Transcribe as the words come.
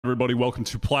Everybody, welcome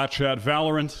to Plat Chat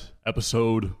Valorant,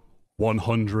 episode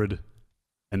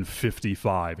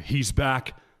 155. He's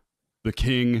back, the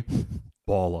king,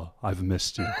 Balla. I've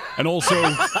missed you. And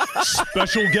also,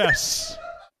 special guests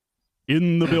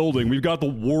in the building. We've got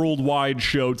the worldwide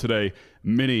show today.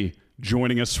 Minnie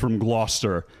joining us from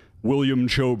Gloucester. William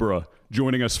Chobra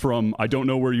joining us from, I don't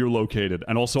know where you're located.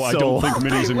 And also, I don't think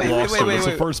Minnie's in Gloucester. That's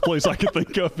the first place I could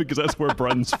think of because that's where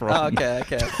Bren's from. Oh, okay.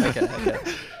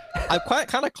 I'm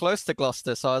kind of close to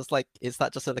Gloucester, so I was like, is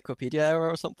that just a Wikipedia error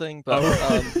or something? But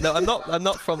no, I'm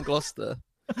not from Gloucester.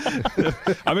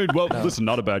 I mean, well, listen,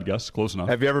 not a bad guess. Close enough.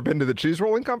 Have you ever been to the cheese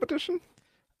rolling competition?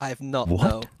 I have not.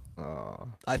 What? No.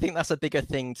 I think that's a bigger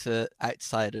thing to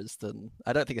outsiders than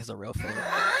I don't think it's a real thing.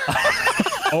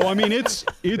 Oh, I mean, it's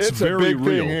very a big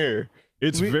real. Thing here.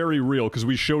 It's very real because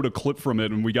we showed a clip from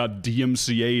it and we got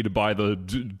DMCA'd by the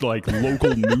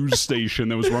local news station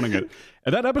that was running it.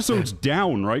 And that episode's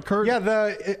down, right, Kurt?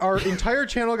 Yeah, our entire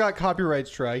channel got copyright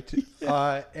striked,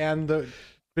 and the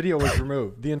video was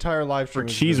removed. The entire live stream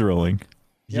for cheese rolling.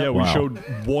 Yeah, we showed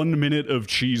 1 minute of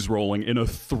cheese rolling in a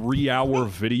 3-hour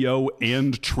video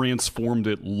and transformed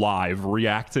it live,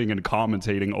 reacting and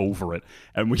commentating over it.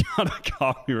 And we got a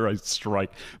copyright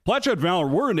strike. Plat Chat Valor,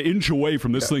 we're an inch away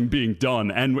from this thing being done.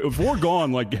 And if we're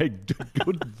gone, like, hey,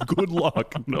 good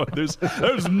luck. No, there's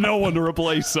no one to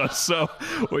replace us. So,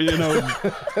 you know,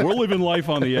 we're living life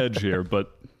on the edge here,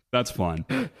 but that's fine.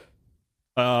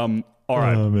 All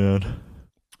right. Oh, man.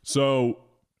 So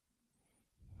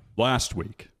last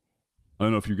week, I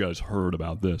don't know if you guys heard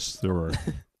about this. There were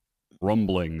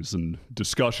rumblings and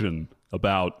discussion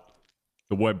about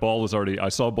the way Ball is already. I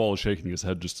saw Ball shaking his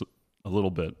head just a little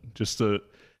bit, just a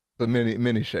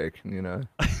mini shake, you know.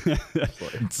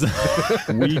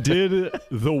 We did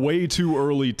the way too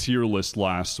early tier list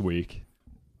last week,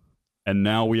 and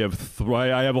now we have.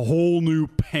 I have a whole new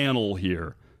panel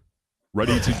here,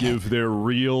 ready to give their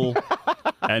real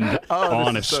and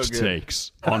honest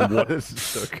takes on what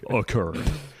occurred.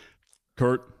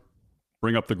 Kurt,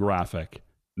 bring up the graphic.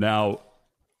 Now,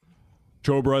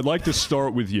 Chobra, I'd like to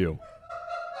start with you.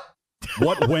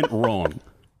 What went wrong?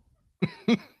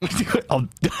 I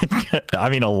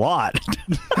mean, a lot.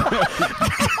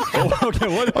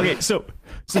 Okay, so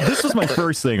this was my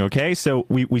first thing, okay? So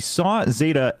we saw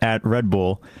Zeta at Red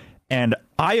Bull, and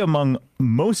I, among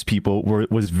most people,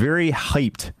 was very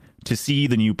hyped to see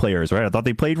the new players, right? I thought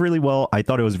they played really well. I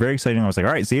thought it was very exciting. I was like,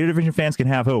 all right, Zeta Division fans can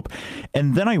have hope.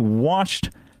 And then I watched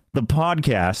the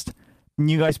podcast, and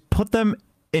you guys put them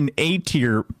in A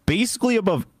tier, basically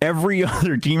above every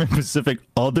other team in Pacific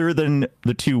other than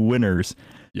the two winners.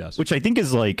 Yes. Which I think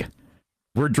is like,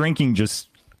 we're drinking just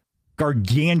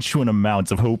gargantuan amounts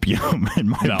of hopium, in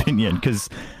my opinion, because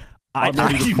I'm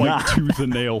ready to fight tooth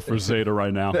and nail for Zeta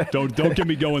right now. Don't get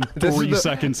me going 3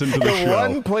 seconds into the show. The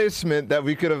one placement that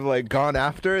we could have like gone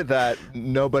after that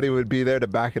nobody would be there to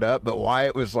back it up, but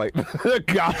Wyatt was like the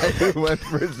guy who went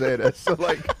for Zeta, so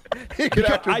like he could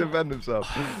actually defend himself.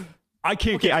 I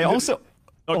can't. Okay, I also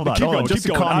hold on, just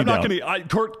to calm I'm you not down. gonna.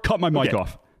 Kurt, cut my mic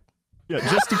off. Yeah,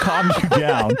 just to calm you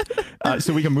down,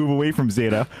 so we can move away from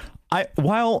Zeta.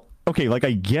 Okay, like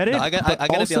I get it. No, I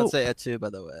gotta also... be on Zeta too, by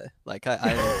the way. Like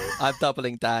I'm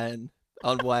doubling down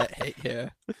on Wyatt hate here.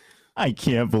 I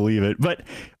can't believe it, but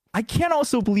I can't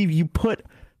also believe you put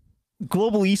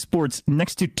global esports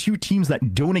next to two teams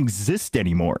that don't exist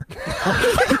anymore.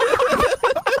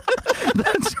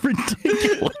 That's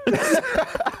ridiculous.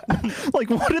 Like,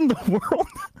 what in the world?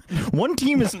 One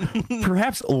team is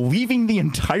perhaps leaving the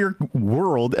entire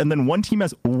world, and then one team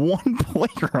has one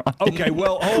player on it. Okay,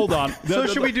 well, hold on. So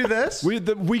should we do this?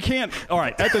 We can't. All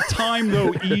right. At the time,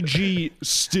 though, EG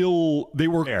they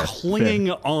were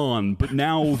clinging on, but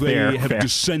now they have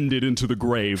descended into the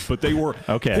grave. But they were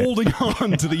holding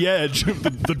on to the edge of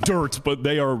the dirt, but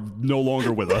they are no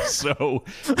longer with us. So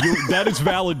that is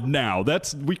valid now.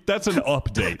 That's an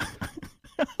update.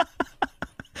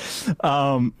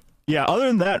 Yeah, other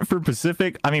than that, for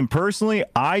Pacific, I mean, personally,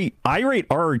 I rate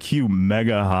RRQ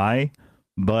mega high,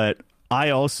 but I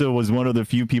also was one of the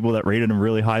few people that rated them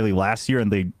really highly last year, and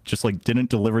they just like didn't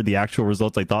deliver the actual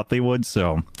results I thought they would.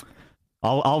 So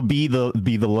I'll be the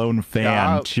lone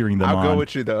fan cheering them on. I'll go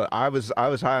with you though. I was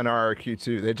high on RRQ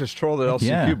too. They just trolled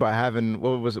LCQ by having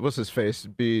what's his face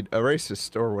be a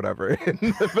racist or whatever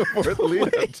before the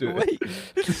lead up to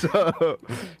it. So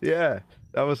yeah,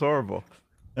 that was horrible.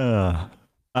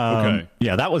 Okay.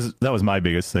 Yeah, that was my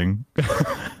biggest thing.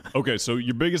 Okay, so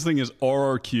your biggest thing is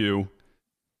RRQ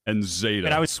and Zeta.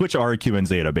 And I would switch RRQ and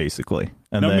Zeta basically.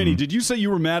 And now, then... Minnie, did you say you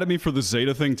were mad at me for the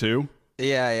Zeta thing too?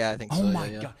 Yeah, I think so. Oh my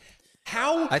God.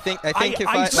 How? I think if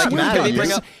I I swear like, to can we God,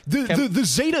 bring up the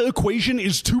Zeta equation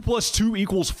is 2 +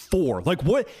 2 = 4. Like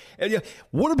what?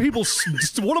 What are people?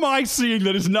 What am I seeing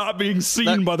that is not being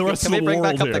seen by the rest of the world? Can we bring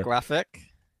back up here? the graphic?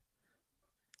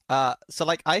 So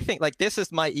like I think like this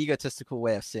is my egotistical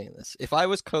way of seeing this. If I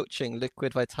was coaching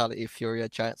Liquid, Vitality, Furia,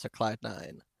 Giants, or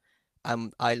Cloud9,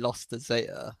 and I lost the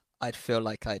Zeta, I'd feel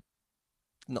like I'd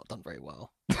not done very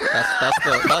well. That's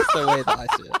the way that I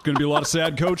see it. There's gonna be a lot of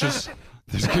sad coaches.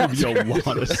 There's gonna be a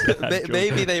lot of sad coaches.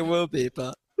 Maybe they will be,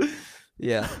 but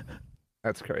yeah.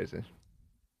 That's crazy.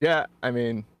 Yeah, I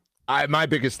mean, my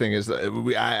biggest thing is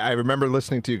I remember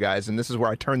listening to you guys, and this is where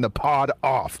I turned the pod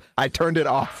off. I turned it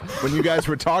off when you guys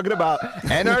were talking about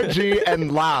NRG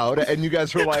and Loud, and you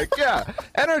guys were like, "Yeah,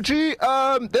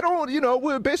 NRG, they don't,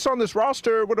 we're based on this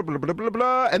roster, blah blah blah blah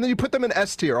blah," and then you put them in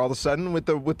S tier all of a sudden with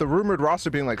the rumored roster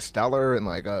being like Stellar and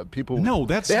like people. No,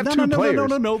 that's they have two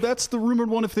players. No. That's the rumored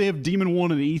one. If they have Demon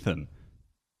 1 and Ethan.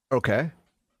 Okay,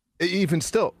 even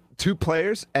still. 2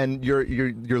 players, and you're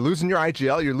losing your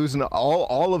IGL, you're losing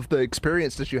all of the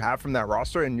experience that you have from that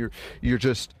roster, and you're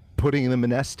just putting them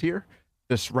in S tier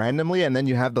just randomly. And then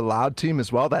you have the Loud team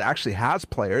as well that actually has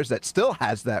players that still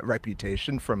has that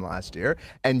reputation from last year,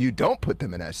 and you don't put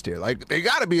them in S tier. Like, they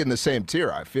got to be in the same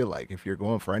tier, I feel like, if you're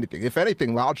going for anything. If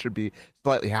anything, Loud should be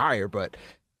slightly higher, but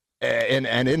in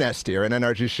S tier, and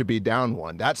NRG should be down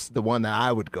 1. That's the one that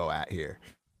I would go at here.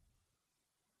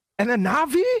 And then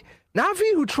Navi,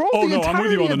 who trolled Oh the no, I'm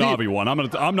with you on the entirety Navi one.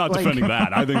 I'm not defending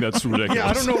that. I think that's ridiculous. Yeah,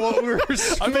 I don't know what we were.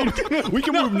 I mean, we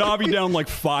can move Navi down like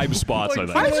 5 spots. Like,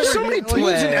 I Why think. is there so many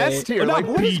teams in S tier? Not Like,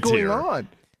 what is B going tier. on?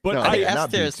 But No, I think yeah, S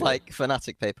not tier B is tier. like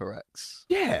Fnatic Paper X.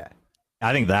 Yeah.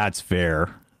 I think that's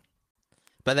fair.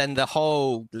 But then the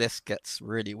whole list gets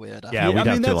really weird. Yeah, we'd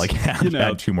have to like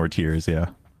add 2 more tiers. Yeah.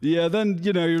 Yeah, then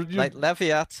you're like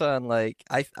Leviathan. Like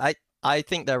I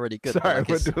think they're really good. Sorry,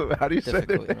 Like, how do you say their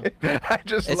difficult, name? I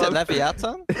just is it love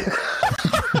Leviathan?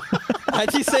 How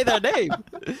do you say their name?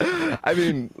 I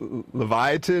mean,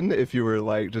 Leviathan, if you were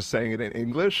like just saying it in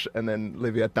English, and then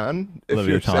Leviathan. If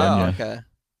you're Leviathan, saying, Oh, yeah. okay.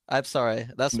 I'm sorry.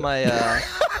 That's my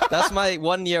that's my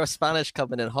 1 year of Spanish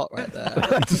coming in hot right there.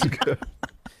 That's good.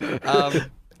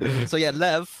 So yeah,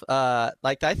 Lev.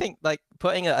 Like I think like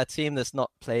putting a team that's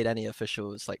not played any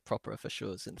officials, like proper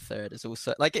officials, in third is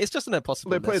also like it's just an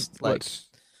impossible They played list. Like what,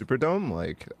 Superdome?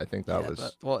 Like, I think that yeah, was.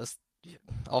 but what is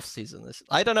off season? This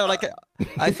I don't know. Like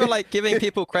I feel like giving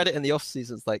people credit in the off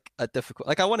season is like a difficult.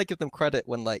 Like I want to give them credit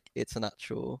when like it's an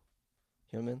actual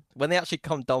human. When they actually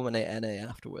come dominate NA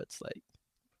afterwards, like.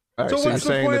 All right, So so you're what's the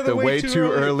saying point that of the the way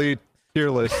too early tier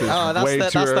list is way too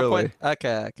that's early. the point.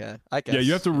 Okay. I guess. yeah,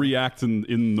 you have to react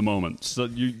in the moment. So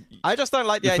I just don't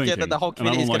like the You're idea thinking, that the whole and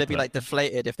I community don't is going to like be that. like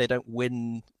deflated if they don't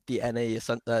win the NA,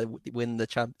 win the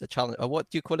challenge, or what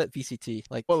do you call it, VCT?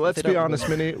 Like, Well, if let's they be don't honest,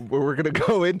 win- Minnie. We're gonna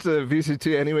go into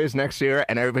VCT anyways next year,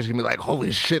 and everybody's gonna be like,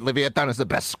 "Holy shit, Leviathan is the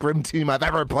best scrim team I've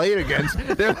ever played against.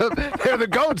 they're the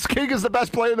goats. King is the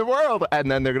best player in the world." And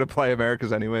then they're gonna play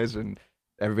Americas anyways, and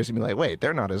everybody's gonna be like, "Wait,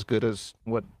 they're not as good as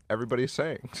what everybody's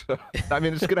saying." So, I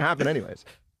mean, it's gonna happen anyways.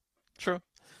 True.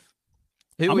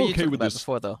 Who I'm were you okay talking with about this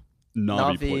before though? Navi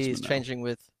Navi is placement now. changing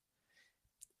with.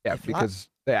 Yeah, If because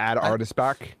they add artists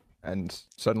back, and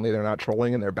suddenly they're not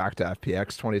trolling, and they're back to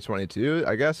FPX 2022.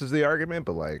 I guess is the argument,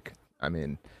 but like, I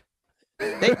mean.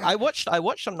 I watched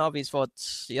some Navi's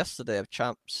VODs yesterday of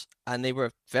champs, and they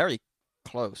were very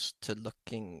close to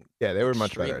looking. Yeah, they were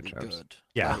much better at extremely champs. good.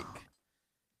 Yeah. Like,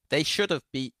 they should have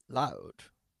beat Loud.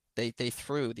 They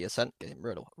threw the Ascent game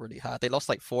really hard. They lost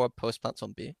like 4 post plants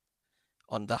on B,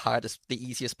 on the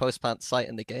easiest post plant site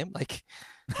in the game. Like,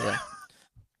 yeah.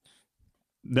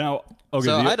 now, okay.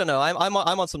 So I don't know. I'm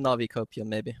on some Navi copium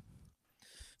maybe.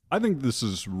 I think this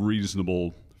is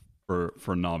reasonable for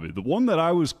Navi. The one that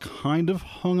I was kind of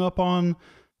hung up on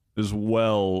as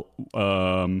well,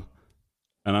 and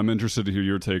I'm interested to hear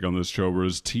your take on this, Chober,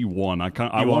 is T1.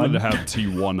 I wanted to have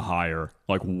T1 higher,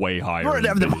 like way higher. We're gonna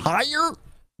have them higher?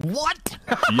 What?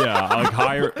 Yeah, like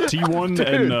higher T1 Dude,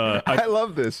 and I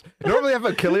love this. Normally I have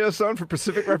Achilles on for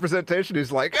Pacific representation.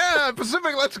 He's like, "Yeah,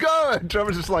 Pacific, let's go." And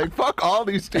Trevor's just like, "Fuck all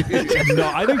these teams."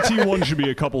 no, I think T1 should be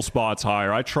a couple spots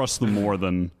higher. I trust them more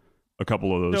than a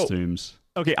couple of those No. teams.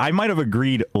 Okay, I might have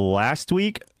agreed last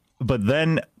week, but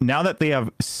then now that they have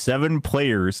 7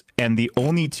 players and the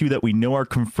only 2 that we know are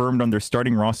confirmed on their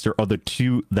starting roster are the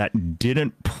 2 that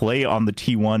didn't play on the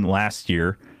T1 last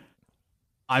year,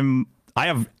 I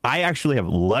actually have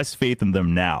less faith in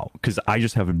them now because I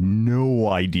just have no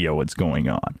idea what's going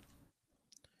on.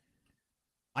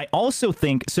 I also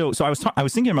think so. I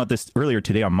was thinking about this earlier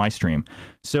today on my stream.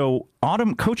 So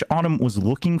Coach Autumn was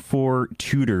looking for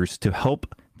tutors to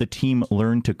help the team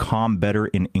learn to comm better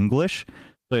in English.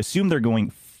 So I assume they're going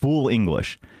full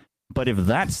English. But if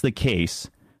that's the case,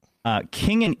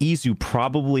 King and Izu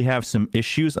probably have some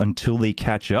issues until they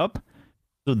catch up.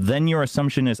 So then your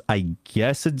assumption is, I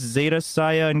guess it's Zeta,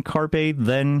 Saya, and Carpe,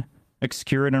 then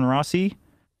Excurid and Rossi.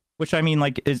 Which, I mean,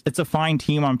 like, it's a fine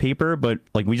team on paper, but,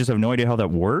 like, we just have no idea how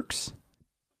that works.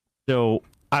 So,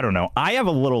 I don't know. I have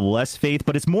a little less faith,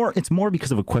 but it's more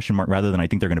because of a question mark rather than I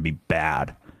think they're going to be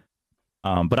bad.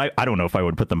 But I don't know if I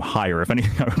would put them higher. If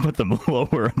anything, I would put them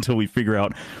lower until we figure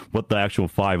out what the actual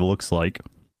 5 looks like.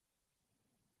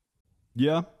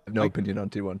 Yeah. I have no opinion on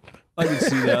T1. I can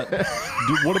see that.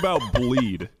 Dude, what about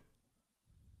Bleed?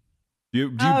 Do you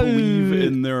believe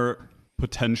in their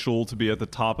potential to be at the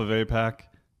top of APAC?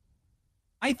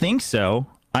 I think so.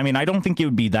 I mean, I don't think it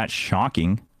would be that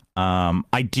shocking.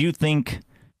 I do think,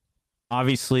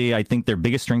 obviously, I think their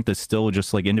biggest strength is still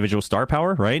just like individual star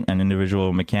power, right? And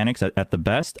individual mechanics at the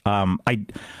best. I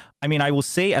mean, I will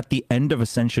say at the end of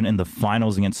Ascension in the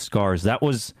finals against Scars, that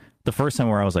was the first time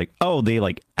where I was like, oh, they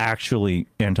like actually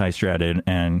anti-stratted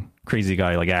and Crazy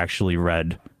Guy like actually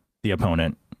read the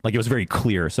opponent. Like it was very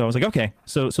clear. So I was like, okay,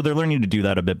 so they're learning to do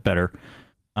that a bit better.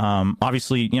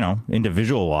 Obviously, you know,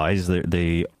 individual wise,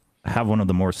 they have one of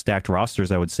the more stacked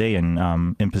rosters, I would say,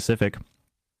 in Pacific.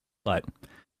 But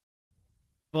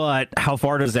how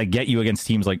far does that get you against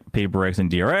teams like PaperX and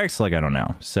DRX? Like, I don't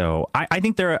know. So I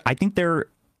think they're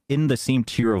in the same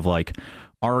tier of like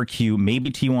RQ, maybe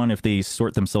T1 if they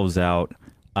sort themselves out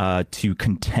to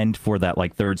contend for that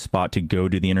like third spot to go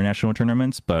to the international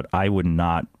tournaments. But I would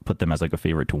not put them as like a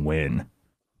favorite to win.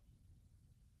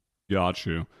 Got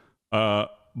you.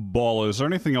 Ball, is there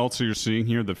anything else that you're seeing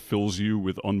here that fills you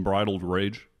with unbridled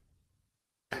rage?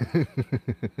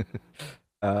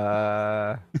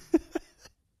 I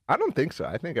don't think so.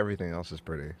 I think everything else is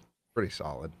pretty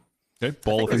solid. Okay,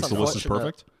 Ball thinks the list is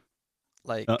perfect.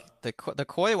 Like the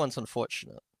Koi one's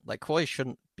unfortunate. Like Koi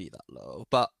shouldn't be that low,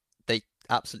 but they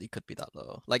absolutely could be that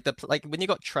low. Like when you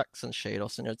got Trex and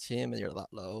Shados in your team and you're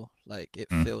that low, like it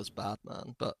feels bad,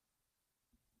 man. But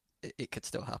it could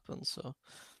still happen. So.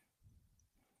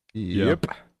 Yep.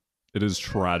 It is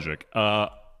tragic.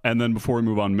 And then before we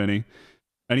move on, Minnie,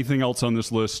 anything else on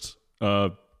this list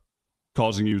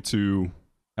causing you to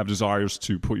have desires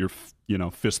to put your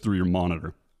fist through your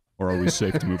monitor? Or are we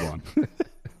safe to move on?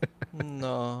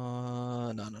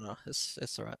 No.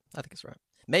 It's all right. I think it's all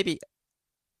right.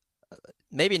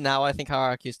 Maybe now I think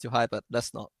hierarchy is too high, but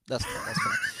that's not. That's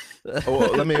fine.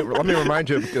 Well, let me remind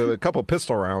you of a couple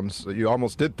pistol rounds. You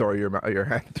almost did throw your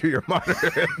hand through your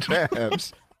monitor at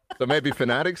Jams. So maybe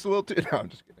Fnatic's a little too. No, I'm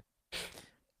just kidding.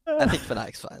 I think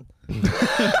Fnatic's fine.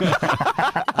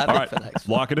 All right,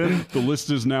 lock it in. The list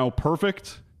is now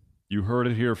perfect. You heard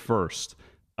it here first.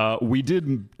 We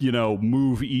did,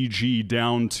 move EG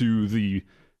down to the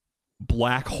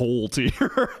black hole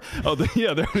tier.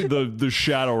 The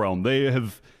Shadow Realm. They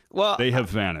have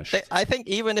vanished. I think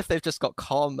even if they've just got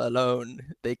Calm alone,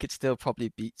 they could still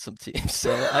probably beat some teams.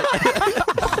 So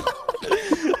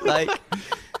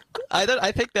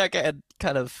I think they're getting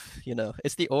kind of,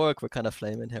 it's the org we're kind of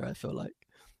flaming here, I feel like.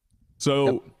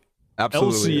 So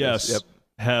absolutely LCS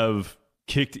have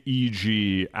kicked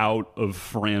EG out of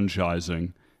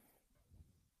franchising.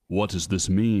 What does this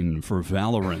mean for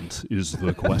Valorant is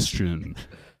the question.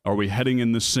 Are we heading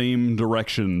in the same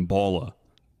direction, Balla?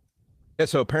 Yeah,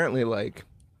 so apparently like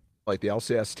the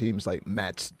LCS teams like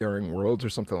met during Worlds or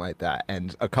something like that,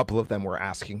 and a couple of them were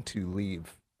asking to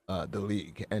leave the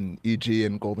league, and EG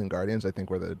and Golden Guardians I think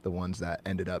were the ones that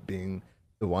ended up being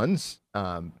the ones.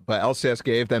 But LCS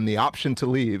gave them the option to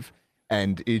leave,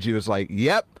 and EG was like,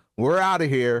 "Yep, we're out of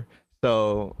here."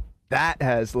 So that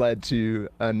has led to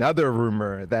another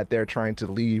rumor that they're trying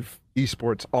to leave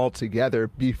esports altogether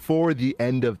before the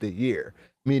end of the year,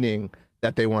 meaning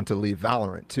that they want to leave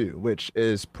Valorant too, which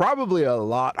is probably a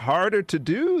lot harder to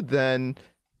do than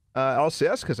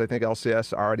LCS, because I think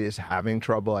LCS already is having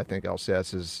trouble. I think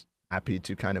LCS is happy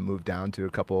to kind of move down to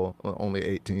only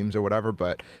 8 teams or whatever.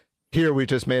 But here we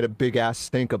just made a big ass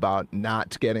stink about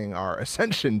not getting our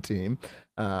Ascension team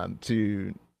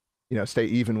to stay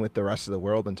even with the rest of the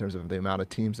world in terms of the amount of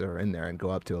teams that are in there and go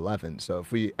up to 11. So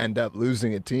if we end up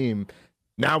losing a team,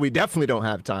 now we definitely don't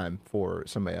have time for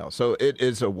somebody else. So it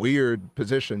is a weird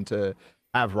position to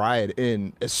have Riot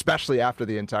in, especially after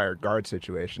the entire guard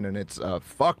situation. And it's a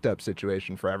fucked up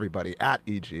situation for everybody at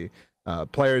EG,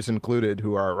 players included,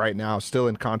 who are right now still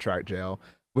in contract jail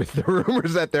with the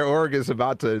rumors that their org is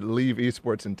about to leave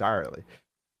esports entirely.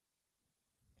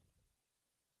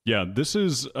 Yeah, this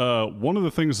is one of the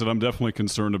things that I'm definitely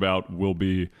concerned about will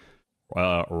be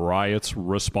Riot's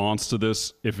response to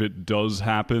this, if it does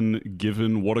happen,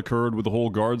 given what occurred with the whole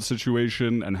guard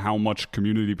situation and how much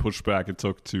community pushback it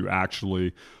took to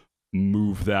actually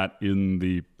move that in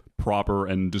the proper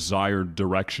and desired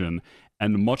direction.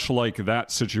 And much like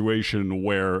that situation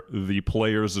where the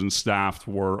players and staff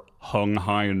were hung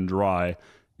high and dry,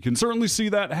 you can certainly see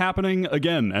that happening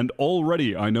again. And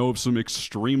already I know of some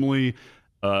extremely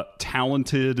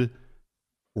talented,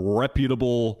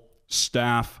 reputable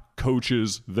staff,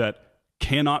 coaches that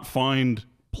cannot find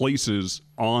places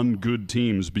on good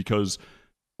teams because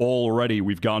already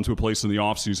we've gotten to a place in the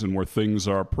offseason where things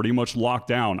are pretty much locked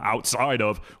down outside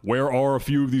of where are a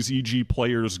few of these EG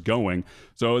players going.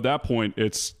 So at that point,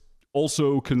 it's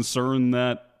also concern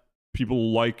that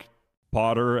people like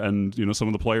Potter and, you know, some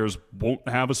of the players won't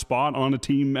have a spot on a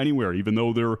team anywhere, even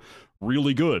though they're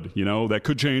really good. You know, that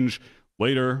could change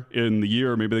later in the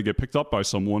year. Maybe they get picked up by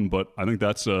someone, but I think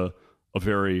that's a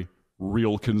very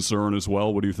real concern as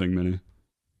well. What do you think, Minnie?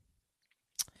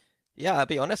 Yeah, I'll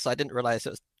be honest, I didn't realize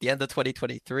it was the end of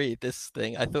 2023, this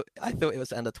thing. I thought it was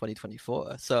the end of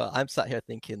 2024. So I'm sat here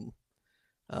thinking,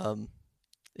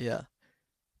 yeah.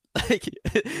 Like,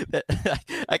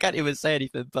 I can't even say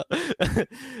anything, but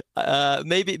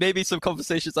maybe some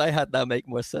conversations I had now make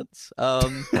more sense. Oh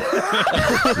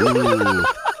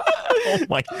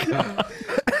my god.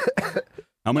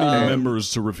 How many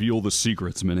members to reveal the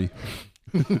secrets, Minnie?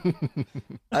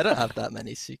 I don't have that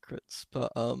many secrets,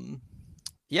 but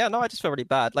yeah, no, I just feel really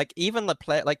bad. Like, even the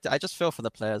player, like, I just feel for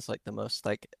the players like the most.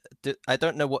 Like, I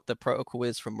don't know what the protocol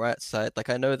is from Riot's side. Like,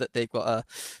 I know that they've got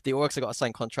the orgs have got to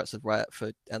sign contracts with Riot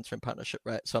for entering partnership,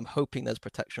 right? So I'm hoping there's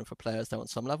protection for players there on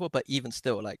some level. But even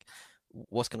still, like,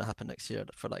 what's going to happen next year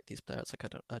for like these players?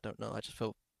 Like, I don't know. I just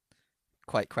feel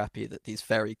quite crappy that these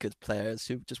very good players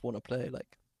who just want to play,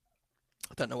 like,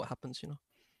 I don't know what happens, you know.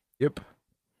 Yep.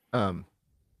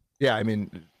 Yeah, I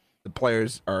mean, the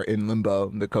players are in limbo,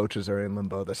 the coaches are in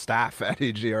limbo, the staff at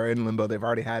EG are in limbo. They've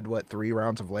already had 3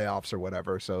 rounds of layoffs or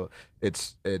whatever, so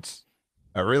it's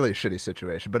a really shitty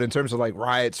situation. But in terms of like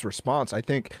Riot's response, I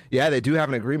think they do have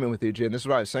an agreement with EG, and this is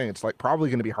what I was saying. It's like probably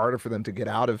going to be harder for them to get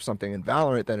out of something in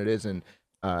Valorant than it is in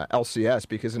LCS,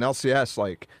 because in LCS,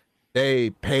 like, they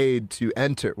paid to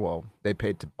enter. Well, they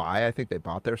paid to buy. I think they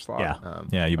bought their slot.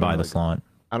 Yeah, you buy the slot.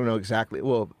 I don't know exactly.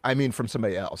 Well, I mean from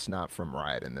somebody else, not from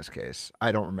Riot in this case.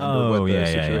 I don't remember what the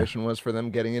situation was for them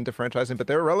getting into franchising, but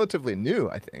they're relatively new,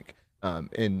 I think,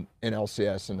 in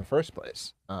LCS in the first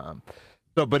place.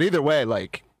 But either way,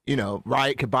 like, you know,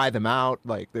 Riot could buy them out.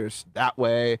 Like, there's that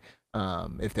way.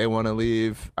 If they want to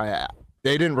leave,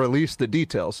 they didn't release the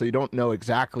details, so you don't know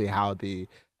exactly how the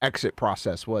exit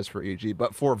process was for EG.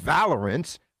 But for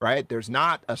Valorant, right, there's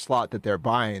not a slot that they're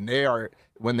buying. They are,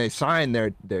 when they sign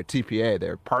their TPA,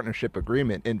 their partnership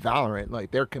agreement in Valorant,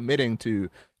 like, they're committing to,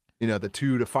 you know, the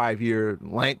 2 to 5 year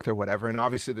length or whatever. And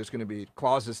obviously there's going to be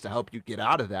clauses to help you get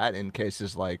out of that in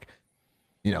cases like,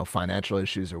 you know, financial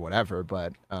issues or whatever.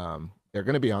 But they're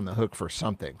going to be on the hook for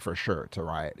something for sure to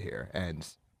Riot here. And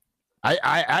I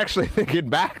actually thinking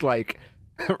back, like,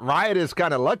 Riot is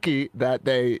kind of lucky that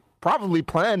they probably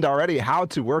planned already how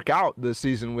to work out the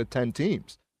season with 10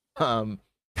 teams.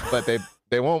 But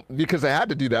they won't, because they had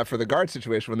to do that for the guard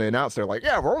situation when they announced. They're like,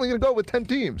 yeah, we're only going to go with 10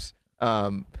 teams.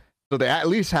 So they at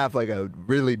least have like a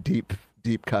really deep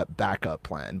cut backup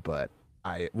plan. But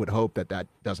I would hope that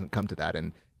doesn't come to that.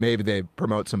 And maybe they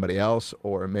promote somebody else,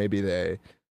 or maybe they,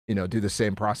 you know, do the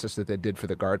same process that they did for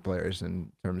the guard players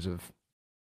in terms of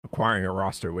acquiring a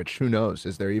roster, which who knows?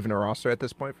 Is there even a roster at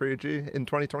this point for EG in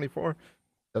 2024?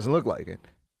 Doesn't look like it.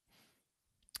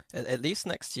 At least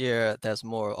next year, there's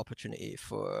more opportunity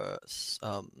for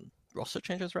roster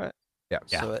changes, right? Yeah.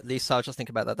 So at least I'll just think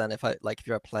about that then. If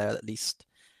you're a player, at least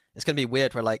it's going to be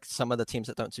weird where, like, some of the teams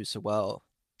that don't do so well,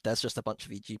 there's just a bunch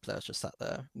of EG players just sat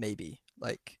there, maybe.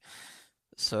 Like,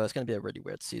 so it's going to be a really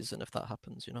weird season if that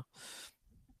happens, you know?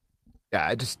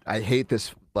 Yeah, I hate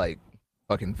this, like,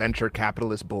 fucking venture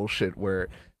capitalist bullshit where,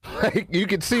 like, you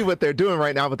can see what they're doing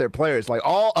right now with their players. Like,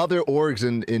 all other orgs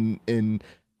in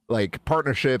like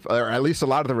partnership, or at least a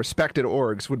lot of the respected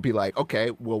orgs, would be like,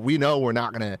 okay, well, we know we're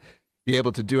not gonna be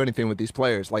able to do anything with these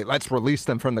players. Like, let's release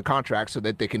them from the contract so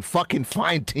that they can fucking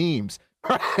find teams.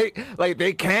 Right? Like,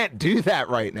 they can't do that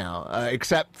right now,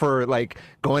 except for like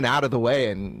going out of the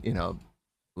way and, you know,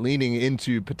 leaning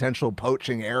into potential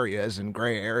poaching areas and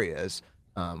gray areas,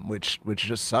 which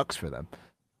just sucks for them.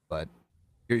 But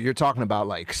you're talking about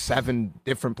like 7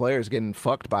 different players getting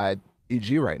fucked by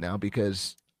EG right now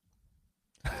because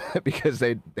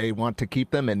they want to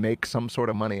keep them and make some sort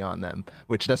of money on them,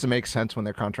 which doesn't make sense when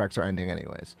their contracts are ending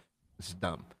anyways. This is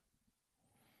dumb.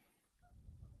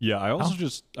 Yeah, I also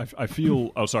I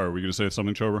feel. Oh, sorry. Were you going to say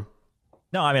something, Chober?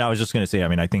 No, I mean, I was just going to say, I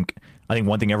mean, I think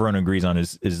one thing everyone agrees on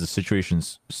is the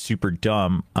situation's super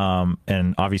dumb.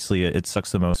 And obviously it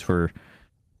sucks the most for,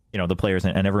 the players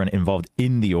and everyone involved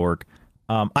in the org.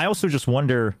 I also just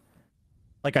wonder,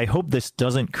 like, I hope this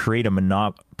doesn't create a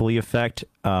monopoly effect,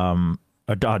 a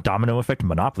domino effect,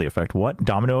 monopoly effect. What?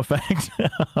 Domino effect?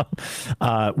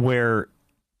 Where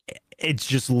it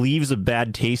just leaves a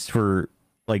bad taste for,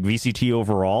 like, VCT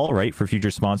overall, right? For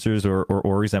future sponsors or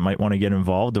orgs that might want to get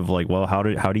involved of, like, well, how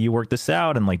do you work this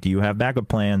out? And, like, do you have backup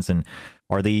plans? And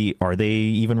are they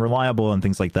even reliable and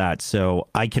things like that? So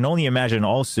I can only imagine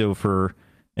also for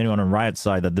anyone on Riot's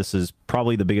side that this is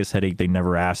probably the biggest headache they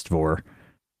never asked for.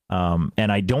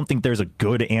 And I don't think there's a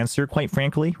good answer, quite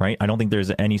frankly, right? I don't think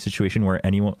there's any situation where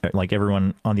anyone, like,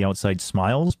 everyone on the outside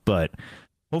smiles, but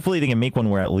hopefully they can make one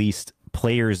where at least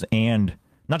players, and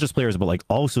not just players, but, like,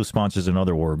 also sponsors and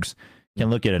other orgs can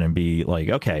look at it and be like,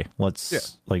 okay,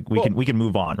 let's we can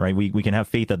move on, right? We can have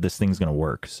faith that this thing's going to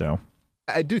work. So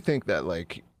I do think that,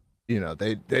 like,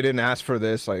 they didn't ask for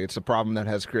this. Like, it's a problem that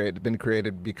has been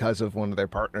created because of one of their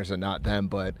partners and not them.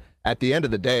 But at the end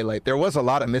of the day, like, there was a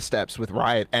lot of missteps with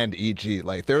Riot and EG.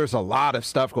 Like, there was a lot of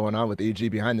stuff going on with EG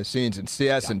behind the scenes in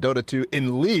CS and Dota 2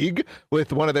 in League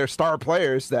with one of their star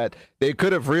players that they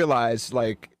could have realized,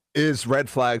 like, is red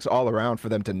flags all around for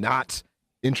them to not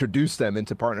introduce them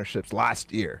into partnerships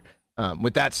last year.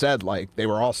 With that said, like, they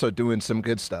were also doing some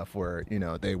good stuff where,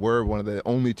 they were one of the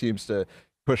only teams to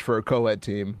push for a co-ed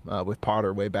team with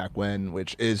Potter way back when,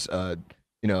 which is a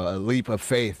leap of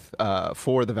faith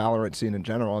for the Valorant scene in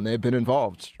general, and they've been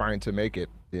involved trying to make it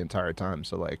the entire time.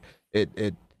 So, like,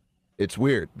 it's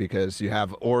weird because you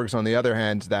have orgs on the other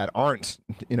hand that aren't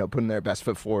putting their best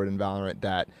foot forward in Valorant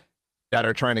that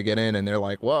are trying to get in, and they're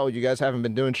like, well, you guys haven't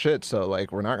been doing shit, so,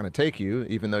 like, we're not going to take you,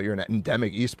 even though you're an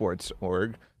endemic esports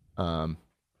org.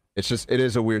 It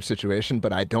is a weird situation,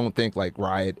 but I don't think, like,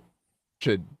 Riot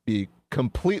should be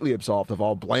completely absolved of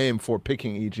all blame for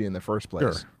picking EG in the first place.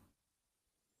 Sure.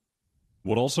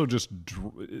 What also just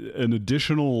an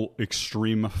additional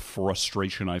extreme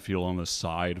frustration I feel on the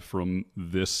side from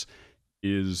this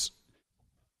is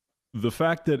the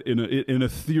fact that in a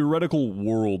theoretical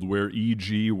world where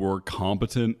EG were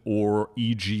competent or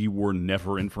EG were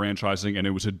never in franchising and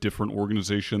it was a different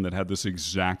organization that had this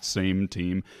exact same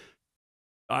team,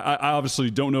 I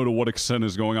obviously don't know to what extent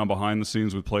is going on behind the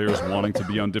scenes with players wanting to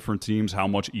be on different teams, how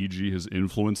much EG has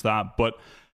influenced that, but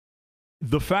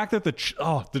the fact that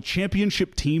the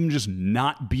championship team just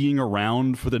not being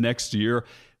around for the next year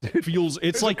feels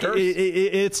it's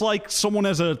like someone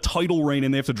has a title reign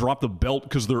and they have to drop the belt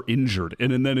because they're injured,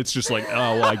 and then it's just like,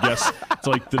 oh, well, I guess it's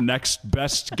like the next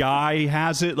best guy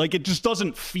has it. Like, it just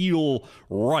doesn't feel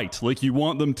right. Like, you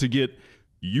want them to get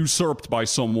usurped by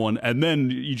someone and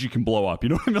then EG can blow up, you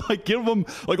know what I mean? Like, give them,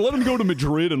 like, let them go to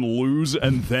Madrid and lose,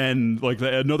 and then, like,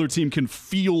 another team can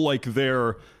feel like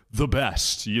they're the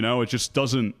best, it just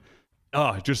doesn't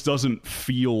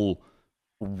feel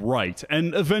right.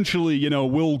 And eventually,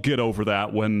 we'll get over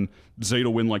that when Zeta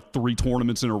win like 3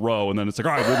 tournaments in a row, and then it's like,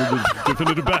 all right, we're the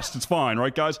definitive best, it's fine,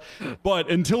 right, guys? But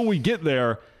until we get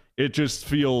there, it just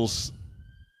doesn't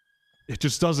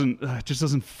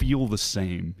feel the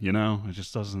same, It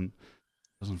just doesn't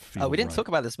feel we didn't right. talk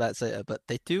about this about Zeta, but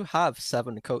they do have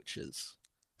 7 coaches.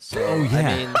 So, yeah.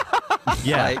 I mean,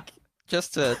 Yeah. like,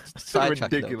 just to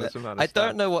sidetrack a little ridiculous bit, amount of I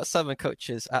don't stuff. know what 7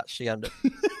 coaches actually end up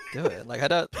doing. Like, I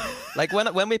don't, like,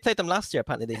 when we played them last year,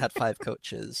 apparently they had 5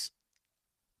 coaches.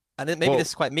 And maybe this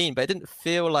is quite mean, but it didn't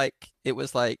feel like it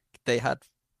was like they had,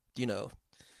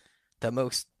 the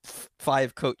most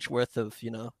 5 coach worth of,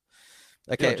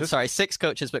 Okay, Yeah, sorry, 6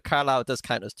 coaches, but Carlisle does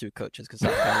count as 2 coaches because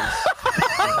that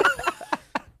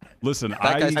Listen,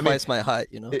 guy's twice my height,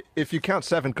 If you count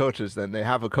 7 coaches, then they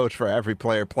have a coach for every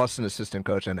player plus an assistant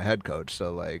coach and a head coach.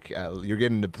 So, like, you're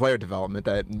getting into player development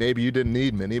that maybe you didn't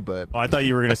need many, but I thought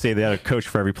you were going to say they had a coach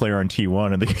for every player on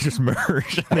T1 and they could just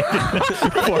merge and they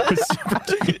could form a super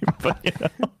team.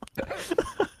 But,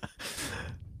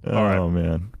 All right. Oh,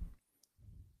 man.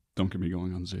 Don't get me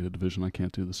going on Zeta Division. I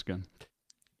can't do this again.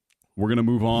 We're gonna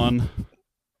move on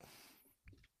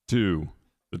to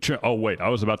the oh wait, I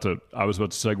was about to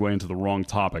segue into the wrong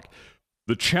topic.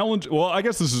 The challenge. Well, I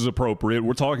guess this is appropriate.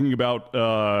 We're talking about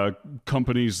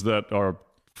companies that are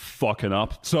fucking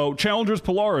up. So, Challengers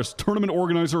Polaris tournament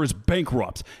organizer is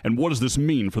bankrupt, and what does this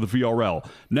mean for the VRL?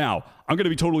 Now, I'm gonna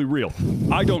be totally real.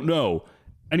 I don't know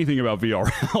anything about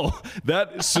VRL.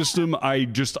 That system, I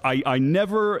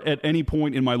never at any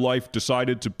point in my life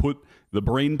decided to put the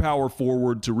brain power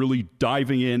forward to really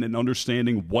diving in and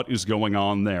understanding what is going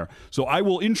on there. So I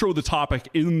will intro the topic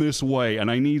in this way,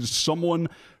 and I need someone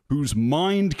whose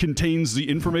mind contains the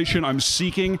information I'm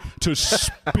seeking to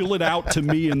spill it out to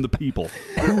me and the people.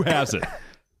 Who has it?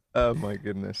 Oh my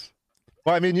goodness.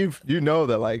 Well, I mean, you know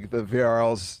that like the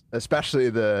VRLs, especially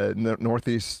the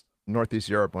Northeast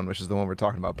Europe one, which is the one we're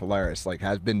talking about, Polaris, like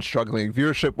has been struggling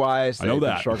viewership wise. I know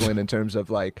that. Struggling in terms of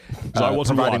like I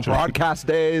wasn't providing watching. broadcast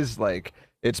days. Like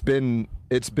it's been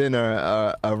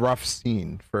a rough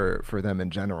scene for them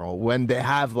in general when they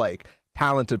have like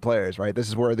talented players, right? This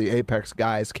is where the Apex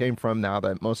guys came from. Now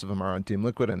that most of them are on Team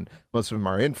Liquid and most of them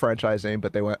are in franchising,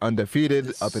 but they went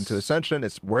undefeated up into Ascension.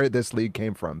 It's where this league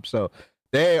came from. So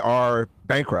they are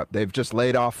bankrupt. They've just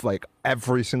laid off like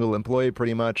every single employee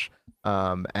pretty much,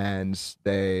 and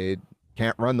they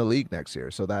can't run the league next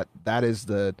year. So that is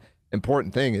the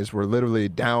important thing, is we're literally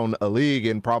down a league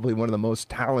in probably one of the most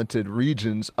talented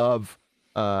regions of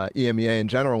EMEA in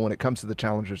general when it comes to the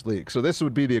Challengers League. So this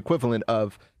would be the equivalent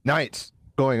of Knights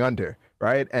going under,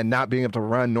 right? And not being able to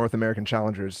run North American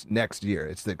Challengers next year.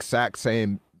 It's the exact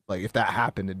same, like if that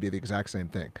happened, it'd be the exact same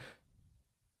thing.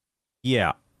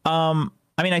 Yeah.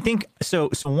 I mean, I think so.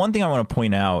 One thing I want to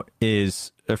point out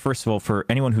is, first of all, for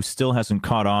anyone who still hasn't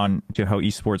caught on to how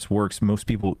esports works, most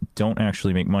people don't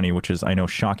actually make money, which is, I know,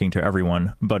 shocking to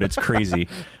everyone, but it's crazy.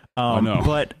 know.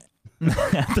 But we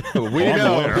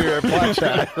know here at Plat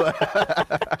Chat.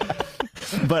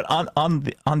 But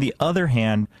on the other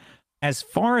hand, as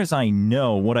far as I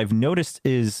know, what I've noticed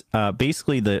is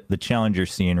basically the challenger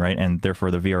scene, right, and therefore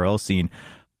the VRL scene,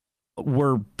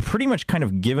 were pretty much kind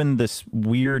of given this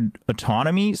weird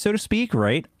autonomy, so to speak,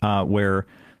 right? Where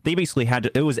they basically had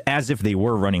to, it was as if they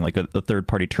were running like a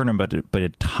third-party tournament, but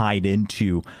it tied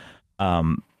into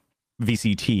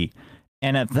VCT.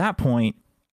 And at that point,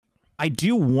 I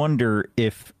do wonder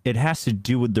if it has to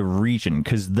do with the region,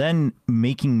 because then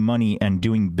making money and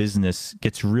doing business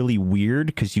gets really weird,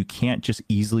 because you can't just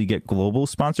easily get global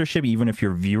sponsorship, even if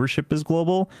your viewership is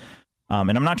global.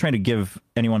 And I'm not trying to give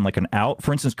anyone like an out.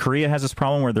 For instance, Korea has this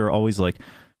problem where they're always like,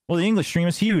 well, the English stream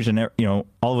is huge. And, you know,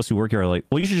 all of us who work here are like,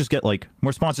 well, you should just get like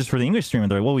more sponsors for the English stream.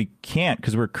 And they're like, well, we can't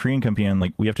because we're a Korean company and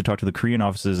like we have to talk to the Korean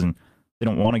offices and they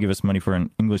don't want to give us money for an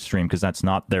English stream because that's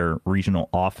not their regional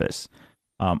office.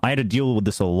 I had to deal with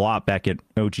this a lot back at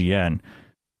OGN.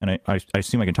 And I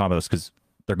assume I can talk about this because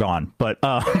they're gone. But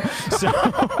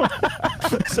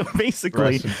so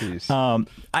basically,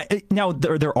 now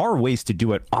there are ways to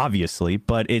do it, obviously,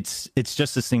 but it's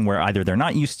just this thing where either they're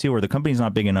not used to or the company's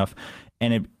not big enough,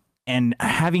 and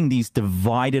having these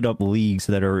divided up leagues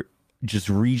that are just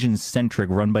region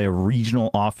centric, run by a regional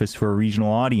office for a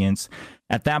regional audience.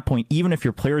 At that point, even if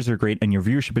your players are great and your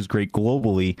viewership is great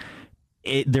globally,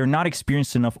 they're not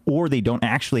experienced enough, or they don't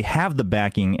actually have the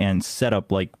backing and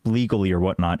setup, like legally or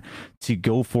whatnot, to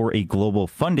go for a global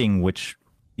funding, which,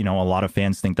 you know, a lot of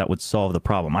fans think that would solve the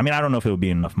problem. I mean, I don't know if it would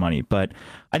be enough money, but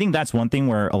I think that's one thing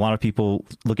where a lot of people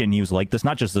look at news like this,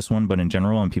 not just this one, but in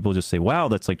general, and people just say, wow,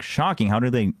 that's like shocking. How do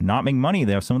they not make money?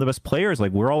 They have some of the best players.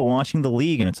 Like, we're all watching the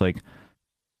league. And it's like,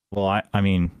 well, I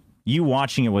mean, you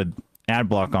watching it with ad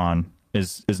block on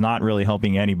is not really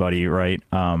helping anybody, right?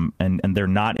 And they're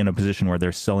not in a position where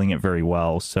they're selling it very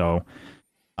well. So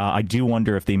I do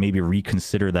wonder if they maybe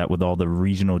reconsider that with all the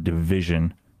regional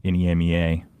division in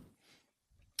EMEA.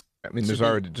 I mean, there's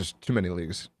already just too many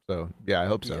leagues. So, yeah, I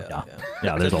hope so.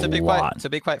 Yeah, there's a lot. To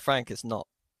be quite frank, it's not.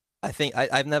 I think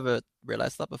I've never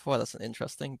realized that before. That's an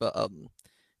interesting, but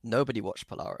nobody watched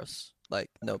Polaris. Like,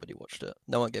 nobody watched it.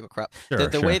 No one gave a crap.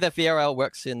 The way that VRL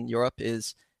works in Europe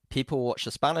is people watch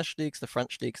the Spanish leagues, the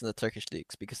French leagues, and the Turkish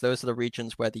leagues, because those are the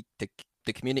regions where the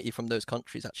community from those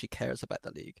countries actually cares about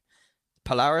the league.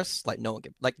 Polaris, like no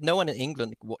one in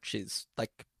England watches like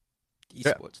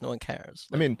esports. Yeah. No one cares.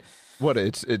 Like, I mean, what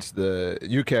it's the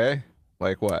UK,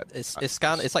 like what? It's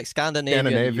like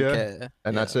Scandinavia, UK,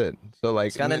 and that's it. So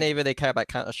like Scandinavia, they care about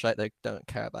Counter-Strike, they don't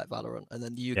care about Valorant, and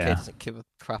then the UK doesn't give a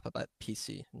crap about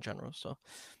PC in general. So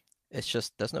it's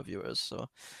just there's no viewers. So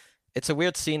it's a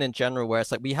weird scene in general where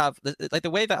it's like we have like the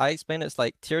way that I explain it is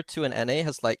like tier 2 in NA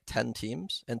has like 10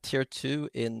 teams and tier 2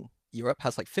 in Europe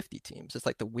has like 50 teams. It's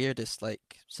like the weirdest like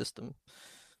system.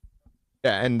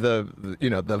 Yeah, and the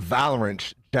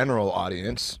Valorant general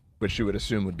audience, which you would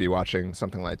assume would be watching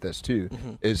something like this too,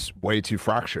 is way too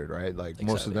fractured, right? Like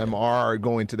most of them are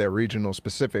going to their regional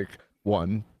specific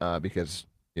one because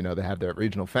they have their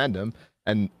regional fandom,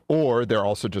 or they're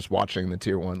also just watching the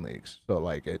tier 1 leagues. So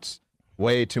like it's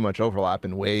way too much overlap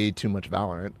and way too much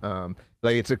Valorant.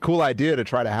 Like it's a cool idea to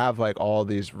try to have like all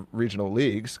these regional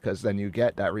leagues, because then you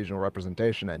get that regional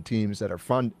representation and teams that are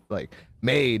fun, like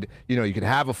made. You know, you can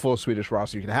have a full Swedish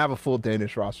roster, you can have a full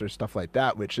Danish roster, stuff like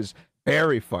that, which is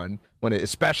very fun when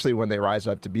especially when they rise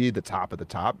up to be the top of the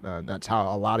top. That's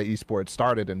how a lot of esports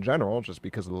started in general, just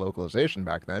because of the localization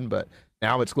back then. But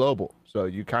now it's global, so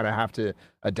you kind of have to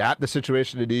adapt the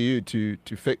situation to EU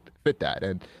to fit that.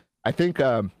 And I think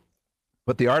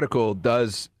what the article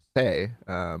does say.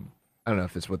 I don't know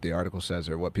if it's what the article says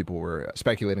or what people were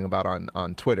speculating about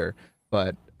on Twitter,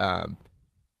 but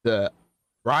the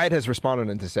Riot has responded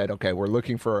and said, okay, we're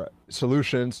looking for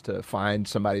solutions to find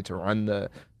somebody to run the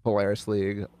Polaris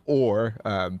League, or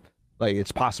like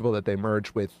it's possible that they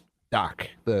merge with DAC,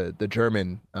 the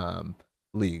German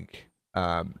league.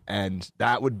 And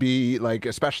that would be like,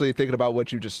 especially thinking about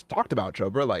what you just talked about,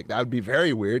 Chobra, like that would be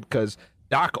very weird, because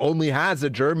Doc only has a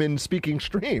German-speaking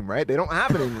stream, right? They don't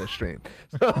have an English stream.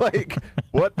 So, like,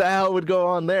 what the hell would go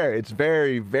on there? It's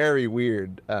very, very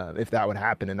weird if that would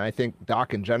happen. And I think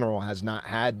Doc in general has not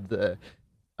had the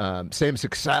same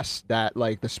success that,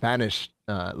 like, the Spanish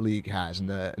league has, and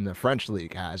the French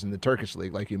league has, and the Turkish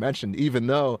league, like you mentioned, even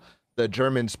though the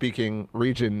German-speaking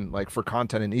region, like, for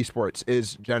content and esports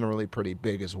is generally pretty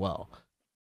big as well.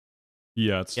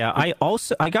 Yeah,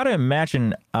 I gotta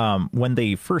imagine when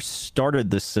they first started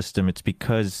this system, it's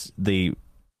because they,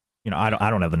 I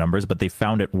don't have the numbers, but they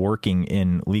found it working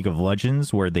in League of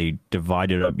Legends, where they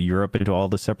divided up Europe into all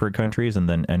the separate countries, and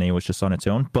then NA was just on its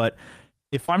own. But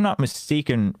if I'm not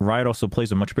mistaken, Riot also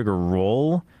plays a much bigger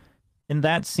role in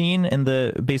that scene, in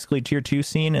the basically tier 2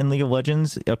 scene in League of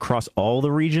Legends across all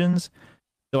the regions.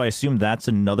 So I assume that's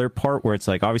another part where it's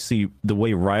like, obviously the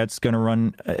way Riot's going to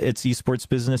run its esports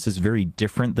business is very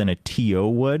different than a TO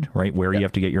would, right? Where you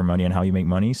have to get your money and how you make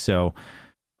money. So,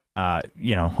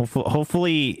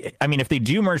 hopefully, I mean, if they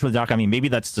do merge with Doc, I mean, maybe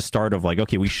that's the start of like,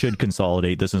 okay, we should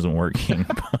consolidate. This isn't working.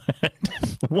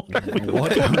 But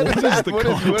what is the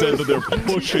content that they're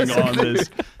pushing on this?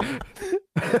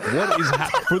 What is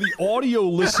for the audio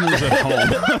listeners at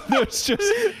home? There's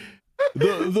just...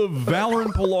 The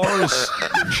Valorant Polaris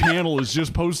channel is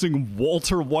just posting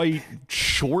Walter White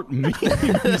short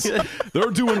memes. They're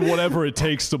doing whatever it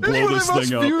takes to blow this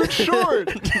thing up.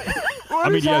 Short. I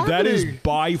mean, yeah, that is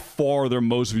by far their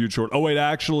most viewed short. Oh wait,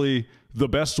 actually, the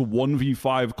best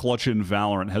 1v5 clutch in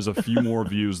Valorant has a few more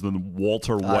views than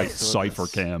Walter White Cypher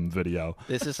Cam video.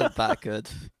 This isn't that good.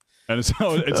 And it's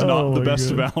not the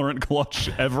best Valorant clutch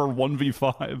ever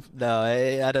 1v5. No,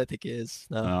 I don't think it is.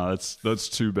 No, that's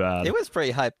too bad. It was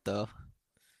pretty hyped though.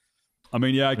 I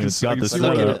mean, yeah, I can see I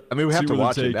mean, we have to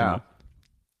watch it now.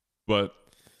 But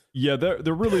yeah,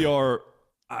 there really are.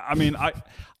 I mean,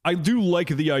 I do like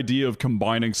the idea of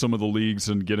combining some of the leagues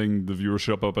and getting the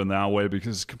viewership up in that way,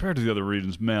 because compared to the other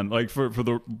regions, man, like for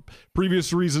the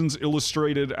previous reasons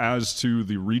illustrated as to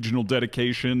the regional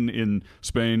dedication in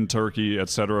Spain, Turkey,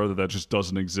 etc., that just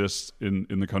doesn't exist in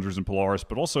the countries in Polaris.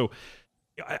 But also,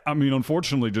 I mean,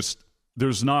 unfortunately, just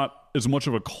there's not as much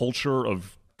of a culture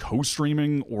of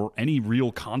co-streaming or any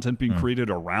real content being created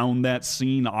around that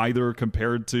scene either,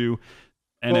 compared to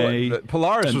NA.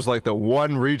 Polaris was like the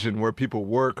one region where people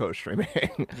were co-streaming.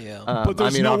 Yeah, but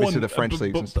there's obviously the French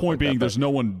leagues. But point being, there's no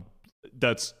one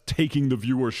that's taking the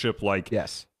viewership like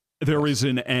there is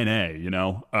in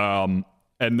NA,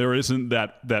 and there isn't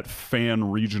that fan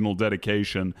regional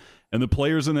dedication, and the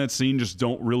players in that scene just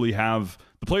don't really have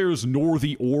the players nor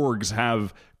the orgs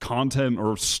have content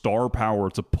or star power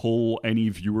to pull any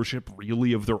viewership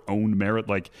really of their own merit.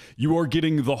 Like, you are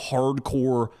getting the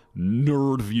hardcore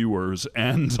nerd viewers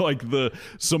and like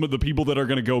some of the people that are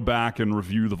going to go back and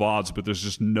review the VODs, but there's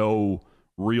just no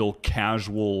real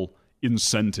casual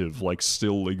incentive like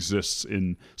still exists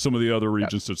in some of the other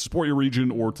regions to support your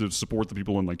region or to support the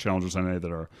people in like Challengers NA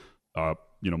that are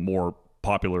more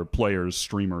popular players,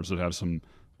 streamers that have some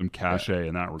cachet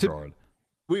in that regard.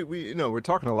 We we're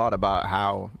talking a lot about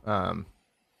how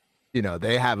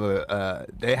they have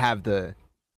the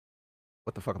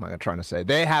what the fuck am I trying to say?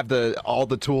 They have all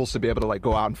the tools to be able to like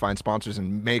go out and find sponsors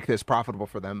and make this profitable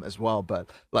for them as well. But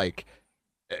like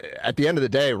at the end of the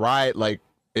day, Riot like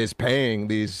is paying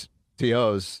these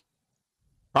TOs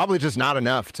probably just not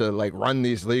enough to like run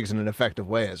these leagues in an effective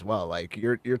way as well. Like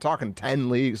you're talking 10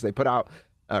 leagues. They put out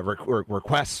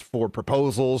requests for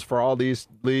proposals for all these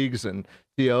leagues and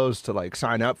TOs to like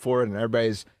sign up for it, and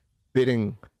everybody's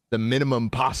bidding the minimum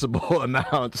possible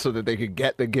amount so that they could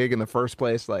get the gig in the first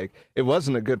place. Like, it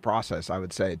wasn't a good process, I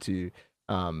would say, to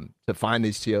find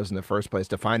these TOs in the first place,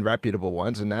 to find reputable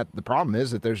ones. And that the problem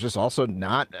is that there's just also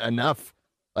not enough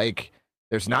like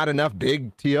there's not enough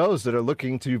big TOs that are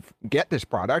looking to get this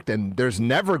product, and there's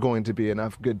never going to be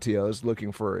enough good TOs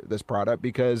looking for this product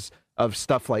because of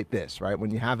stuff like this, right? When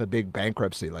you have a big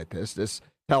bankruptcy like this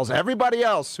tells everybody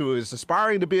else who is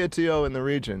aspiring to be a TO in the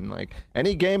region, like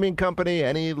any gaming company,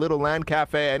 any little LAN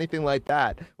cafe, anything like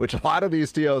that, which a lot of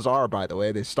these TOs are, by the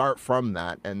way, they start from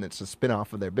that, and it's a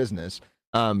spin-off of their business.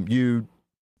 You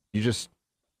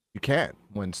can't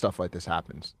when stuff like this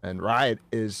happens. And Riot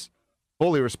is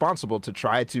fully responsible to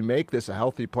try to make this a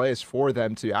healthy place for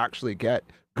them to actually get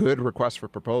good requests for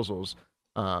proposals.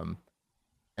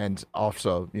 And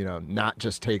also, not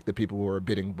just take the people who are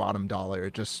bidding bottom dollar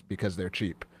just because they're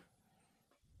cheap.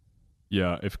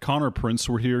 Yeah, if Connor Prince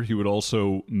were here, he would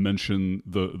also mention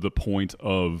the point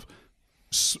of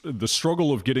the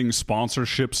struggle of getting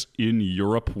sponsorships in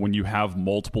Europe when you have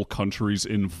multiple countries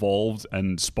involved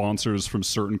and sponsors from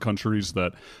certain countries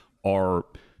that are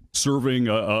serving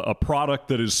a product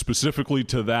that is specifically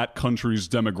to that country's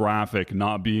demographic,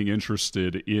 not being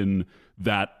interested in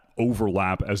that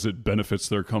overlap as it benefits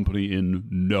their company in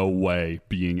no way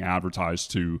being advertised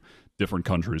to different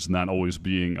countries, and that always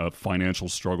being a financial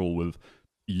struggle with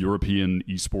European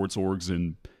esports orgs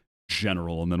in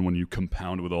general. And then when you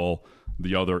compound with all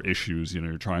the other issues,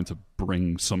 you're trying to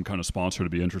bring some kind of sponsor to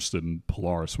be interested in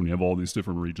Polaris when you have all these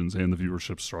different regions and the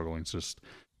viewership struggling. It's just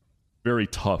very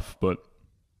tough, but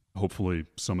hopefully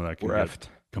some of that can get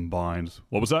combined.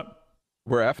 What was that?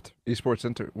 We're effed.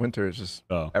 Esports winter is just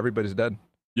everybody's dead.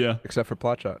 Yeah, except for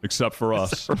Platshot. Except for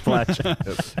us. For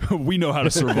Platshot. We know how to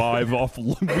survive off.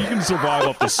 We can survive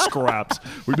off the scraps.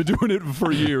 We've been doing it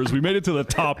for years. We made it to the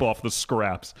top off the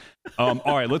scraps. All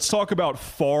right, let's talk about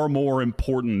far more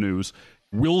important news.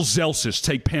 Will Zelsis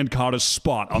take Pancata's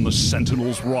spot on the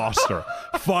Sentinels roster?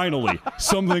 Finally,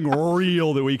 something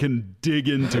real that we can dig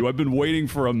into. I've been waiting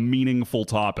for a meaningful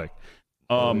topic.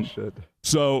 Holy shit.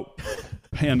 So,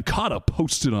 Pancata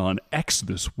posted on X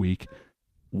this week,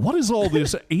 "What is all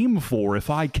this aim for if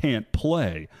I can't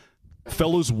play?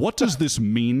 Fellas, what does this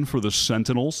mean for the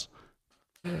Sentinels?"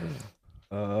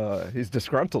 He's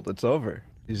disgruntled. It's over.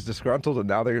 He's disgruntled, and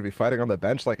now they're going to be fighting on the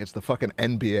bench like it's the fucking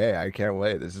NBA. I can't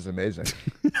wait. This is amazing.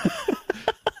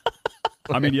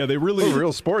 I mean, yeah, they really...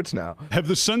 real sports now. Have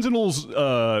the Sentinels...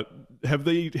 have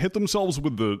they hit themselves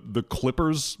with the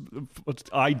Clippers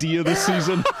idea this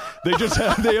season?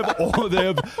 They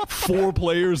have 4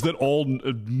 players that all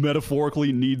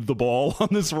metaphorically need the ball on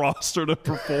this roster to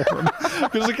perform.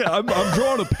 Because I'm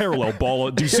drawing a parallel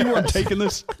ball. Do you see where I'm taking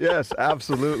this? Yes,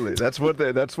 absolutely. That's what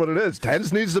it is.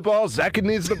 Tens needs the ball. Zekin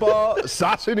needs the ball.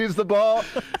 Sasha needs the ball.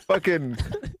 Fucking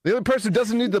the only person who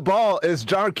doesn't need the ball is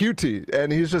John QT,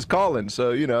 and he's just calling.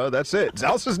 So that's it.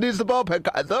 Zelsis needs the ball.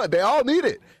 They all need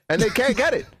it. And they can't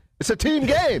get it. It's a team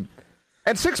game.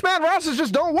 And 6-man rosters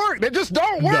just don't work. They just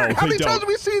don't work. No, How many times do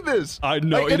we see this? I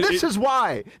know. And this is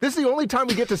why. This is the only time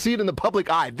we get to see it in the public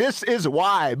eye. This is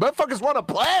why. Motherfuckers want to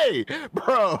play,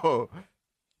 bro.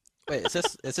 Wait, is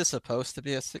this supposed to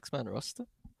be a 6-man roster?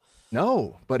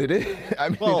 No, but it is. I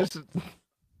mean,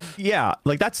 yeah,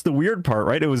 like that's the weird part,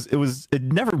 right? It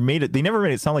never made it. They never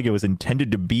made it sound like it was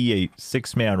intended to be a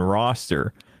 6-man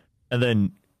roster, and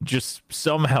then just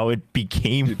somehow it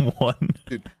became one.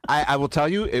 Dude, I will tell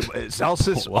you,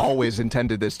 Zelsis always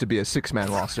intended this to be a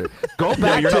 6-man roster. Go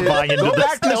back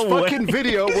to this fucking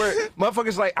video where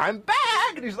motherfucker's like, "I'm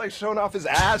back," and he's like showing off his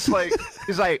ass, like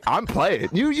he's like, "I'm playing."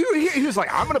 He was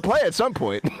like, "I'm gonna play at some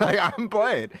point." Like, I'm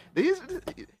playing. He's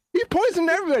poisoning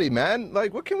everybody, man.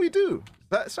 Like, what can we do?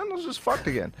 That Sentinel's just fucked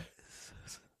again.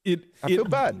 I feel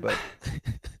bad, but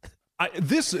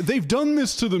they've done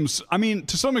this to them. I mean,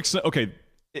 to some extent. Okay.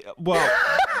 Well,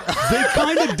 they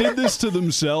kind of did this to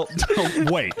themselves.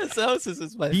 Wait.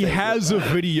 He has a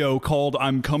video called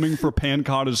 "I'm coming for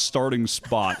Pancata's starting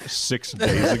spot" 6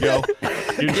 days ago.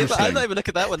 Interesting. Yeah, but I'm not even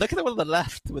looking at that one. Look at the one on the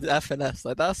left with FNS.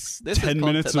 Like this 10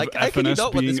 minutes of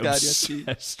FNS being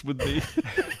obsessed with me.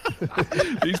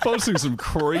 He's posting some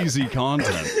crazy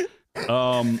content.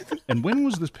 And when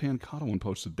was this Pancata one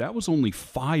posted? That was only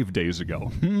 5 days ago.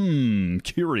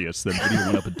 Curious. That video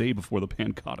went up a day before the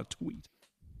Pancata tweet.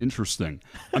 Interesting.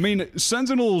 I mean,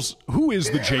 Sentinels, who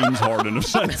is the James Harden of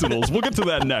Sentinels? We'll get to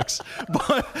that next.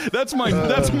 But that's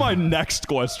my next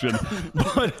question.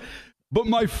 But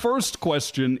my first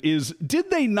question is, did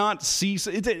they not see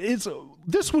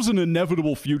this was an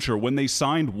inevitable future when they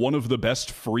signed one of the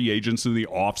best free agents in the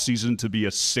offseason to be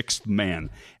a 6th man,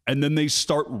 and then they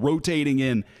start rotating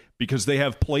in because they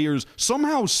have players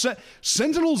somehow.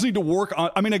 Sentinels need to work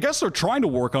on. I mean, I guess they're trying to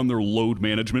work on their load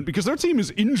management because their team is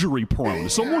injury prone.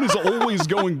 Someone is always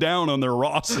going down on their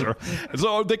roster,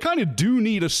 so they kind of do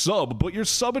need a sub. But you're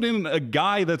subbing in a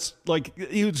guy that's like,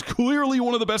 he's clearly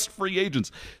one of the best free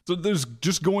agents. So there's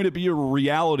just going to be a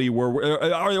reality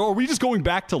where are we just going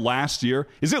back to last year?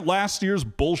 Is it last year's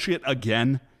bullshit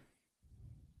again?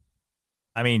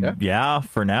 I mean, yeah,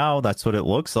 for now, that's what it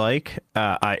looks like.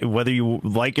 Whether you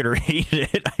like it or hate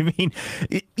it, I mean,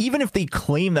 even if they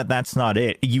claim that that's not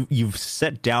it, you've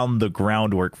set down the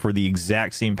groundwork for the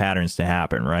exact same patterns to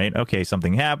happen, right? Okay,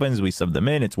 something happens, we sub them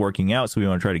in, it's working out, so we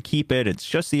want to try to keep it. It's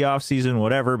just the off season,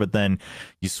 whatever. But then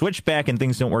you switch back and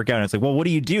things don't work out. And it's like, well, what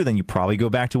do? Then you probably go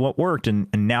back to what worked, and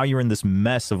now you're in this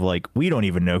mess of like, we don't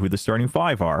even know who the starting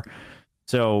five are.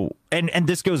 So, and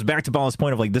this goes back to Bala's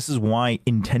point of like, this is why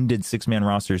intended 6-man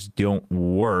rosters don't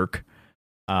work.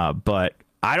 But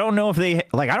I don't know if they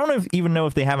like, I don't even know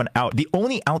if they have an out. The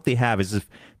only out they have is if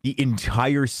the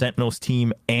entire Sentinels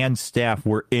team and staff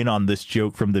were in on this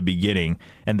joke from the beginning,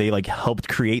 and they like helped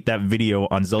create that video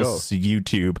on Zel's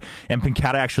YouTube, and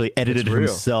Pancata actually edited it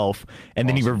himself, and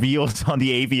then he reveals on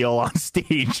the AVL on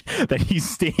stage that he's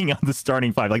staying on the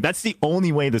starting five. Like, that's the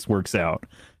only way this works out.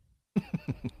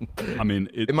 I mean,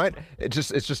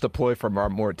 it's just a ploy from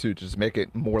Armor too, just make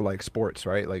it more like sports,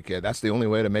 right? Like, yeah, that's the only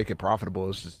way to make it profitable,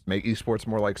 is just make esports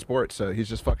more like sports. So he's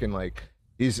just fucking like,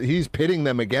 he's pitting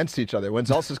them against each other. When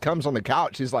Zelsis comes on the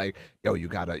couch, he's like, yo, you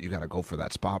gotta go for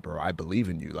that spot, bro. I believe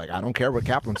in you. Like, I don't care what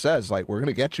Kaplan says. Like, we're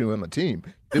gonna get you on the team.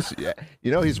 This, yeah,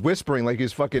 you know, he's whispering like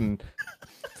he's fucking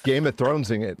Game of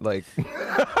Thronesing it. Like,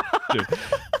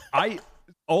 dude,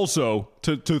 also,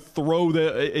 to throw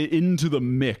into the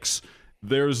mix,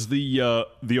 there's the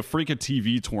Africa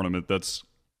TV tournament that's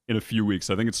in a few weeks.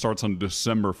 I think it starts on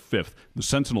December 5th. The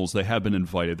Sentinels, they have been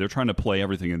invited. They're trying to play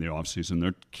everything in the offseason.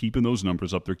 They're keeping those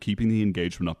numbers up. They're keeping the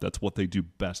engagement up. That's what they do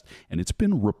best. And it's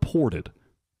been reported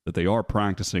that they are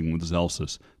practicing with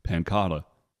Zelsis. Pancata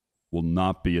will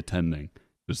not be attending.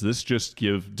 Does this just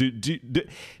give... Do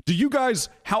you guys...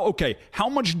 How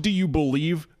much do you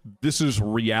believe this is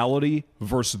reality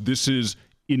versus this is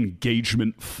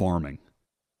engagement farming?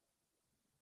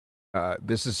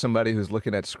 This is somebody who's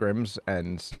looking at scrims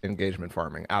and engagement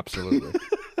farming. Absolutely.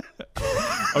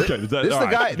 Okay,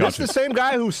 this is the same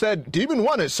guy who said Demon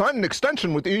 1 has signed an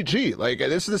extension with EG. Like,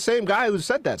 this is the same guy who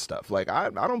said that stuff. Like, I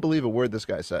don't believe a word this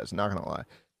guy says, not gonna lie.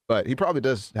 But he probably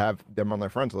does have them on their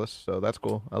friends list, so that's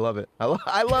cool. I love it. I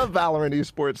love Valorant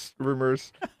esports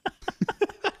rumors.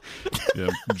 Yeah,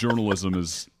 journalism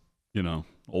is,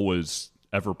 always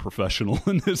ever professional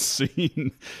in this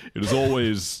scene. It is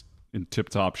always in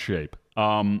tip-top shape.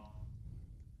 I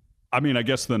mean, I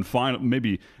guess then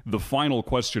maybe the final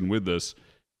question with this.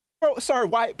 Bro, sorry,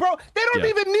 why? Bro, they don't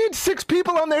even need 6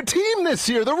 people on their team this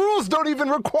year. The rules don't even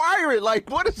require it. Like,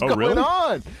 what is going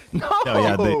on? No. Oh,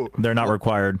 yeah, they're not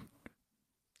required.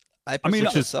 I mean,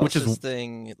 which is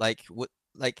thing, like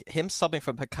him subbing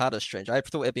from Pancata strange. I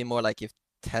thought it'd be more like if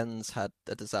Tens had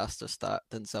a disaster start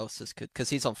than Zelsis could, because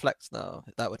he's on flex now.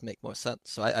 That would make more sense.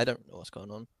 So I don't know what's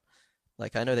going on.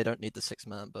 Like, I know they don't need the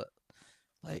 6-man, but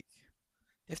like,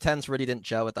 if Tens really didn't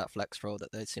gel with that flex role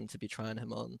that they seem to be trying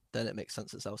him on, then it makes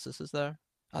sense that Zelsis is there.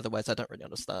 Otherwise, I don't really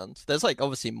understand. There's like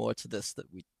obviously more to this that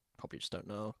we probably just don't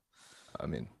know. I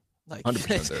mean, like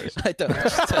 100% there is. I don't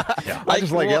understand. Yeah. I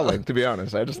just like yelling, to be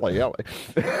honest. I just like yelling.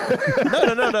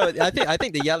 No. I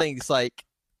think the yelling's like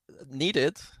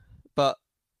needed, but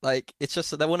like it's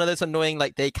just they're one of those annoying,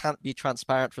 like, they can't be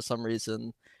transparent for some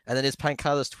reason. And then is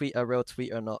Pancata's tweet a real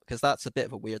tweet or not? Because that's a bit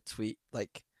of a weird tweet,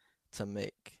 like, to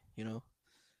make,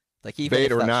 Like, even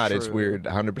bait if or not, true, it's weird.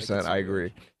 100%, like, I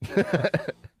agree.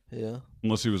 Yeah.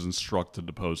 Unless he was instructed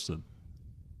to post it.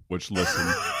 Which, listen.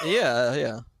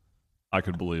 Yeah. I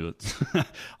could believe it.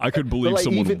 I could believe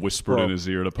someone whispered in his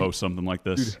ear to post something like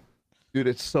this. Dude,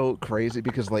 it's so crazy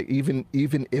because, like, even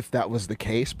if that was the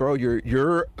case, bro, you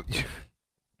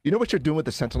know what you're doing with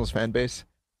the Sentinels fan base?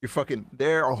 You're fucking,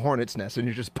 they're a hornet's nest, and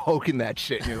you're just poking that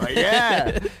shit, and you're like,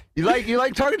 yeah, you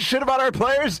like talking shit about our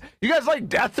players? You guys like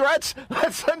death threats?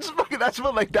 That's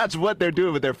what they're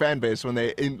doing with their fan base when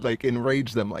they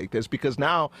enrage them like this. Because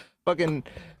now, fucking,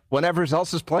 whenever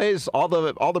Zelsis plays, all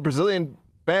the Brazilian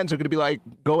fans are gonna be like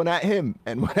going at him,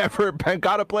 and whenever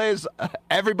Pancata plays,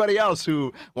 everybody else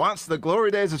who wants the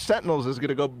glory days of Sentinels is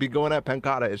gonna be going at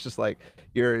Pancata. It's just like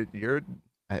I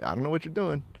don't know what you're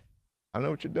doing. I don't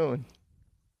know what you're doing.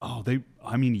 Oh,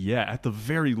 at the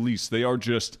very least, they are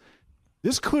just...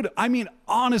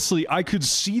 honestly, I could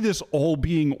see this all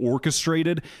being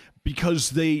orchestrated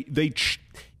because they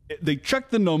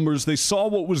checked the numbers, they saw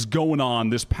what was going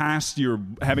on this past year,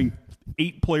 having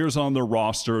 8 players on their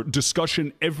roster,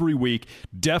 discussion every week,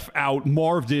 Def out,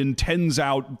 Marved in, Tens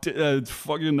out,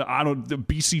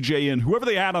 BCJ in, whoever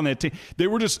they had on that team. They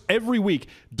were just every week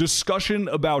discussion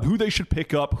about who they should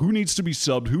pick up, who needs to be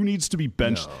subbed, who needs to be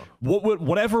benched,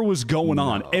 whatever was going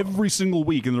on every single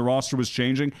week, and the roster was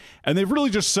changing. And they've really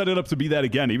just set it up to be that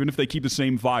again. Even if they keep the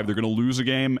same 5, they're going to lose a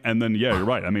game. And then, yeah, you're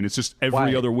right. I mean, it's just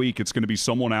every other week, it's going to be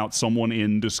someone out, someone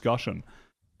in discussion.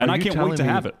 And I can't wait to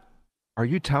have it. Are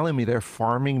you telling me they're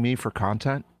farming me for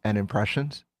content and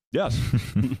impressions? Yes.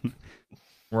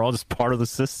 We're all just part of the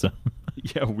system.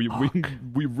 Yeah, we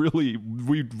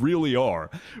really are.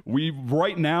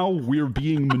 Right now we're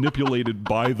being manipulated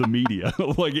by the media.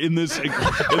 Like in this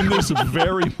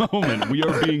very moment, we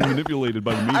are being manipulated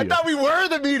by the media. I thought we were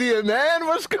the media, man.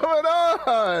 What's going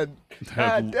on?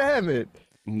 God damn it.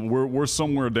 We're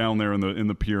somewhere down there in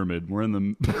the pyramid. We're in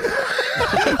the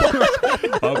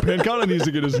Pancata needs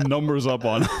to get his numbers up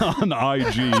on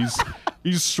IGs.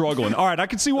 He's struggling. All right, I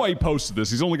can see why he posted this.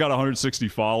 He's only got 160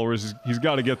 followers. He's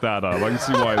got to get that up. I can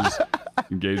see why his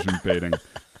engagement fading.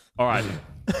 All right,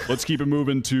 let's keep it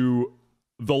moving to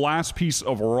the last piece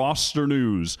of roster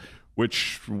news,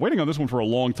 which we're waiting on this one for a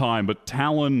long time, but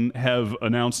Talon have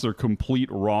announced their complete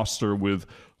roster with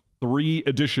 3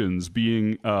 additions,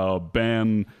 being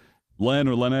Ban, Len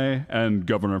or Lene, and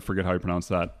Governor, I forget how you pronounce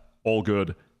that. All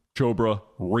good. Chobra,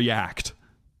 react.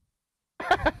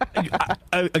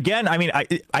 Again, I mean,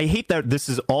 I hate that this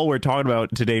is all we're talking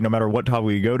about today, no matter what topic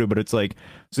we go to, but it's like,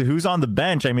 so who's on the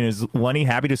bench? I mean, is Lenny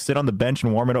happy to sit on the bench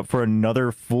and warm it up for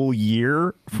another full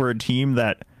year for a team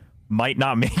that might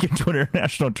not make it to an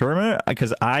international tournament?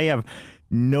 Because I have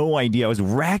no idea. I was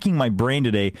racking my brain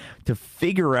today to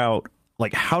figure out,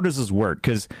 like, how does this work?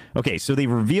 Because, okay, so they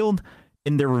revealed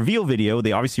in their reveal video,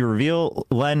 they obviously reveal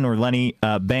Len or Lenny,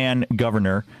 Ban,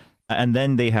 Governor, and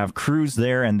then they have Cruz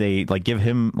there, and they like give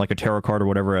him like a tarot card or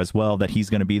whatever as well, that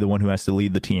he's going to be the one who has to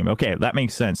lead the team. Okay, that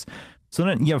makes sense. So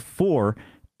then you have 4,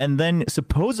 and then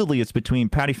supposedly it's between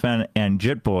Patty Fan and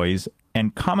Jit Boys,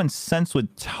 and common sense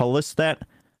would tell us that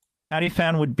Patty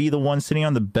Fan would be the one sitting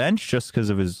on the bench just because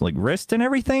of his like wrist and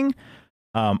everything.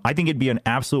 I think it'd be an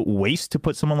absolute waste to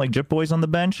put someone like Jit Boys on the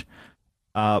bench.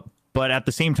 But at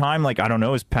the same time, like, I don't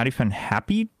know, is Patty Fan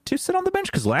happy to sit on the bench?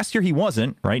 Because last year he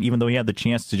wasn't, right? Even though he had the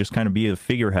chance to just kind of be a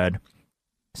figurehead.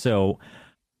 So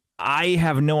I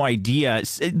have no idea.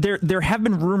 There have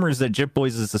been rumors that Jit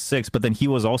Boys is the 6th, but then he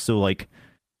was also like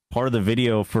part of the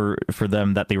video for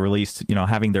them that they released, you know,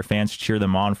 having their fans cheer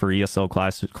them on for ESL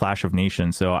Clash of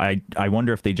Nations. So I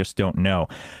wonder if they just don't know.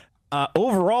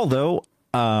 Overall, though,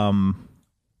 I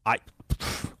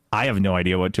have no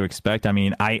idea what to expect. I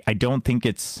mean, I don't think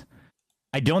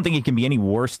it can be any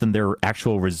worse than their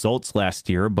actual results last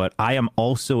year, but I am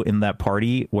also in that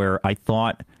party where I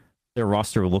thought their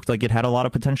roster looked like it had a lot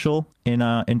of potential in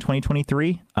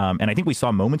 2023. And I think we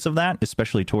saw moments of that,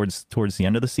 especially towards the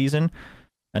end of the season.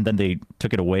 And then they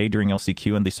took it away during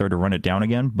LCQ and they started to run it down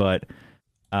again. But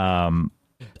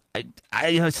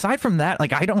aside from that,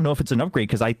 like, I don't know if it's an upgrade,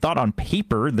 because I thought on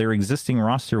paper their existing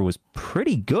roster was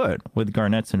pretty good with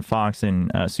Garnets and Fox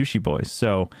and Sushi Boys.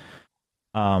 So,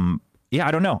 yeah,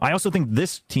 I don't know. I also think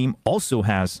this team also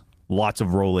has lots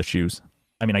of role issues.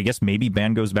 I mean, I guess maybe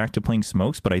Ban goes back to playing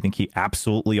Smokes, but I think he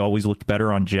absolutely always looked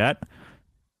better on Jet.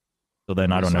 So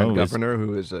then I don't know. Governor,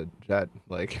 who is a Jet,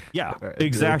 like, yeah,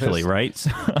 exactly, right.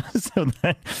 So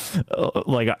then,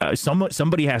 like,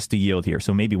 somebody has to yield here.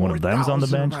 So maybe one of them's on the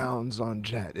bench. Rounds on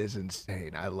Jet is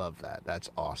insane. I love that. That's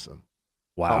awesome.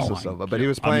 Wow. Also, but he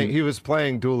was playing. He was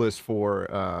playing Duelist for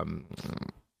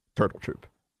Turtle Troop.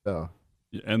 So.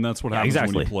 And that's what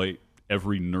happens when you play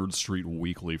every Nerd Street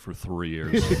weekly for 3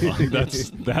 years.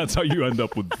 That's how you end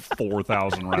up with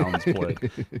 4,000 rounds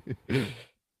played.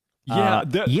 Yeah,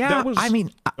 that was. I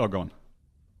mean, go on.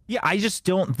 Yeah, I just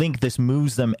don't think this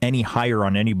moves them any higher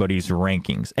on anybody's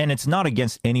rankings, and it's not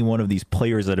against any one of these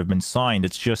players that have been signed.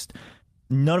 It's just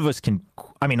none of us can.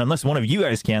 I mean, unless one of you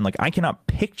guys can. Like, I cannot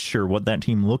picture what that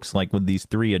team looks like with these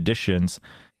 3 additions.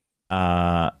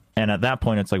 And at that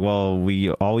point, it's like, well,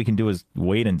 all we can do is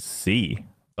wait and see.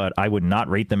 But I would not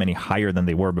rate them any higher than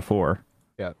they were before.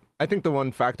 Yeah, I think the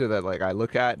one factor that, like, I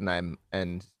look at and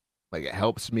like, it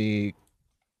helps me,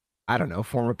 I don't know,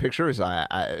 form a picture is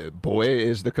Boy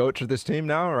is the coach of this team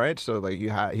now, right? So, like,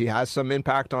 he has some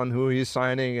impact on who he's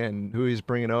signing and who he's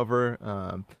bringing over.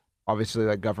 Obviously,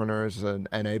 like, Governor is an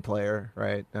NA player,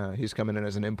 right? He's coming in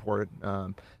as an import.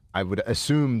 I would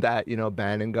assume that, you know,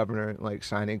 Ban and Governor, like,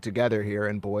 signing together here,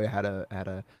 and Boy had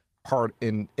a part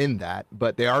in that,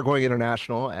 but they are going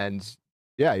international, and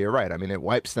yeah, you're right. I mean, it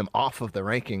wipes them off of the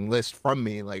ranking list from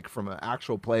me, like, from an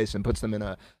actual place, and puts them in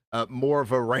a more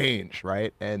of a range,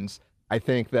 right? And I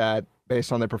think that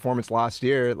based on their performance last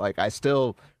year, like I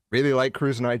still really like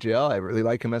Cruz in IGL. I really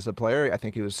like him as a player. I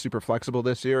think he was super flexible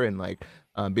this year and like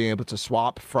being able to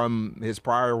swap from his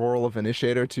prior role of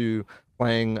initiator to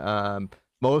playing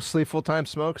mostly full-time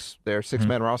smokes. Their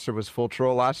six-man roster was full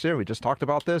troll last year. We just talked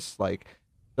about this. Like,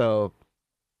 so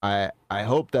I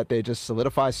hope that they just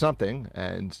solidify something,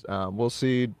 and we'll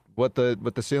see what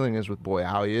the ceiling is with Boy,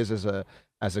 how he is as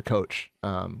a coach.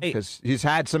 Because he's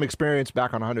had some experience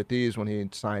back on 100 Thieves when he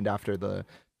signed after the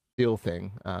deal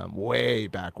thing, way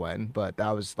back when, but that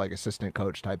was like assistant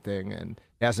coach type thing, and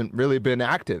he hasn't really been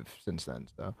active since then.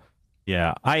 So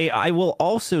yeah, I will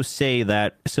also say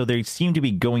that, so they seem to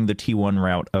be going the T1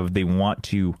 route of they want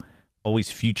to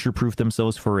always future-proof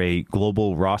themselves for a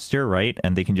global roster, right?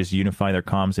 And they can just unify their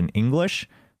comms in English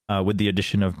with the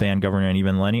addition of Band Governor and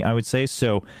even Lenny, I would say.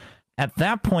 So at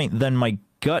that point, then my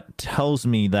gut tells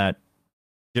me that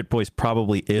Jitboys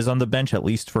probably is on the bench, at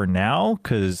least for now,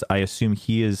 because I assume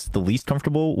he is the least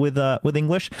comfortable with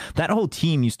English. That whole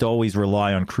team used to always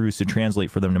rely on Cruz to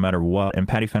translate for them no matter what, and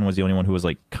Patty Fan was the only one who was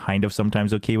like kind of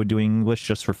sometimes okay with doing English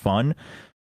just for fun.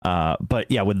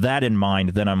 But yeah, with that in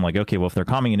mind, then I'm like, okay, well, if they're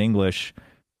coming in English,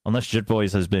 unless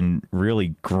Jitboys has been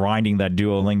really grinding that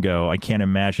Duolingo, I can't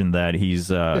imagine that he's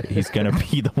going to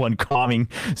be the one calming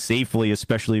safely,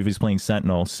 especially if he's playing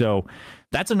Sentinel. So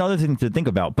that's another thing to think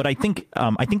about. But I think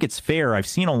it's fair. I've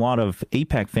seen a lot of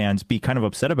APAC fans be kind of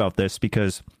upset about this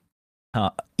because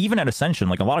even at Ascension,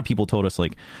 like a lot of people told us,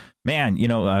 like, man, you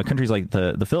know, countries like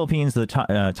the Philippines,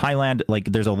 Thailand, like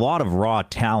there's a lot of raw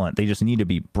talent. They just need to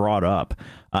be brought up.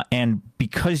 And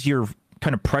because you're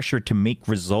kind of pressured to make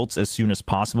results as soon as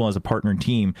possible as a partner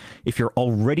team, if you're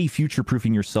already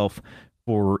future-proofing yourself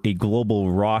for a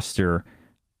global roster,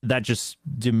 that just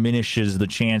diminishes the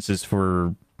chances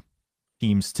for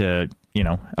teams to, you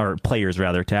know, or players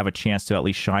rather, to have a chance to at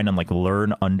least shine and like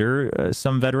learn under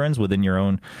some veterans within your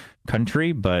own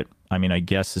country. But I mean, I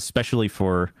guess especially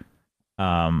for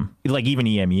like even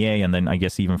EMEA, and then I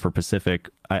guess even for Pacific,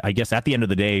 I guess at the end of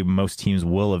the day, most teams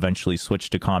will eventually switch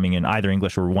to calming in either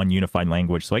English or one unified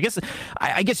language. So I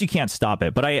guess you can't stop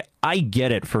it, but I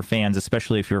get it for fans,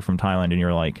 especially if you're from Thailand and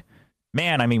you're like,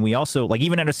 man, I mean, we also, like,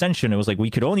 even at Ascension, it was like we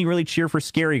could only really cheer for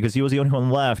Scary because he was the only one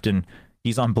left and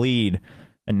he's on bleed.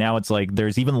 And now it's like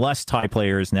there's even less Thai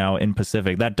players now in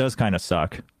Pacific. That does kind of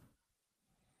suck.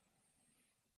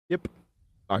 Yep.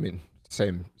 I mean,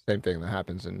 same thing that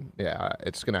happens, and yeah,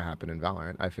 it's gonna happen in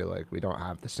Valorant. I feel like we don't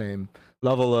have the same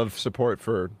level of support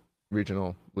for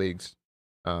regional leagues.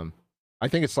 I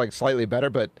think it's like slightly better,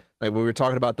 but like when we were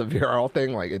talking about the VRL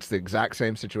thing, like it's the exact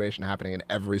same situation happening in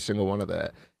every single one of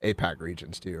the APAC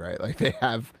regions too, right? Like they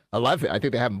have 11. I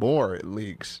think they have more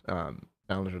leagues,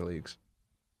 challenger leagues.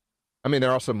 I mean,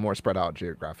 they're also more spread out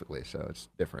geographically, so it's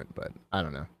different. But I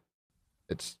don't know.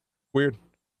 It's weird.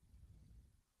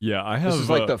 Yeah, I have. This is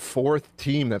like the fourth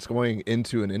team that's going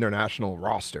into an international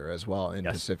roster as well in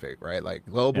Yes. Pacific, right? Like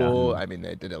global. Yeah. I mean,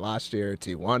 they did it last year.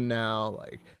 T1 now.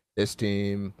 Like this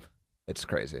team, it's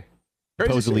crazy.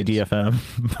 Supposedly scenes.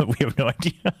 DFM, but we have no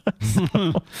idea.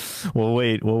 So we'll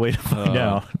wait to find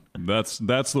out. That's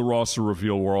the roster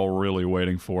reveal we're all really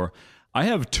waiting for. I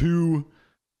have 2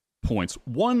 points.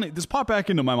 One, this popped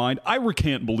back into my mind. I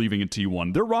recant believing in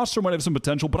T1. Their roster might have some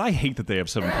potential, but I hate that they have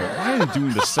 7 players. Why are they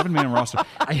doing this 7-man roster?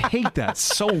 I hate that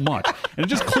so much. And it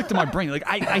just clicked in my brain. Like,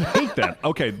 I hate that.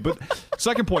 Okay, but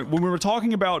second point, when we were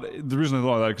talking about, the reason I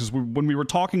thought of that, because when we were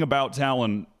talking about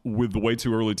Talon with the way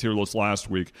too early tier list last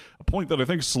week, a point that I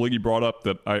think Sliggy brought up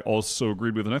that I also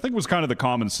agreed with, and I think was kind of the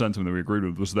common sentiment that we agreed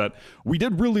with, was that we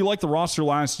did really like the roster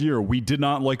last year. We did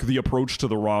not like the approach to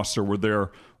the roster where their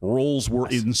roles were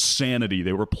insanity.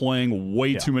 They were playing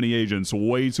way too many agents,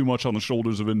 way too much on the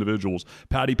shoulders of individuals.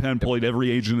 Patty Penn played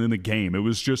every agent in the game. It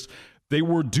was just, they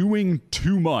were doing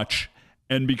too much,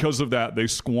 and because of that, they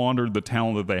squandered the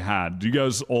talent that they had. Do you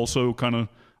guys also kind of,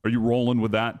 are you rolling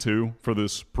with that too for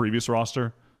this previous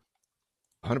roster?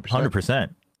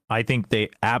 100%. I think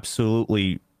they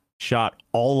absolutely shot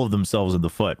all of themselves in the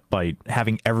foot by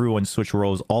having everyone switch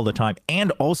roles all the time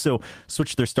and also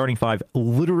switch their starting 5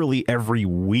 literally every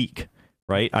week,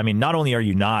 right? I mean, not only are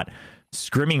you not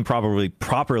scrimming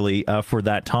properly for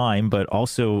that time, but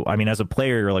also, I mean, as a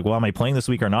player, you're like, well, am I playing this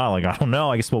week or not? Like, I don't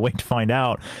know. I guess we'll wait to find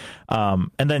out.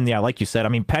 And then, yeah, like you said, I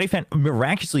mean, Patty Fan,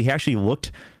 miraculously, he actually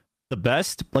looked the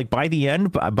best, like by the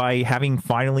end, by having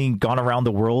finally gone around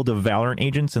the world of Valorant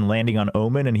agents and landing on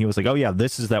Omen, and he was like, oh yeah,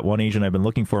 this is that one agent I've been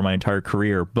looking for my entire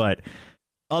career. But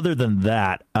other than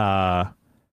that,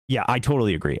 yeah, I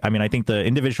totally agree. I mean, I think the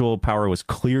individual power was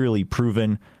clearly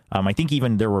proven. I think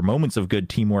even there were moments of good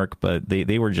teamwork, but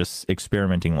they were just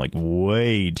experimenting like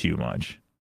way too much.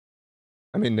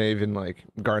 I mean, they even like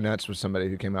Garnett's was somebody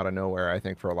who came out of nowhere, I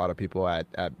think, for a lot of people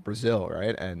at Brazil,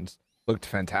 right? And looked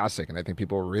fantastic. And I think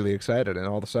people were really excited. And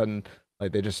all of a sudden,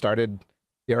 like they just started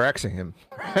DRXing him,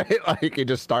 right? Like he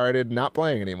just started not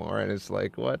playing anymore. And it's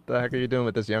like, what the heck are you doing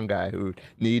with this young guy who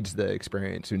needs the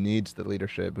experience, who needs the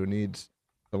leadership, who needs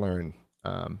to learn?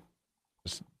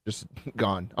 Just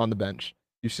gone on the bench.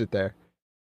 You sit there,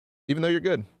 even though you're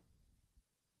good.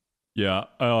 Yeah.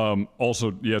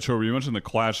 Also, yeah, Trevor, you mentioned the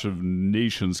Clash of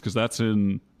Nations because that's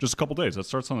in just a couple days. That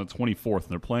starts on the 24th, and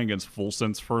they're playing against Full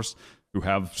Sense first, who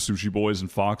have Sushi Boys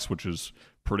and Fox, which is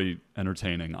pretty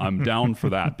entertaining. I'm down for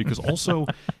that because also,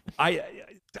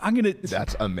 I'm gonna.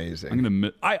 That's amazing. I'm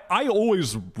gonna. I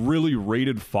always really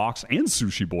rated Fox and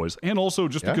Sushi Boys, and also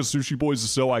just because Sushi Boys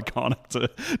is so iconic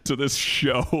to this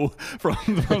show from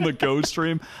the Go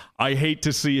stream, I hate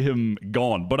to see him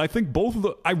gone. But I think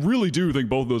I really do think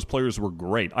both of those players were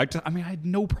great. I mean, I had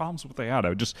no problems with what they had.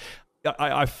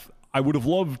 I would have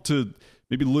loved to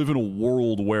maybe live in a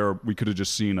world where we could have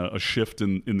just seen a shift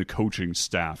in the coaching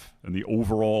staff and the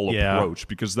overall approach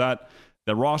because that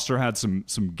roster had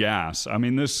some gas. I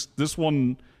mean, this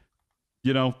one,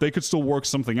 you know, they could still work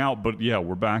something out, but yeah,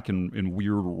 we're back in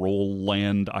weird role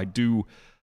land. I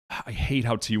hate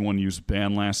how T1 used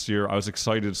Ban last year. I was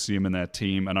excited to see him in that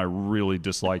team, and I really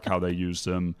dislike how they used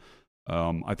him.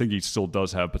 I think he still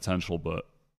does have potential, but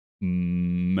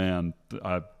man,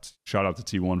 shout out to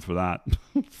T1 for that,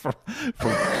 for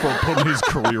putting his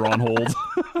career on hold.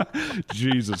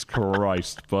 Jesus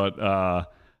Christ. But all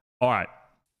right.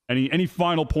 Any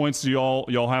final points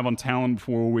y'all have on Talon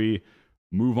before we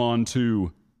move on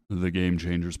to the Game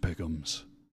Changers pick'ems?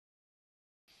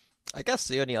 I guess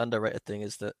the only underrated thing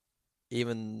is that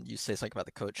even you say something about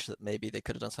the coach that maybe they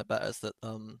could have done something better is that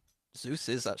Zeus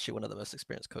is actually one of the most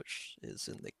experienced coaches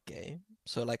in the game.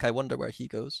 So like I wonder where he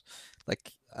goes.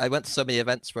 Like I went to so many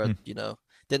events where, you know,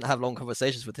 didn't have long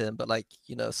conversations with him, but like,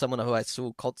 you know, someone who I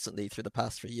saw constantly through the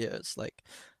past 3 years. Like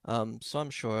so I'm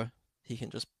sure he can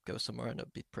just go somewhere and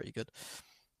it'll be pretty good.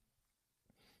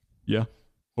 Yeah,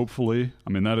 hopefully. I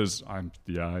mean,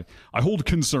 I hold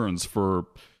concerns for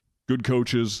good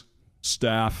coaches,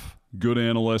 staff, good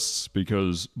analysts,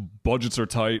 because budgets are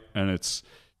tight, and it's,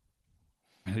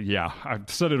 yeah, I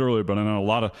said it earlier, but I know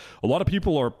a lot of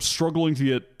people are struggling to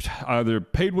get either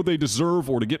paid what they deserve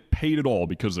or to get paid at all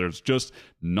because there's just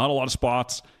not a lot of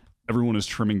spots. Everyone is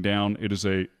trimming down. It is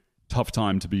a tough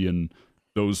time to be in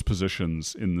those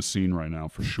positions in the scene right now,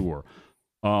 for sure.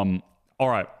 All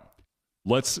right,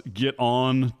 let's get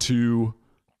on to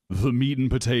the meat and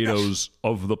potatoes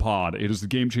of the pod. It is the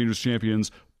Game Changers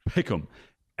Champions Pick'em,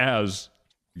 as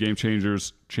the Game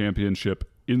Changers Championship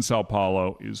in Sao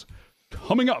Paulo is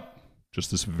coming up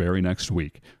just this very next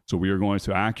week. So we are going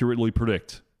to accurately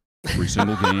predict every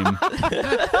single game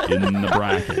in the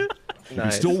bracket. You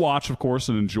can still watch, of course,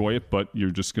 and enjoy it, but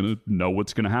you're just going to know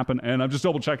what's going to happen. And I'm just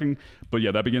double checking. But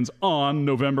yeah, that begins on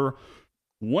November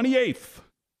 28th.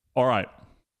 All right,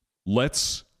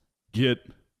 let's get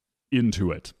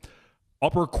into it.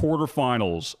 Upper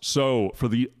quarterfinals. So for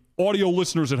the audio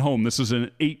listeners at home, this is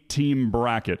an 8-team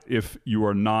bracket. If you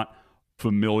are not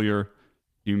familiar,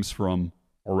 teams from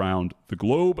around the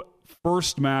globe.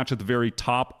 First match at the very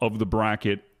top of the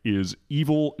bracket is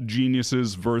Evil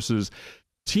Geniuses versus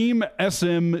Team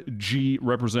SMG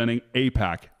representing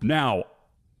APAC. Now,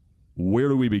 where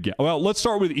do we begin? Well, let's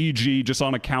start with EG, just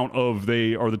on account of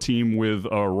they are the team with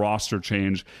a roster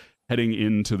change heading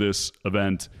into this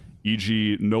event.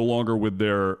 EG no longer with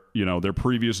their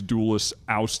previous duelists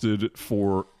ousted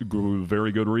for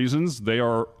very good reasons. They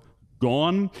are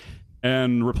gone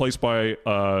and replaced by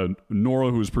Nora,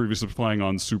 who was previously playing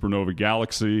on Supernova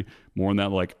Galaxy. More on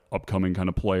that like upcoming kind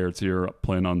of player tier,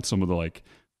 playing on some of the like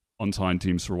unsigned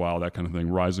teams for a while, that kind of thing,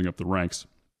 rising up the ranks.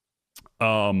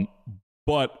 But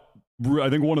I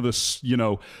think one of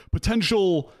the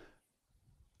potential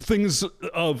things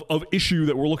of issue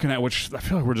that we're looking at, which I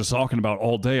feel like we're just talking about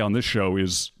all day on this show,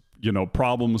 is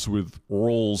problems with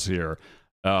roles here,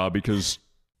 because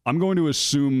I'm going to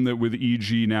assume that with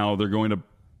EG now they're going to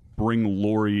bring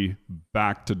Lori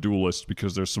back to Duelist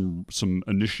because there's some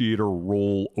initiator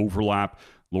role overlap.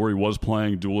 Lori was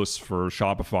playing Duelist for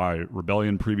Shopify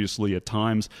Rebellion previously at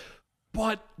times,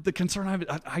 but the concern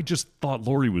I just thought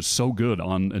Lori was so good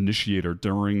on Initiator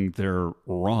during their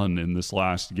run in this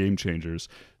last Game Changers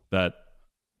that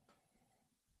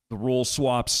the role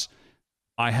swaps,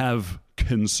 I have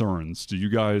concerns. Do you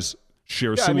guys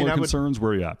share similar concerns?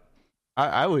 Where are you at?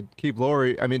 I would keep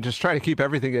Lori. I mean, just try to keep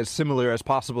everything as similar as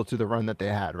possible to the run that they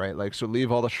had, right? Like, so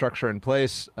leave all the structure in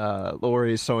place.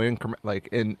 Lori is so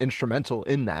instrumental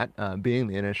in that, being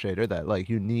the initiator, that like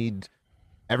you need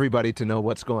everybody to know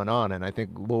what's going on. And I think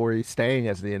Lori staying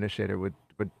as the initiator would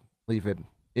leave it,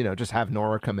 just have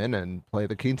Nora come in and play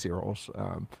the Keency roles.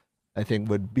 I think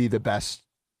would be the best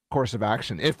course of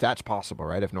action if that's possible,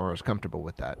 right? If Nora's comfortable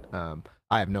with that.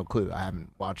 I have no clue. I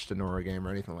haven't watched a Nora game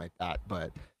or anything like that,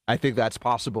 but I think that's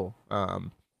possible.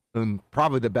 And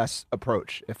probably the best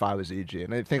approach if I was EG.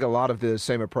 And I think a lot of the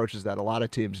same approaches that a lot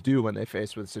of teams do when they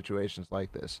face with situations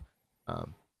like this.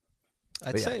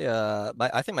 I'd say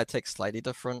I think my take's slightly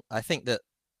different. I think that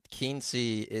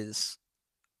Keency is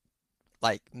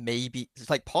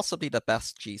possibly the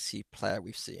best GC player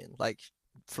we've seen.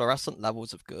 Fluorescent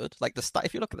levels of good.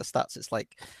 If you look at the stats, it's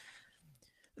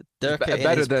Durka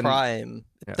in his prime.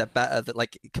 Yeah. They're better than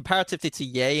comparatively to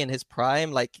Ye in his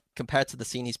prime. Compared to the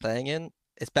scene he's playing in,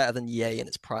 it's better than Ye in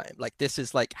its prime. This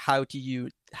is how do you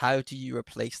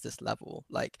replace this level?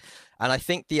 And I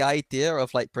think the idea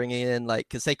of bringing in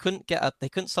because they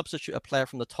couldn't substitute a player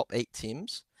from the top 8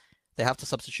 teams. They have to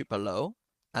substitute below,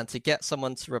 and to get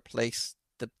someone to replace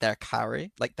their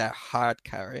carry, their hard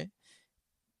carry.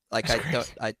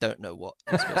 I don't know what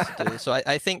you're supposed to do. So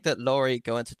I think that Lori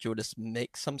going to Judas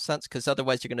makes some sense, because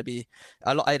otherwise you're going to be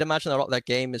I'd imagine a lot of their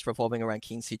game is revolving around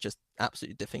Keency just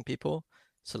absolutely diffing people.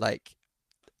 So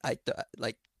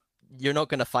you're not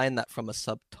going to find that from a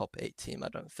sub top 8 team, I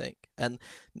don't think. And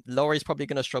Lori's probably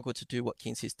going to struggle to do what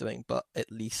Keency's doing, but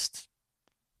at least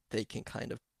they can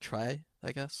kind of try,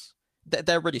 I guess.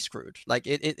 They're really screwed.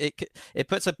 It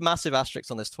puts a massive asterisk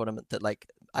on this tournament that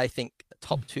I think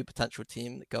top 2 potential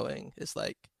team going is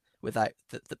without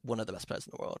one of the best players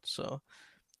in the world. So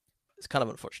it's kind of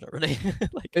unfortunate, really.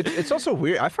 It's also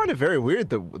weird. I find it very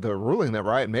weird the ruling that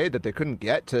Riot made that they couldn't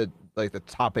get to the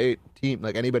top 8 team,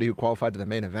 anybody who qualified to the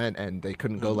main event, and they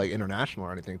couldn't go international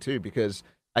or anything too, because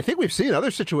I think we've seen other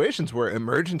situations where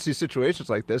emergency situations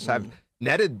like this have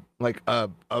netted a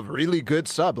really good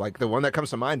sub. The one that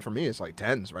comes to mind for me is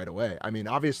TENS right away. I mean,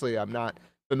 obviously I'm not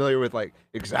familiar with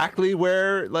exactly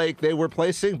where they were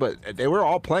placing, but they were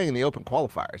all playing in the open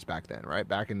qualifiers back then, right?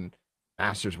 Back in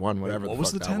Masters 1, whatever. What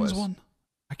was the TENS one?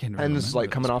 I can't remember. TENS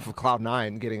coming off of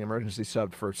Cloud9, getting emergency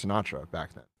subbed for Sinatra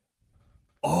back then.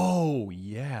 Oh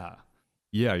yeah,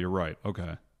 you're right.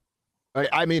 Okay.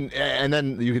 I mean, and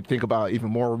then you could think about even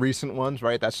more recent ones,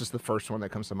 right? That's just the first one that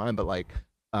comes to mind. But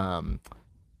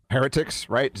Heretics,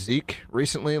 right? Zeke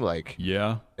recently,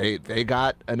 they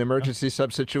got an emergency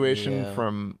sub situation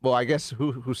from, well, I guess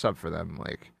who subbed for them,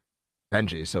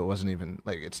 Benji. So it wasn't even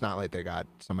it's not they got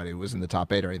somebody who was in the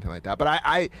top 8 or anything like that. But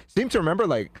I seem to remember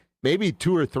maybe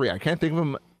 2 or 3. I can't think of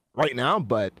them right now,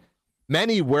 but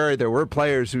many where there were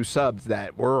players who subbed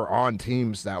that were on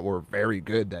teams that were very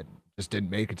good that just didn't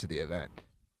make it to the event.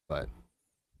 But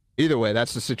either way,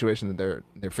 that's the situation that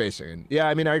they're facing. And yeah,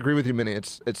 I mean, I agree with you, Minnie.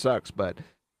 It sucks, but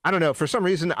I don't know. For some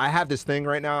reason, I have this thing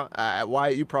right now.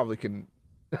 Wyatt, you probably can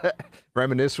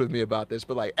reminisce with me about this,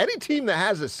 but any team that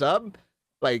has a sub,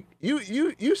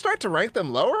 you start to rank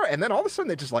them lower, and then all of a sudden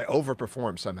they just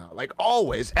overperform somehow.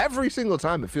 Always, every single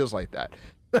time, it feels like that.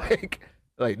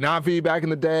 Like Navi back in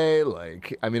the day,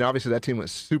 I mean, obviously that team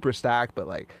was super stacked, but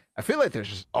I feel there's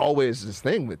just always this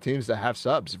thing with teams that have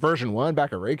subs. Version 1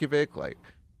 back at Reykjavik,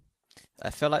 I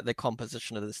feel the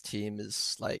composition of this team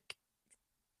is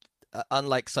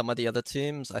unlike some of the other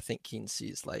teams. I think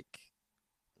Keency's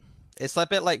it's a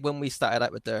bit when we started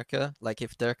out with Durka.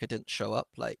 If Durka didn't show up,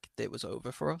 it was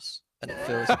over for us, and it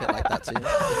feels a bit like that too.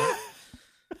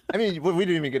 I mean, we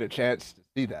didn't even get a chance to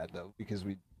see that though, because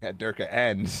we had Durka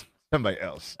and somebody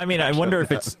else. I mean, I wonder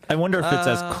if it's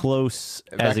as close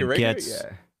as it gets.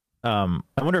 Yeah.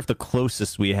 I wonder if the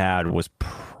closest we had was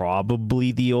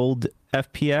probably the old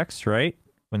FPX, right?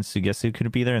 When Sugesu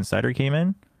couldn't be there and Cider came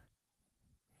in.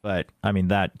 But I mean,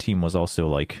 that team was also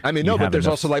but there's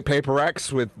also Paper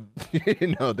X with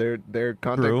their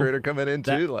content creator coming in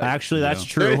too. That's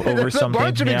true. There's a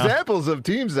bunch of examples of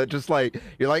teams that just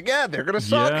you're yeah, they're gonna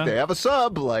suck. Yeah. They have a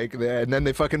sub and then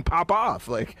they fucking pop off.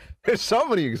 There's so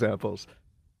many examples.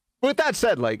 With that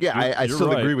said, I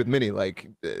still agree with Minnie.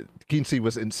 Keency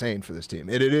was insane for this team.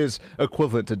 It is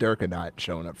equivalent to Durka not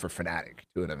showing up for Fnatic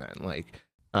to an event.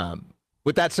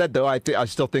 With that said, though, I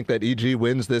still think that EG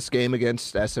wins this game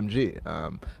against SMG.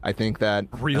 I think that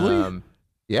really,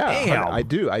 yeah, damn. I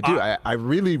do. I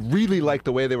really, really like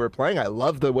the way they were playing. I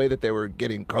love the way that they were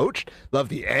getting coached. Love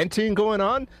the anting going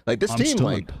on. This team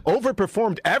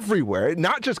overperformed everywhere.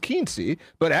 Not just Keency,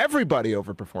 but everybody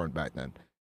overperformed back then.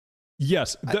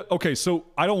 Yes. Okay, so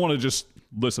I don't want to just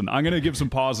listen. I'm going to give some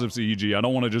positives to EG. I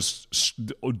don't want to just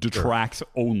detract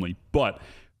only, but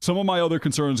some of my other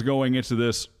concerns going into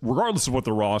this, regardless of what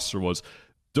the roster was,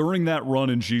 during that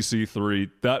run in GC3,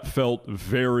 that felt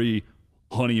very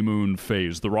honeymoon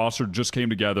phase. The roster just came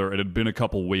together. It had been a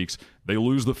couple weeks. They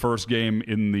lose the first game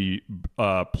in the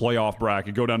playoff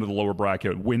bracket, go down to the lower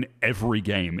bracket, win every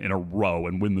game in a row,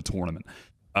 and win the tournament.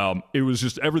 It was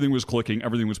just, everything was clicking.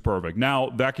 Everything was perfect. Now,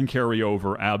 that can carry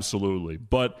over, absolutely.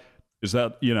 But is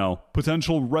that,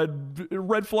 potential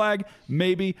red flag?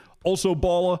 Maybe. Also,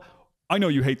 Balla, I know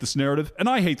you hate this narrative, and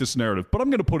I hate this narrative, but I'm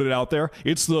going to put it out there.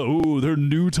 It's they're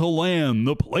new to LAN.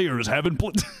 The players haven't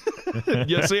played.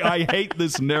 Yeah, see, I hate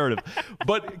this narrative.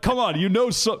 But come on,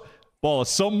 Balla,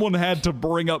 someone had to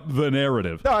bring up the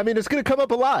narrative. No, I mean, it's going to come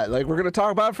up a lot. Like, we're going to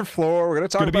talk about it for floor. We're going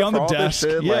to talk about it be on the desk.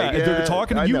 Yeah, they're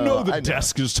talking. The I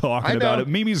desk is talking about it.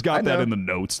 Mimi's got that in the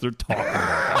notes. They're talking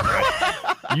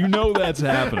about it. That's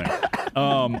happening.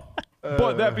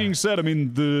 But that being said, I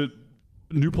mean, the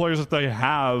new players that they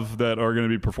have that are going to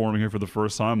be performing here for the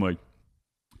first time, like,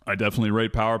 I definitely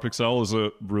rate PowerPixel as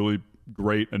a really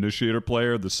great initiator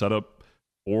player. The setup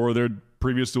for their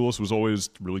previous duelist was always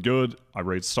really good. I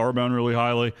rate Starbound really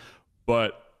highly,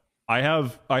 but I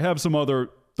have some other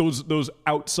those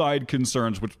outside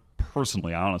concerns, which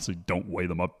personally I honestly don't weigh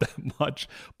them up that much,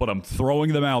 but I'm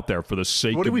throwing them out there for the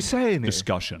sake of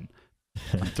discussion.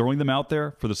 I'm throwing them out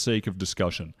there for the sake of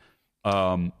discussion.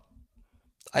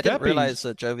 I didn't realize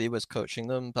that Jovi was coaching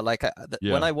them, but like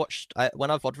when I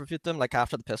VOD reviewed them, like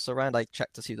after the pistol round, I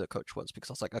checked to see who the coach was because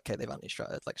I was like, okay, they've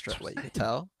anti-stratted like straight away, you could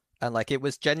tell, and like it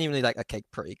was genuinely like, okay,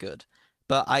 pretty good.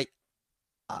 But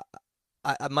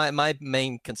my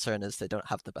main concern is they don't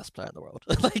have the best player in the world.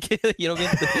 Like, you know what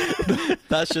I mean?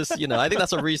 That's just, I think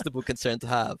that's a reasonable concern to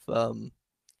have.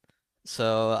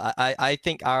 So I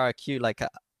think RRQ, like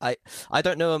I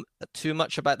don't know too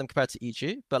much about them compared to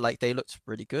EG, but like they looked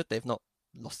really good. They've not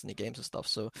lost any games and stuff,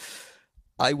 so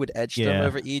I would edge them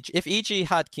over EG. If EG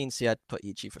had Keency, I'd put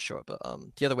EG for sure, but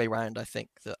the other way around, I think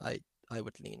that I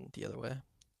would lean the other way.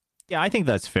 Yeah, I think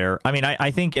that's fair. I mean,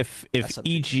 I think if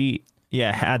EG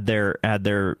had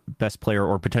their best player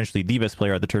or potentially the best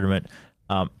player at the tournament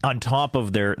on top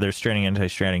of their stranding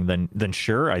anti-stranding, then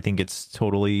sure, I think it's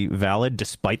totally valid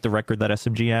despite the record that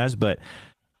SMG has. But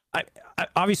I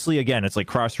obviously, again, it's like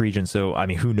cross region, so I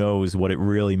mean, who knows what it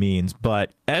really means.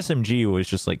 But SMG was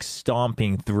just like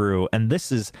stomping through, and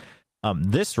this is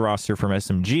this roster from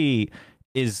SMG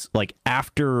is like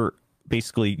after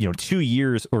basically 2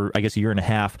 years, or I guess a year and a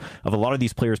half, of a lot of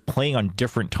these players playing on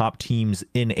different top teams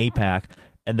in APAC,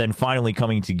 and then finally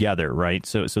coming together, right?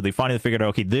 So they finally figured out,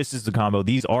 okay, this is the combo.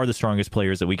 These are the strongest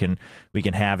players that we can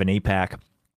have in APAC,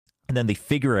 and then they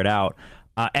figure it out.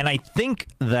 And I think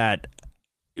that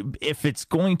if it's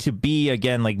going to be,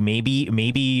 again, like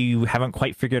maybe you haven't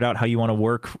quite figured out how you want to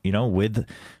work,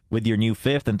 with your new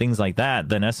fifth and things like that,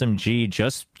 then SMG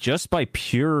just by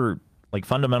pure like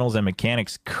fundamentals and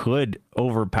mechanics could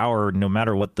overpower no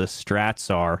matter what the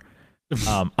strats are.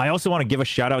 I also want to give a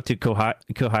shout out to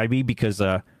Kohibi because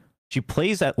she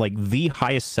plays at like the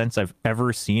highest sense I've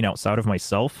ever seen outside of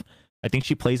myself. I think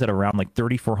she plays at around like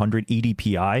 3400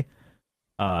 EDPI.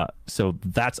 So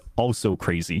that's also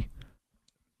crazy.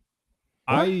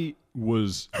 I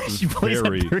was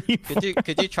very.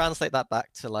 Could you translate that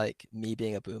back to like me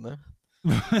being a boomer?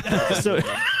 So,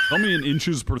 tell me in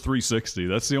inches per 360.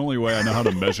 That's the only way I know how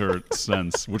to measure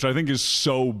sense, which I think is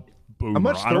so boomer. How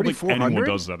much? I don't think anyone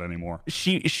does that anymore.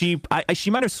 She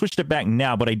might have switched it back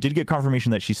now, but I did get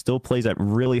confirmation that she still plays at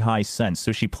really high sense.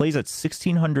 So she plays at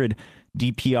 1600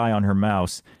 DPI on her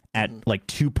mouse at like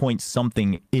 2 point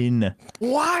something in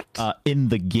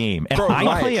the game, and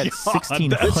I play at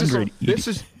 1600. This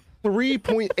is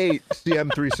 3.8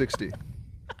 CM360.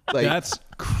 Like, that's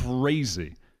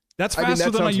crazy. That's faster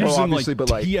than I use in like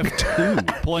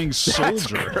TF2 playing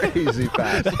Soldier. That's crazy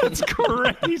fast. That's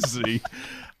crazy.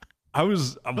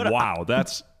 Wow.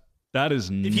 That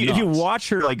is nuts. If you watch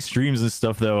her like streams and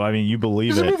stuff, though, I mean, you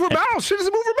believe she it. She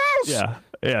doesn't move her mouse.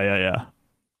 Yeah.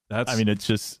 I mean, it's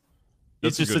just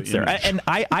sits there. And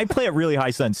I play at really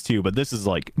high sense too, but this is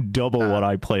like double what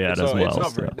I play at as well. It's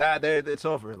over. It's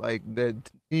over. Like the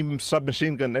team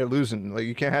submachine gun, they're losing. Like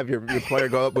you can't have your player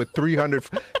go up with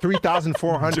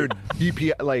 3,400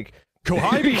 DPI. Like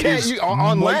Kohibi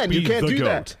on LAN, you can't do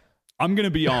that. I'm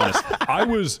gonna be honest. I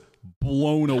was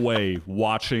blown away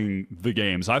watching the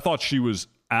games. I thought she was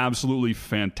absolutely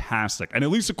fantastic, and at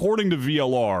least according to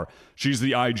VLR, she's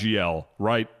the IGL,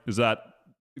 right? Is that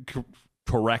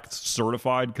correct,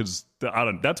 certified? Because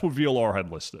that's what VLR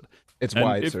had listed. It's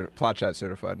wide Plat chat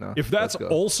certified now. If that's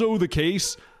also the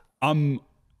case, I'm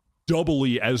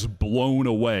doubly as blown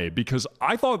away, because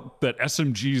I thought that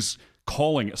SMG's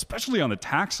calling, especially on the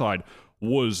attack side,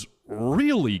 was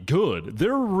really good.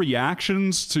 Their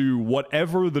reactions to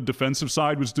whatever the defensive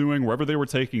side was doing, wherever they were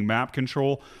taking map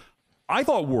control, I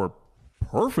thought were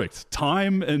perfect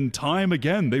time and time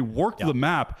again. They worked the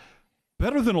map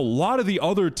better than a lot of the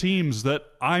other teams that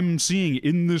I'm seeing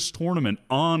in this tournament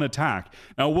on attack.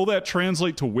 Now, will that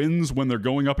translate to wins when they're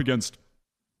going up against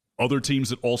other teams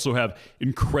that also have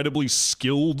incredibly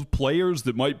skilled players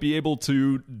that might be able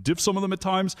to dip some of them at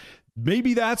times?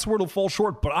 Maybe that's where it'll fall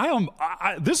short, but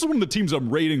this is one of the teams I'm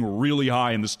rating really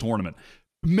high in this tournament.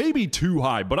 Maybe too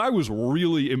high, but I was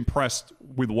really impressed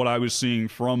with what I was seeing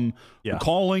from the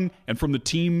calling and from the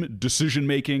team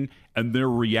decision-making and their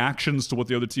reactions to what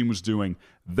the other team was doing.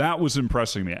 That was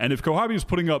impressing me. And if Kohabi is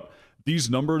putting up these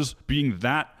numbers, being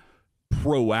that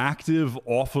proactive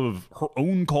off of her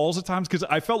own calls at times, because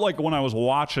I felt like when I was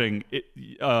watching it,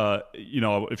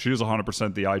 if she was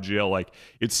 100% the IGL, like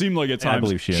it seemed like at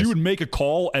times she would make a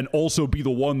call and also be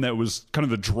the one that was kind of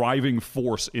the driving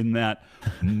force in that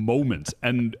moment,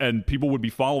 and people would be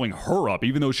following her up,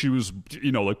 even though she was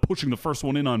like pushing the first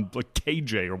one in on like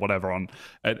KJ or whatever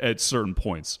at certain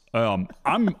points.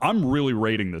 I'm really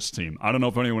rating this team. I don't know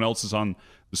if anyone else is on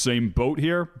the same boat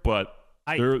here, but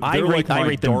I rate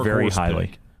them very highly.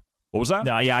 Pick. What was that?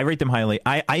 No, yeah, I rate them highly.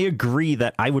 I agree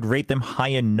that I would rate them high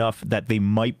enough that they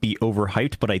might be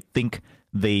overhyped, but I think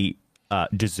they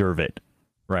deserve it,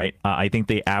 right? I think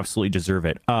they absolutely deserve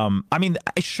it. I mean,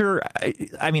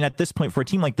 at this point, for a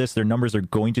team like this, their numbers are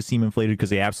going to seem inflated because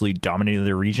they absolutely dominated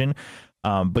their region.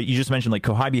 But you just mentioned like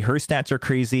Kohabi, her stats are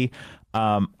crazy.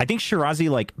 I think Shirazi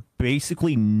like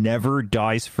basically never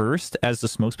dies first as the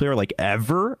smokes player, like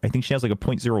ever. I think she has like a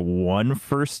 0.01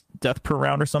 first death per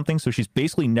round or something. So she's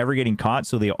basically never getting caught.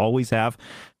 So they always have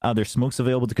their smokes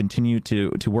available to continue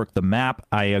to work the map.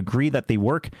 I agree that they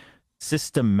work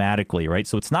systematically, right?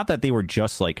 So it's not that they were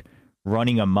just like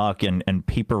running amok and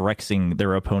paper rexing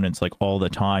their opponents like all the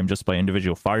time just by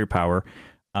individual firepower.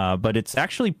 But it's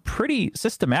actually pretty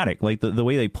systematic, like the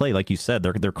way they play. Like you said,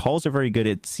 their calls are very good.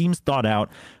 It seems thought out.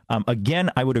 Again,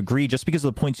 I would agree, just because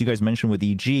of the points you guys mentioned with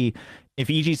EG, if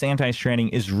EG's anti-stranding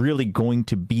is really going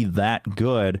to be that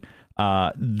good,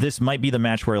 this might be the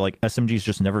match where like SMG's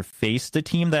just never faced a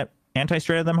team that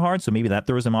anti-stranded them hard, so maybe that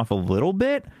throws them off a little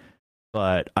bit.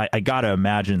 But I gotta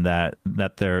imagine that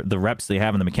the reps they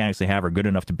have and the mechanics they have are good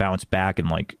enough to bounce back in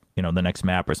like the next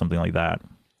map or something like that.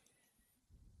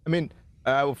 I mean,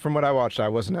 from what I watched, I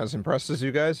wasn't as impressed as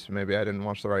you guys. Maybe I didn't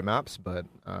watch the right maps, but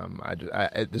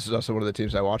this is also one of the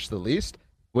teams I watched the least.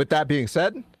 With that being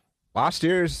said, last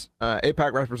year's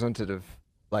APAC representative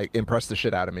like impressed the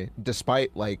shit out of me,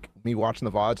 despite like me watching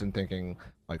the VODs and thinking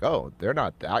like, oh, they're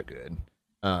not that good.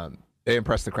 They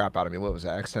impressed the crap out of me. What was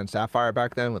that, X10 Sapphire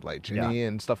back then with like Ginny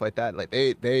and stuff like that? Like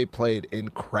they played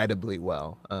incredibly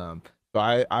well. So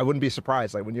I wouldn't be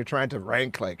surprised, like when you're trying to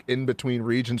rank like in between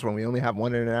regions when we only have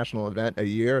one international event a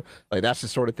year, like that's the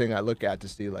sort of thing I look at to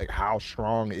see like how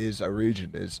strong is a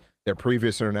region, is their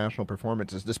previous international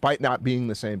performances, despite not being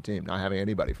the same team, not having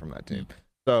anybody from that team.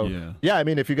 So yeah, I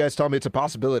mean, if you guys tell me it's a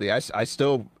possibility, I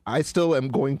still am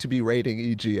going to be rating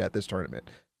EG at this tournament.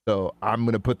 So I'm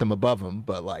going to put them above them,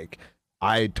 but like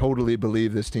I totally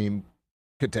believe this team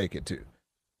could take it too.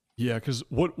 Yeah, because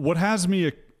what has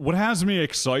me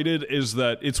excited is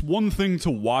that it's one thing to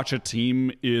watch a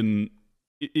team in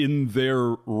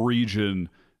their region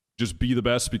just be the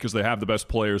best because they have the best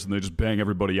players and they just bang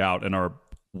everybody out and are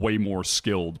way more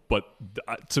skilled. But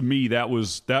to me, that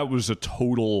was a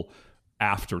total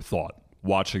afterthought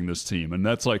watching this team, and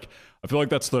that's like I feel like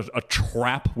that's a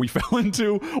trap we fell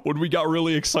into when we got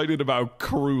really excited about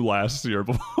Crew last year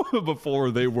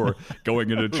before they were going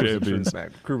into champions.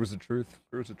 Crew was the truth.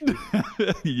 Crew was the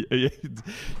truth.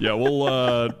 Yeah,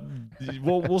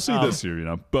 we'll see this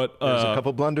year, But there's a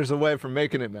couple blunders away from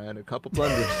making it, man. A couple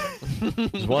blunders.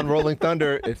 There's one Rolling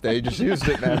Thunder. If they just used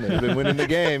it, man, they'd have been winning the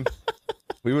game.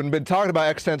 We wouldn't have been talking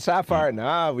about X10 Sapphire.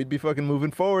 Nah, we'd be fucking moving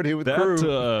forward here with Crew.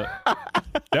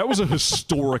 That was a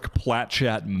historic Plat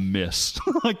chat miss.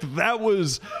 Like that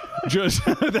was just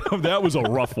that was a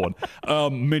rough one.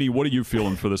 Minnie, what are you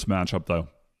feeling for this matchup though?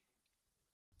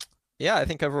 Yeah, I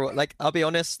think overall, like I'll be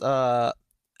honest,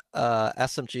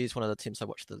 SMG is one of the teams I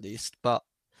watch the least, but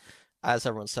as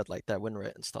everyone said, like their win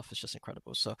rate and stuff is just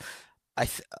incredible. So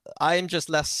I'm just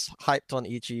less hyped on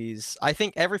EG's. I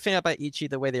think everything about EG,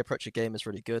 the way they approach a game, is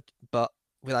really good, but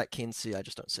without Kinsey, I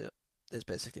just don't see it. It's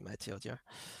basically my TLDR.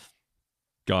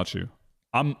 Got you.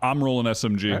 I'm rolling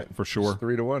SMG for sure.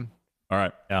 3-1. All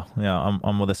right. Yeah,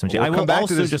 I'm with SMG. We'll I will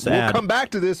also just add. We'll come back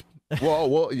to this.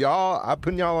 Well, y'all, I'm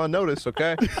putting y'all on notice,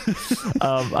 okay?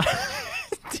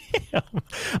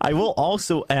 I will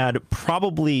also add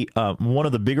probably one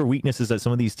of the bigger weaknesses that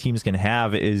some of these teams can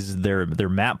have is their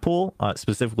map pool,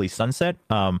 specifically Sunset.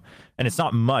 And it's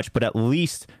not much, but at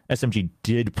least SMG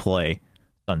did play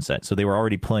Sunset. So they were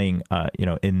already playing,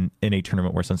 in a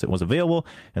tournament where Sunset was available,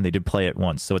 and they did play it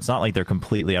once. So it's not like they're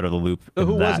completely out of the loop. So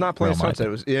who was not playing Sunset? It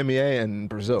was EMEA and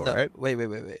Brazil, right? Wait.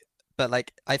 But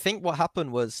like, I think what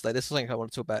happened was, like, this is something I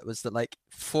want to talk about, was that like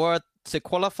to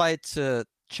qualify to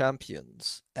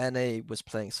Champions, NA was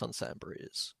playing Sunset and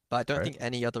Breeze, but I don't think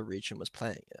any other region was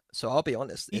playing it. So I'll be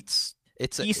honest, it's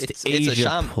a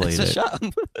sham. It's a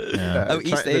sham. Yeah.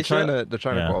 East Asia. The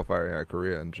China qualifier,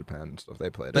 Korea and Japan and stuff. They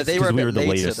played it. But they were a bit the later,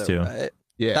 latest though, too. right?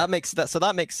 Yeah, that makes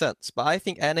sense. But I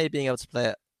think NA being able to play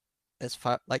it is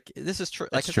like, this is true.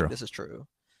 Like, I think this is true.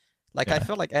 Like, I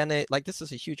feel like NA, like, this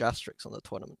is a huge asterisk on the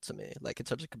tournament to me, like, in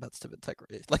terms of competitive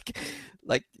integrity. Like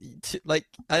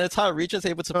an entire region's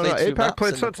able to play two APAC maps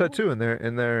played Sunset too in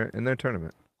their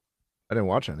tournament. I didn't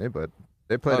watch any, but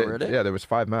they played it. Really? Yeah, there was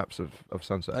 5 maps of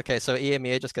Sunset. Okay, so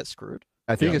EMEA just gets screwed.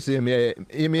 I think it's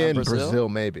EMEA and Brazil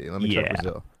maybe. Let me check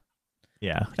Brazil.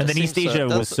 Yeah, and then East Asia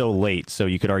was so late, so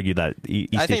you could argue that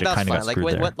East Asia kind of got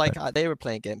screwed there. They were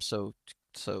playing games, so.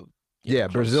 Yeah,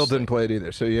 Brazil didn't play it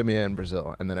either. So EMEA and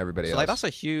Brazil, and then everybody else. Like, that's a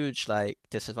huge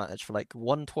disadvantage for like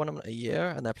one tournament a year,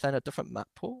 and they're playing a different map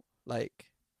pool. Like,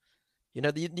 you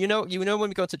know when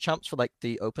we go to champs for like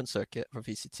the open circuit for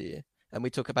VCT, and we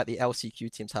talk about the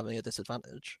LCQ teams having a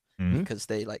disadvantage because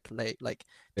they they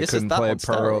this couldn't is that play on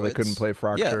Pearl, steroids. they couldn't play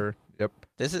Fracture. Yeah. Yep.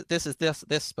 This is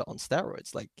this, but on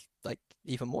steroids, like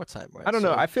even more time, right? I don't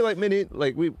know. I feel like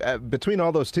between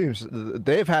all those teams,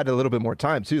 they've had a little bit more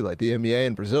time too, like the EMEA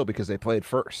and Brazil, because they played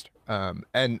first.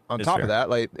 And on top of that,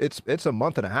 like it's a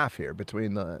month and a half here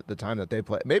between the time that they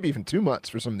play, maybe even 2 months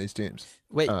for some of these teams.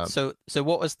 Wait, so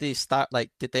what was the start? Like,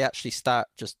 did they actually start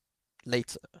just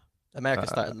later? America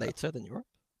started later than Europe.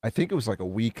 I think it was like a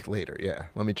week later. Yeah,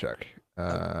 let me check. So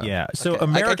okay.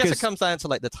 America. I guess it comes down to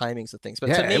like the timings of things. But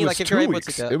yeah, to me, like, if you're able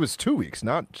to get, it was 2 weeks,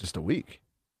 not just a week.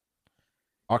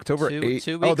 October 8th.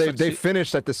 2 weeks. Oh, they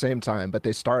finished at the same time, but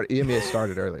EMEA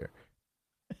started earlier.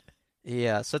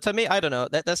 Yeah, so to me, I don't know.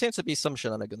 There seems to be some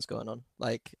shenanigans going on.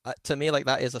 Like, to me, like,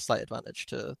 that is a slight advantage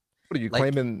to. What are you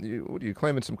claiming? What are you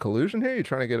claiming? Some collusion here? You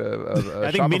trying to get a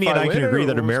I think Minnie and I can agree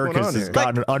that America's has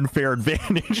got an unfair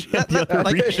advantage. The other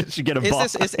regions should get a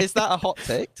box. Is that a hot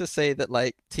take to say that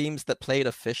like teams that played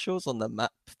officials on the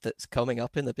map that's coming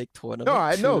up in the big tournament? No,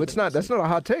 I know it's not. That's not a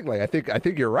hot take. Like, I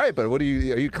think you're right. But what are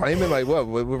you claiming? Like, what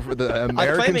the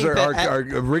Americans are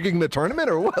rigging the tournament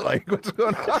or what? Like, what's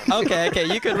going on? Okay,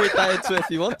 you can read that into it if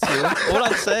you want to. All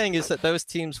I'm saying is that those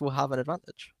teams will have an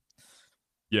advantage.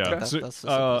 Yeah,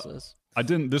 I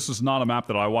didn't. This is not a map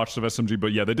that I watched of SMG,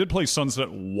 but yeah, they did play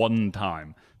Sunset one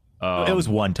time. It was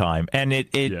one time, and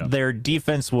their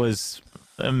defense was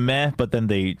meh, but then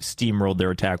they steamrolled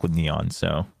their attack with Neon,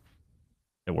 so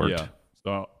it worked. Yeah.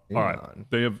 So all right,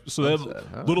 they have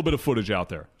a little bit of footage out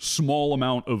there, small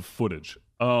amount of footage.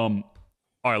 All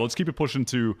right, let's keep it pushing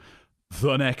to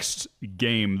the next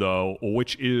game though,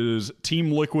 which is Team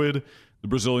Liquid, the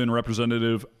Brazilian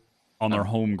representative, on their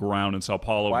home ground in Sao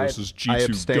Paulo versus G2.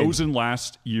 Gozen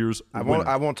last year's winner.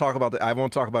 I won't talk about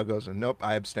Gozen. Nope,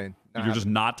 I abstain. You're just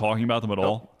not talking about them at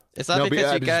all? Is that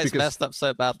because you guys messed up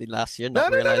so badly last year,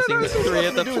 not realizing that 3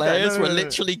 of the players were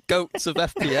literally goats of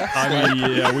FPS? I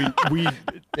mean, yeah, we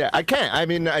yeah, I can't. I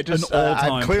mean,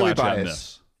 I'm clearly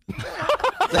biased.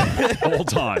 All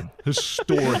time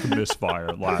historic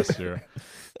misfire last year.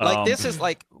 Like, this is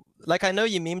like I know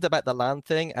you memed about the LAN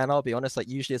thing, and I'll be honest, like,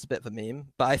 usually it's a bit of a meme,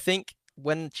 but I think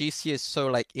when GC is so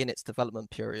like in its development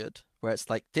period, where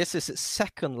it's like this is its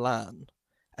second LAN,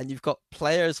 and you've got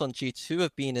players on G2 who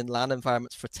have been in LAN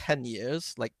environments for 10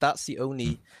 years, like that's the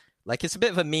only, like, it's a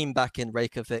bit of a meme back in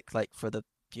Reykjavik, like for the,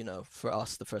 for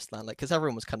us, the first LAN, like, because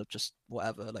everyone was kind of just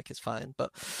whatever, like, it's fine,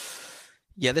 but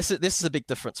yeah, this is a big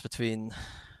difference between.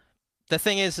 The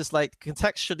thing is like,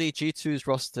 contextually, G2's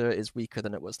roster is weaker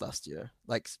than it was last year.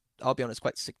 Like, I'll be honest,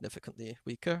 quite significantly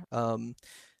weaker.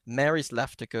 Mary's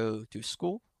left to go do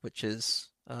school, which is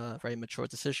a very mature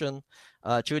decision.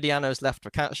 Giuliano's left for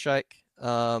Counter-Strike.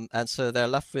 And so they're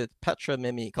left with Petra,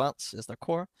 Mimi, Glance as their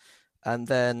core. And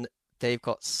then they've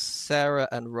got Sarah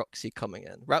and Roxy coming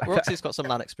in. Roxy's got some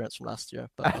LAN experience from last year.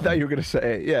 But, I thought you were going to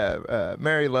say,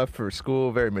 Mary left for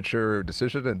school, very mature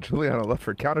decision, and Giuliano left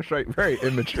for Counter-Strike, very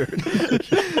immature decision.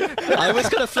 I was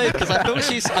going to flame because I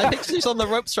think she's on the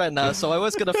ropes right now, so I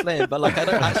was going to flame, but like I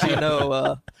don't actually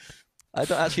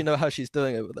know how she's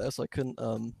doing over there, so I couldn't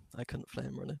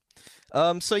flame really.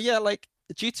 So yeah, like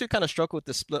G2 kind of struggled with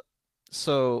the split.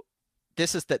 So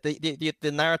this is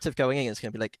the narrative going in is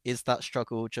going to be like, is that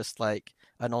struggle just like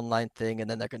an online thing, and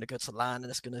then they're going to go to LAN and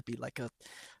it's going to be like a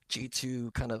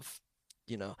G2 kind of,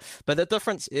 But the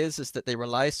difference is that they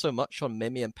rely so much on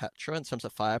Mimi and Petra in terms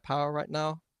of firepower right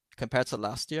now, compared to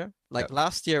last year. Like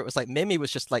last year, it was like Mimi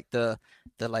was just like the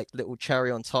like little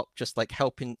cherry on top, just like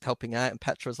helping out, and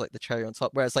Petra was like the cherry on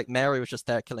top. Whereas like Mary was just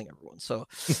there killing everyone. So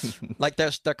like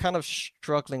they're kind of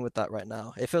struggling with that right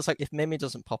now. It feels like if Mimi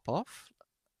doesn't pop off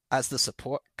as the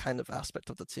support kind of aspect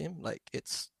of the team, like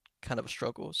it's kind of a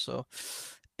struggle. So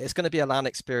it's going to be a LAN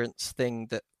experience thing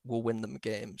that will win them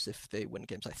games if they win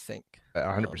games, I think.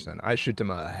 100%. I shoot them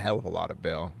a hell of a lot of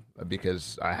bail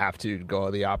because I have to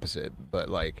go the opposite. But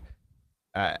like,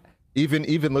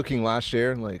 even looking last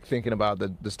year, like thinking about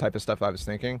this type of stuff I was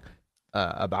thinking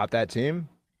about that team,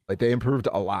 like they improved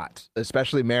a lot.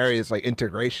 Especially Mary's like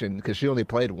integration, because she only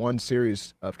played one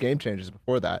series of Game Changers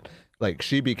before that. Like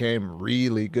she became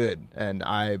really good, and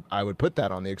I would put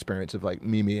that on the experience of like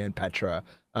Mimi and Petra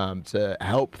to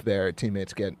help their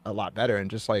teammates get a lot better, and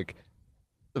just like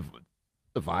the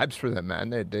vibes for them, man.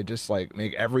 They just like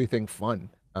make everything fun.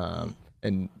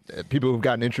 And people who've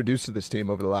gotten introduced to this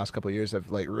team over the last couple of years have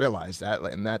like realized that,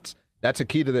 and that's a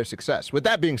key to their success. With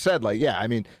that being said, like I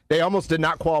mean, they almost did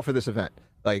not qual for this event.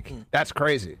 Like that's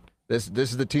crazy. This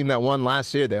is the team that won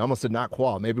last year. They almost did not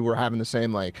qual. Maybe we're having the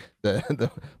same like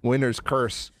the winner's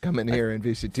curse coming here in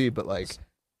VCT, but like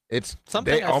it's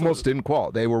something they almost didn't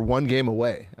qual. They were one game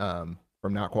away from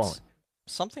not qualifying.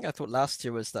 Something I thought last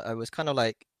year was that I was kind of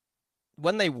like,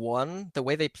 when they won, the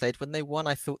way they played when they won,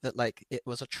 I thought that like it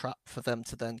was a trap for them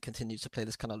to then continue to play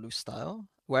this kind of loose style.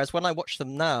 Whereas when I watch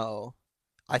them now,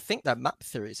 I think their map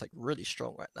theory is like really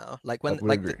strong right now. Like when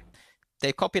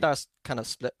they copied our kind of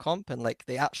split comp, and like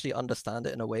they actually understand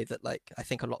it in a way that like I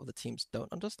think a lot of the teams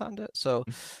don't understand it. So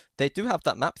they do have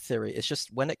that map theory. It's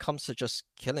just when it comes to just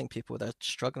killing people, they're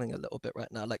struggling a little bit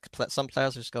right now. Like some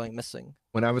players are just going missing.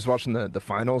 When I was watching the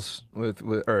finals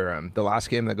the last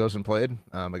game that Gozen played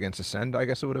against Ascend, I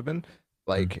guess it would have been,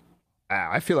 like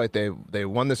I feel like they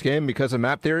won this game because of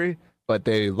map theory, but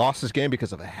they lost this game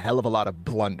because of a hell of a lot of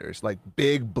blunders, like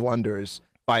big blunders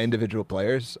by individual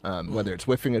players, whether it's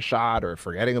whiffing a shot or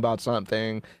forgetting about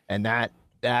something, and that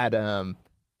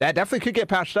definitely could get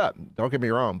patched up. Don't get me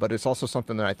wrong, but it's also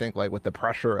something that I think, like with the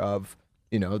pressure of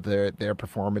their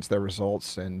performance, their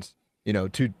results, and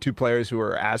two players who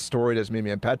are as storied as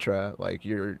Mimi and Petra, like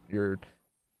you're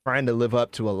trying to live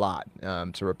up to a lot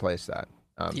to replace that.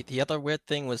 The other weird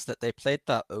thing was that they played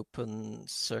that open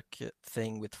circuit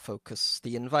thing with Focus,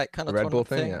 the invite kind of Red Bull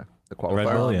thing. Yeah, the qualifier.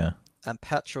 Red Bull, yeah. And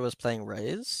Petra was playing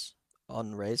Raze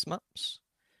on Raze maps.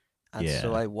 And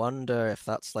so I wonder if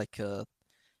that's like a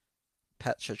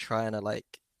Petra trying to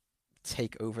like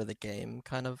take over the game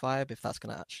kind of vibe, if that's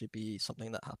going to actually be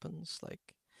something that happens.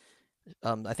 Like,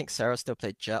 I think Sarah still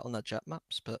played Jet on the Jet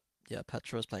maps, but yeah,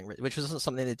 Petra was playing Raze, which wasn't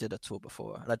something they did at all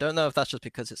before. And I don't know if that's just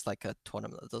because it's like a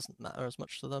tournament that doesn't matter as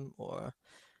much to them, or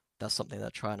that's something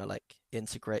they're trying to like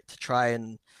integrate to try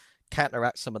and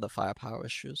counteract some of the firepower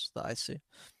issues that I see.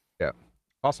 Yeah,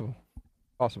 possible.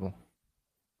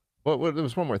 Well, there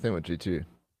was one more thing with G2.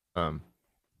 I don't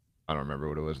remember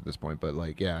what it was at this point, but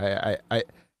like, yeah,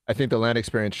 I think the LAN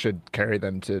experience should carry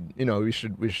them to, we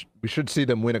should see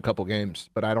them win a couple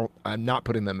games, but I'm not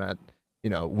putting them at,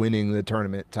 winning the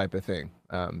tournament type of thing.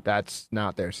 That's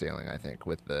not their ceiling, I think,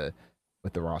 with the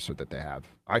roster that they have.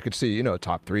 I could see,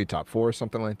 top 3, top 4,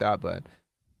 something like that, but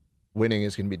winning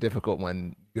is going to be difficult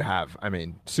when you have,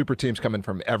 super teams coming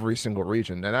from every single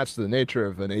region, and that's the nature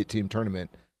of an 8-team tournament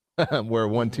where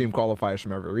one team qualifies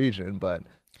from every region. But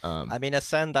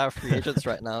Ascend are free agents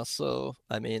right now, so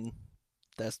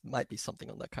there might be something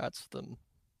on the cards for them,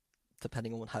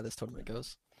 depending on how this tournament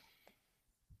goes.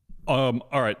 All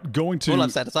right, going to. All I'm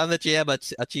saying is, I'm the GM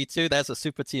at G2. There's a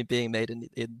super team being made,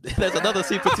 there's another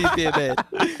super team being made.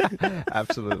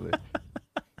 Absolutely.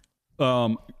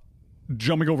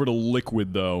 Jumping over to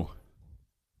Liquid, though,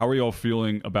 how are y'all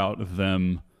feeling about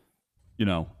them,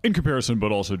 in comparison,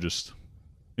 but also just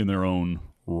in their own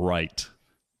right?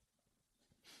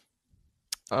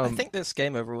 I think this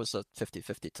game overall was a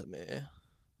 50-50 to me.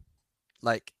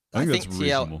 Like, I think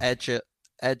TL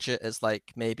edge it is like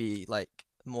maybe like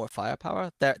more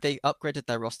firepower. They upgraded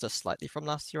their roster slightly from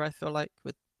last year, I feel like,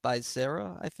 with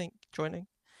Byzera, I think, joining.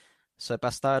 So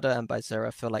Bastarda and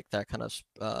Byzera feel like they're kind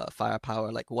of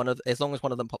firepower. Like as long as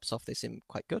one of them pops off, they seem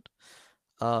quite good.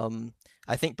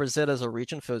 I think Brazil as a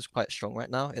region feels quite strong right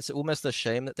now. It's almost a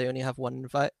shame that they only have one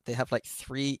invite. They have like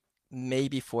 3,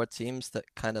 maybe 4 teams that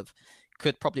kind of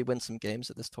could probably win some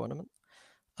games at this tournament.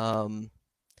 And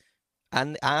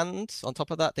on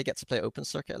top of that, they get to play open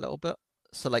circuit a little bit.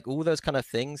 So like all those kind of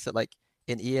things that like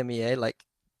in EMEA like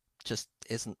just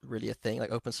isn't really a thing.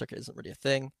 Like open circuit isn't really a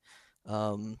thing.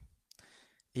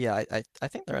 Yeah, I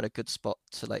think they're in a good spot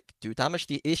to like do damage.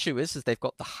 The issue is they've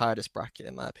got the hardest bracket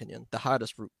in my opinion, the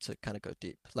hardest route to kind of go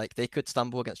deep. Like they could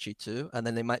stumble against G2 and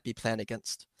then they might be playing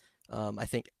against I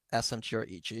think SMG or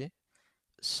EG.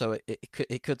 So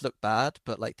it could look bad,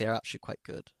 but like they're actually quite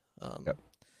good. Yep.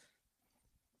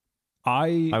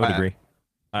 I would agree.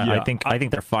 Yeah, I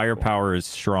think their firepower is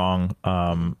strong.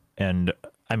 And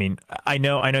I mean, I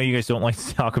know you guys don't like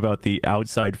to talk about the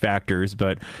outside factors,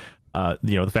 but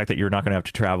the fact that you're not going to have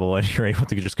to travel and you're able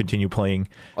to just continue playing.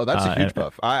 Oh, that's a huge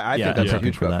buff. I think that's a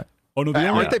huge buff. That. Oh no,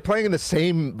 aren't they playing in the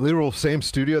same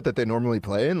studio that they normally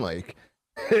play in? Like,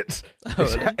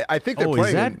 I think they're playing.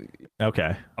 Is that?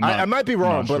 Okay, I might be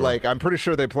wrong, but like I'm pretty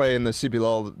sure they play in the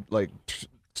CBLOL like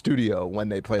studio when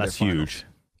they play. That's their huge.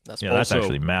 That's that's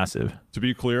actually massive. To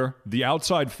be clear, the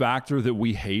outside factor that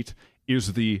we hate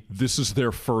is this is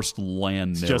their first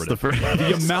LAN narrative. Just the first.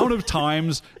 The amount of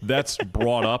times that's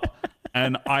brought up,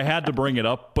 and I had to bring it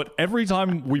up, but every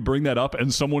time we bring that up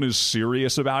and someone is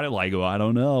serious about it, like, oh, I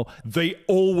don't know, they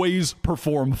always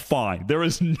perform fine. There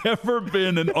has never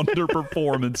been an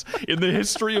underperformance in the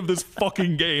history of this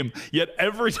fucking game, yet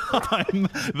every time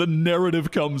the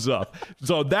narrative comes up.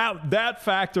 So that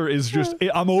factor is just,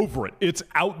 I'm over it. It's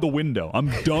out the window. I'm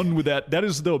done with that. That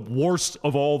is the worst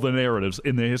of all the narratives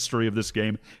in the history of this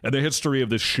game and the history of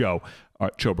this show. All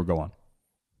right, Chober, go on.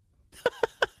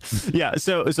 Yeah,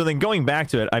 so then going back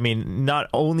to it, I mean, not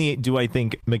only do I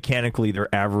think mechanically their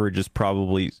average is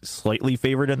probably slightly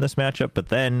favored in this matchup, but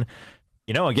then,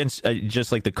 against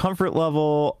just like the comfort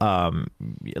level,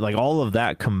 like all of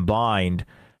that combined,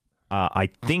 I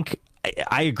think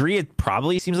I agree it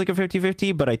probably seems like a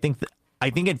 50-50, but I think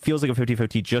it feels like a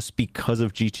 50-50 just because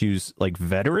of G2's like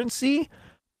veterancy.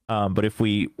 But if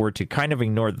we were to kind of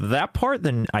ignore that part,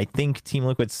 then I think Team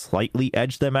Liquid slightly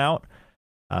edged them out.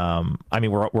 I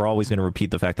mean, we're always going to repeat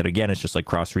the fact that, again, it's just like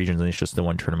cross regions and it's just the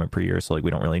one tournament per year. So like,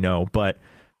 we don't really know, but,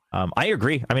 I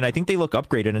agree. I mean, I think they look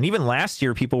upgraded, and even last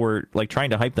year people were like trying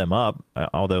to hype them up,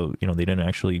 although, they didn't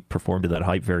actually perform to that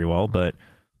hype very well, but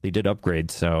they did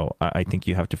upgrade. So I think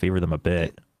you have to favor them a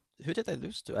bit. Who did they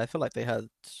lose to? I feel like they had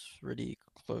really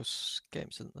close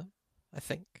games, didn't they? I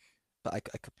think, but I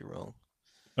could be wrong.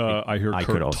 I hear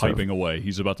Kurt typing away.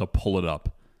 He's about to pull it up.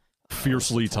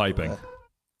 Fiercely typing.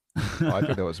 I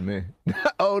think that was me.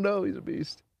 Oh no, he's a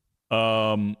beast.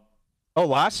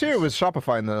 Last year it was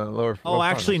Shopify in the lower.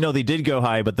 Actually, no, they did go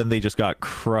high, but then they just got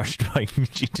crushed by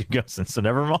G2 Ghosts, so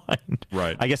never mind.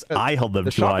 Right. I guess I held them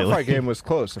the too Shopify highly. game was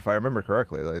close, if I remember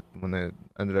correctly. Like when they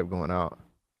ended up going out,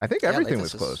 I think everything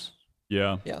was close.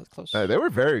 Yeah. Yeah, close. They were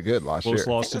very good last year.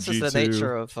 Loss this to is G2. the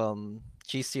nature of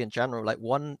GC in general. Like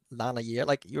one LAN a year.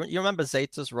 Like you remember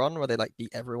Zeta's run where they like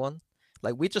beat everyone.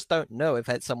 Like we just don't know if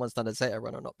someone's done a Zeta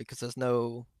run or not because there's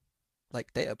no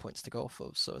like data points to go off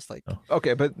of. So it's like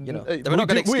okay, but we're not going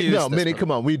to excuse no, this, Minnie, come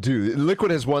on, we do.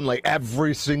 Liquid has won like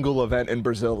every single event in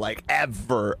Brazil, like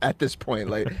ever at this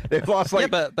point. Like they've lost like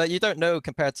but you don't know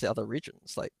compared to other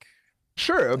regions. Like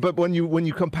sure, but when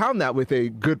you compound that with a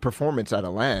good performance at a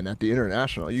LAN at the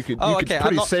international, you could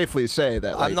pretty safely say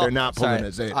that like they're not pulling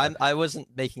a Zeta. I wasn't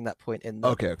making that point in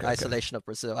the isolation of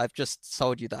Brazil. I've just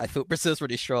told you that I thought Brazil's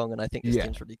really strong and I think this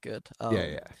team's really good.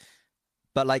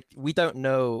 But like we don't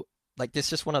know. Like this is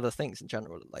just one of the things in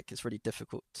general. Like it's really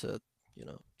difficult to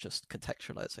just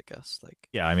contextualize. I guess like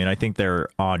yeah, I mean I think they're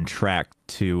on track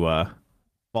to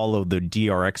follow the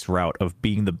DRX route of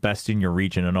being the best in your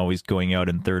region and always going out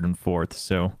in third and fourth.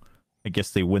 So I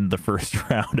guess they win the first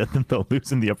round and then they'll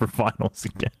lose in the upper finals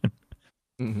again.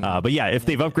 Mm-hmm. But yeah, if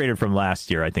they've upgraded from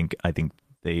last year, I think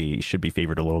they should be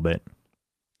favored a little bit.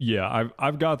 Yeah,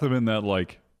 I've got them in that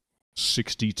like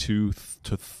 62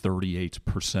 to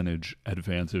 38%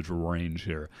 advantage range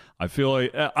here. I feel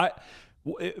like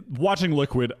watching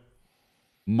Liquid,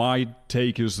 my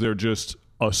take is they're just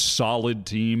a solid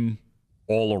team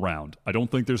all around. I don't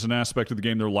think there's an aspect of the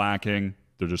game they're lacking.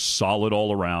 They're just solid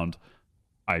all around.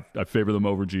 I favor them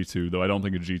over G2, though I don't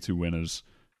think a G2 win is,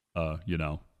 out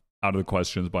of the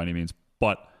questions by any means.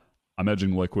 But I'm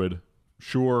edging Liquid,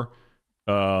 sure.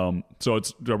 So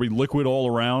are we Liquid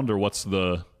all around, or what's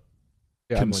the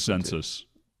consensus?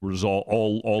 We're just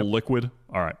all Liquid?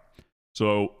 All right.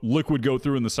 So Liquid go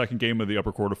through in the second game of the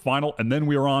upper quarterfinal, and then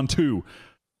we are on to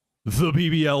the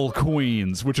BBL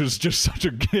Queens, which is just such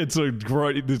a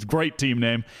great team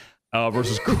name,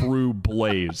 versus Crew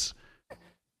Blaze.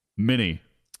 Minnie,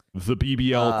 the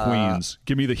BBL Queens.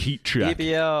 Give me the heat check.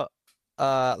 BBL,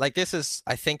 like this is,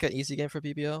 I think, an easy game for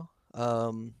BBL.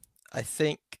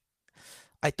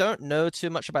 I don't know too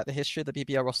much about the history of the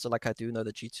BBL roster like I do know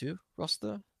the G2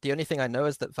 roster. The only thing I know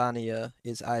is that Vania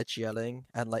is IGLing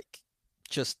and like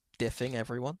just diffing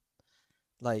everyone.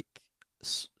 Like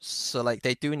So like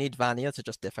they do need Vania to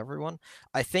just diff everyone.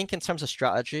 I think in terms of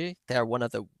strategy, they're one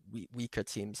of the weaker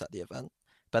teams at the event,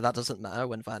 but that doesn't matter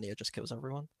when Vania just kills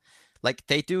everyone. Like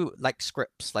they do like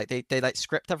scripts, like they like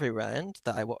script every round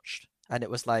that I watched, and it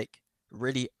was like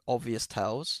really obvious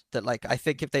tells that like I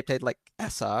think if they played like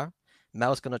SR,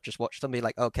 Mel's gonna just watch them be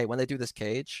like, okay, when they do this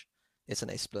cage, it's an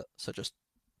A split, so just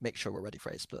make sure we're ready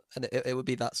for A split, and it would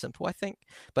be that simple, I think.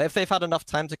 But if they've had enough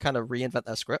time to kind of reinvent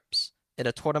their scripts in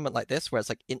a tournament like this, where it's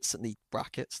like instantly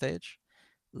bracket stage,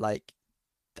 like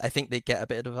I think they get a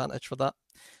bit of advantage for that.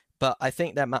 But I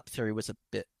think their map theory was a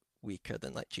bit weaker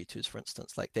than like G2's, for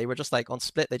instance. Like they were just like on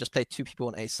split, they just played 2 people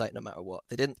on A site no matter what.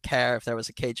 They didn't care if there was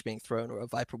a cage being thrown or a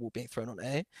Viper wall being thrown on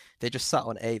A. They just sat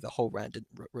on A the whole round, didn't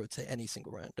rotate any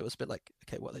single round. It was a bit like,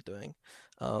 okay, what are they doing?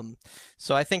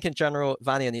 So I think in general,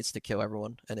 Vania needs to kill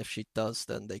everyone, and if she does,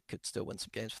 then they could still win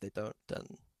some games. If they don't, then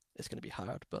it's going to be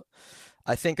hard. But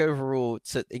I think overall,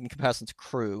 in comparison to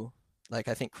Crew, like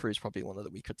I think Crew's probably one of the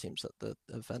weaker teams at the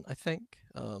event, I think.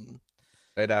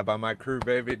 Say that about my crew,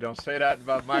 baby. Don't say that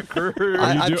about my crew.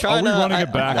 Are we running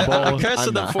it back, Ball? I'm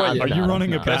cursing them for you. Are you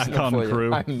running it back on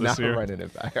Crew I'm this year? running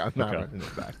it back. I'm not running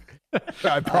it back.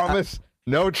 I promise.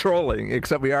 No trolling,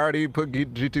 except we already put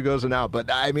G2 goes in out.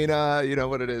 But I mean, you know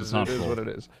what it is. It is what it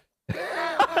is.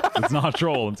 It's not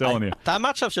troll, I'm telling you. That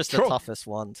matchup's just the toughest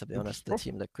one, to be honest. The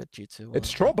Team Liquid G2 one.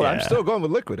 It's troll, but I'm still going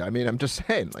with Liquid. I mean, I'm just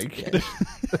saying, like.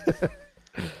 Yeah.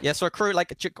 Yeah, so Crew,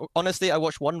 like, honestly, I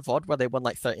watched one VOD where they won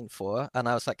like 13-4, and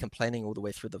I was like complaining all the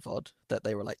way through the VOD that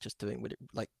they were like just doing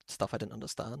like stuff I didn't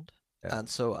understand. Yeah. And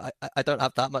so I don't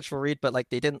have that much of a read, but like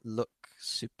they didn't look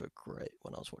super great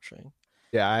when I was watching.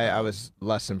 Yeah, I was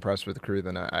less impressed with Crew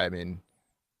than I mean,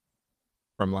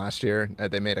 from last year.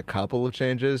 They made a couple of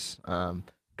changes.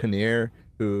 Kinnear,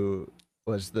 who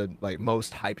was the like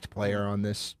most hyped player on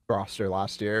this roster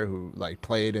last year, who like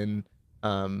played in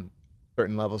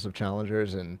certain levels of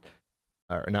challengers and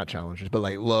or not challengers, but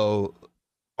like low,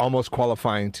 almost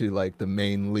qualifying to like the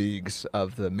main leagues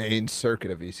of the main circuit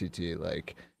of ECT.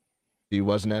 Like he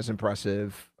wasn't as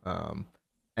impressive.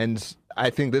 And I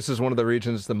think this is one of the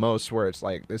regions the most where it's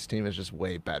like this team is just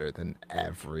way better than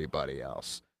everybody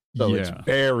else. So it's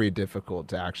very difficult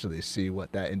to actually see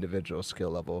what that individual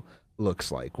skill level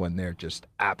looks like when they're just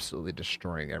absolutely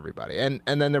destroying everybody. And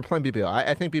then they're playing BBL.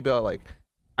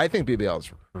 I think BBL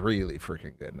is really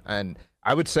freaking good. And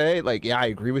I would say, like, yeah, I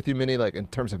agree with you, Minnie. Like, in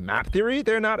terms of map theory,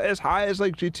 they're not as high as,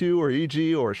 like, G2 or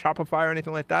EG or Shopify or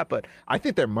anything like that. But I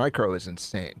think their micro is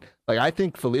insane. Like, I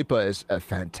think Philippa is a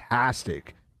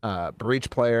fantastic breach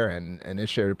player and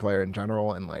initiator player in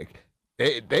general. And, like,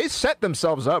 they set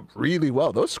themselves up really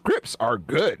well. Those scripts are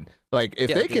good. Like,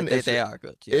 if they can... They are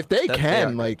good. Yeah. If they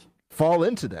can, like, fall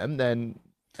into them, then...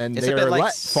 And they are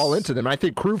like, fall into them. I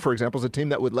think Crew, for example, is a team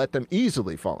that would let them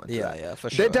easily fall into them. Yeah, for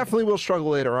sure. They definitely will struggle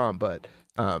later on, but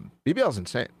BBL is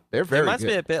insane. They're very good. It reminds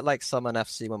me a bit like Summon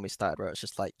FC when we started, where it's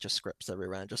just like scripts every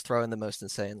round, just throwing the most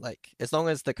insane. Like, as long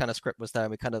as the kind of script was there,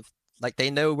 and we kind of, like, they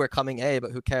know we're coming A,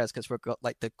 but who cares, because we've got,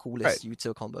 like, the coolest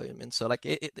util combo. I mean, so, like,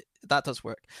 that does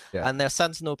work. Yeah. And their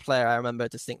Sentinel player, I remember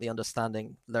distinctly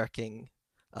understanding lurking.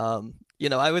 You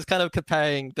know, I was kind of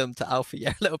comparing them to Alpha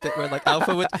a little bit, where like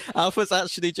Alpha's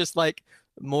actually just like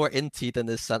more inty than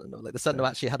this Sentinel. Like the Sentinel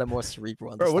actually had a more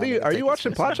cerebral understanding. Bro, are you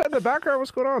watching Plat in the background? What's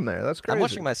going on there? That's crazy. I'm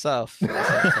watching myself.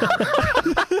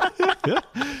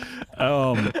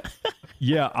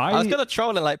 Yeah, I was gonna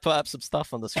troll and like put up some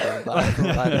stuff on the screen, but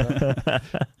I don't know.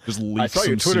 Just leak. I saw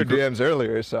your Twitter DMs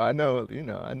earlier, so I know.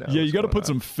 I know. Yeah, you got to put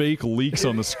some fake leaks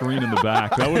on the screen in the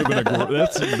back. That would have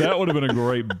been that would have been a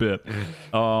great bit.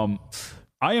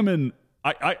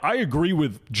 I agree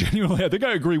with genuinely. I think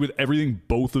I agree with everything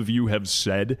both of you have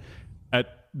said at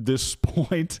this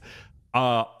point.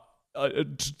 To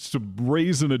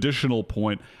raise an additional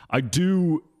point, I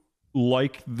do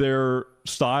like their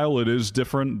style. It is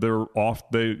different. They are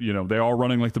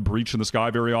running like the breach in the sky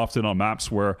very often on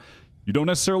maps where you don't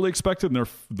necessarily expect it, and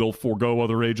they'll forego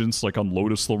other agents. Like on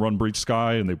Lotus, they'll run breach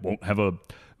sky and they won't have a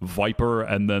Viper,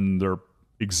 and then their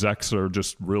execs are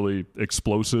just really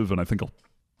explosive. And I think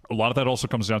a lot of that also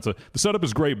comes down to the setup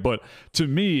is great, but to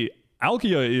me,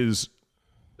 Alkia is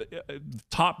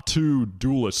top 2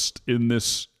 duelist in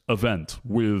this event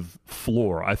with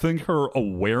Floor. I think her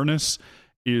awareness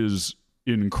is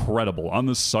incredible. On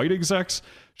the site execs,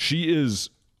 she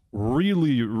is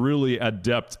really, really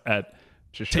adept at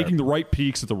taking the right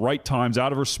peaks at the right times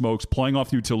out of her smokes, playing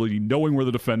off the utility, knowing where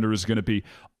the defender is going to be,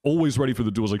 always ready for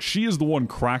the duels. Like, she is the one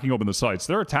cracking open the sites.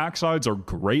 Their attack sides are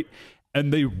great,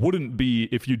 and they wouldn't be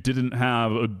if you didn't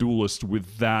have a duelist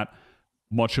with that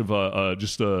much of a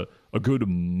good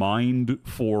mind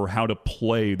for how to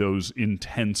play those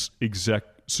intense exec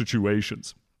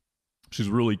situations. She's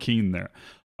really keen there.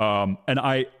 And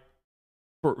I,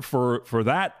 for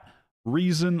that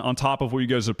reason, on top of what you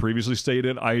guys have previously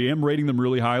stated, I am rating them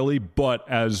really highly. But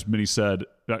as Minnie said,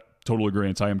 total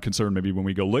agreement. I am concerned maybe when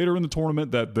we go later in the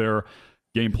tournament that their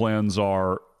game plans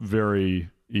are very,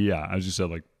 as you said,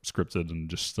 like scripted and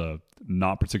just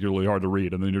not particularly hard to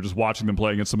read. And then you're just watching them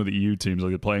play against some of the EU teams,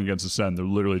 like they're playing against Ascend. They're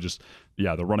literally just,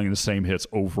 they're running the same hits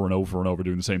over and over and over,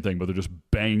 doing the same thing, but they're just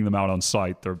banging them out on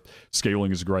site. Their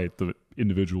scaling is great. The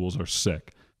individuals are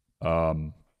sick.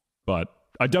 But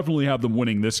I definitely have them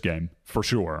winning this game for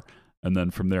sure. And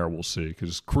then from there, we'll see.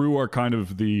 Because Crew are kind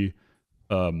of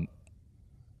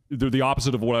they're the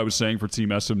opposite of what I was saying for Team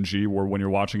SMG, where when you're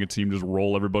watching a team just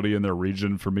roll everybody in their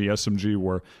region. For me, SMG,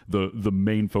 where the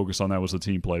main focus on that was the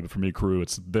team play. But for me, Crew,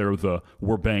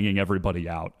 we're banging everybody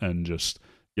out and just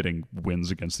getting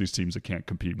wins against these teams that can't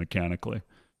compete mechanically.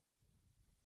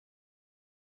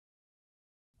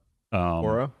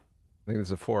 4-0? I think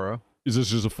it's a 4-0. Is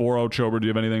this just a 4-0, Chober? Do you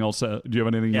have anything else? Do you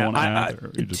have anything you want to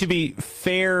add? To be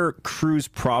fair, Crew's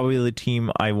probably the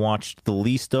team I watched the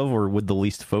least of, or with the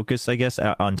least focus, I guess,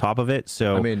 on top of it.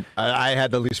 So I mean, I had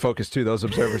the least focus too. Those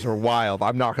observers were wild.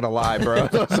 I'm not gonna lie, bro.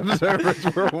 Those observers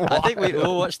were wild. I think we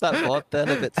all watched that VOD then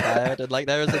a bit tired, and like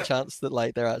there is a chance that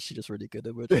like they're actually just really good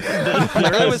at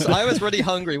it. I was really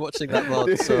hungry watching that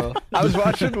VOD, so I was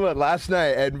watching last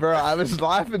night, and bro, I was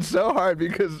laughing so hard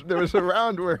because there was a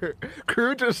round where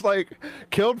Crew just like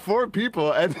killed 4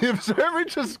 people, and the observer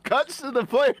just cuts to the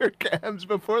player cams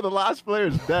before the last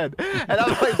player's dead. And I'm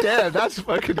like, damn, that's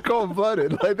fucking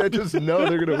cold-blooded. Like, they just know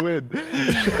they're gonna win.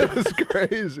 It was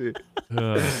crazy.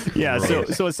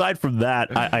 So aside from that,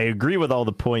 I agree with all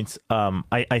the points.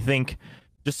 I think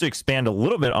just to expand a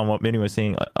little bit on what Minnie was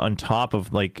saying, on top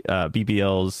of like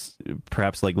BBL's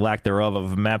perhaps like lack thereof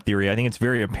of map theory, I think it's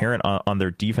very apparent on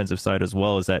their defensive side as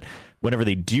well, is that whenever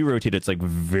they do rotate, it's like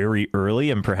very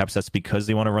early, and perhaps that's because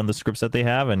they want to run the scripts that they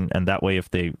have, and that way if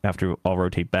they have to all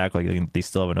rotate back, like they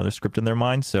still have another script in their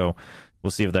mind. So we'll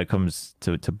see if that comes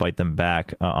to bite them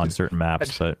back on certain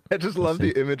maps. I just love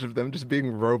the image of them just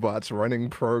being robots running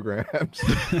programs.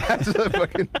 That's a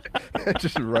fucking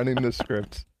just running the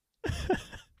scripts.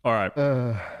 All right.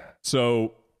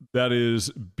 So that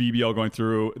is BBL going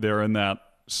through. They're in that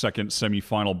second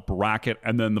semifinal bracket.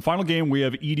 And then the final game, we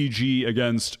have EDG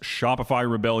against Shopify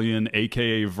Rebellion,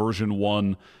 aka version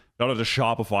 1. Shout out to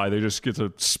Shopify. They just get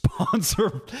to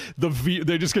sponsor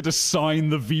they just get to sign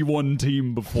the V1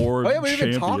 team before we didn't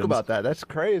even talk about that. That's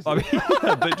crazy. I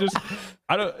mean, they just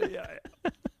I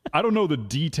don't know the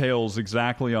details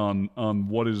exactly on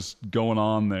what is going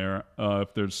on there.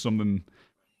 If there's something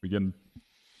we can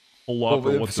pull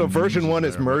up. So version 1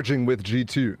 is merging with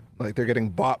G2. Like they're getting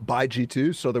bought by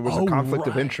G2, so there was a conflict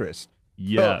of interest.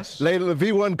 Yes. So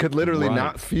V1 could literally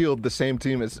not field the same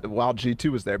team as while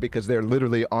G2 was there, because they're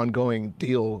literally ongoing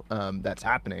deal that's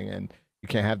happening, and you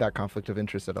can't have that conflict of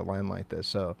interest at a line like this.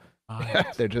 So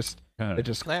they just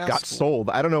got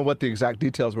sold. I don't know what the exact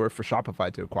details were for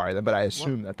Shopify to acquire them, but I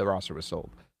assume that the roster was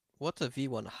sold. What do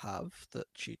V1 have that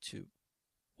G2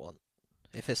 want?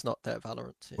 If it's not their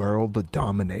Valorant team. World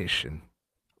domination.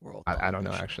 I don't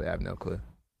know, actually. I have no clue.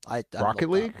 Rocket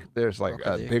League? There's like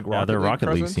a big Rocket League. Their Rocket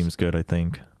League presence? seems good, I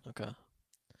think. Okay.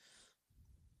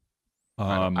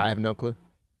 I have no clue.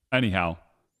 Anyhow.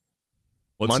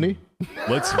 Money?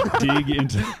 Let's dig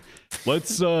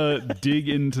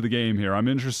into the game here. I'm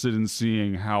interested in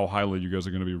seeing how highly you guys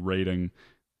are going to be rating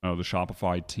the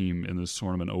Shopify team in this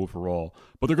tournament overall.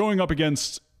 But they're going up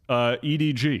against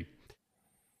EDG.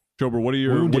 Jober, what are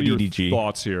your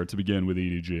thoughts here to begin with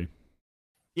EDG?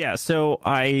 Yeah, so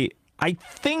I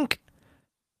think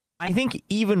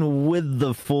even with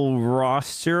the full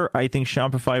roster, I think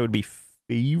Shopify would be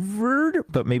favored,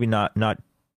 but maybe not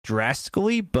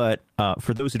drastically. But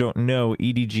for those who don't know,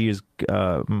 EDG is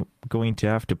going to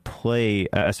have to play,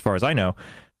 as far as I know,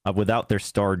 without their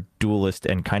star duelist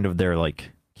and kind of their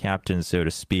like captain, so to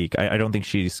speak. I don't think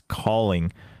she's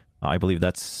calling. I believe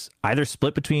that's either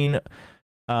split between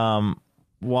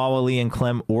Wawali and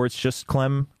Clem, or it's just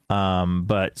Clem.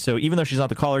 But so even though she's not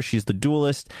the caller, she's the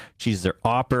duelist. She's their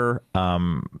opper.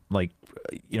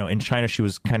 In China, she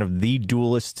was kind of the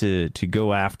duelist to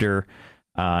go after.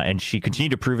 And she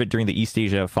continued to prove it during the East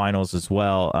Asia finals as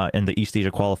well, and the East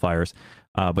Asia qualifiers.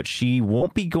 But she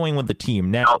won't be going with the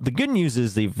team. Now, the good news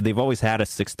is they've always had a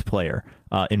 6th player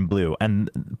in Blue, and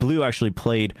Blue actually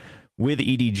played with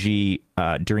EDG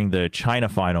during the China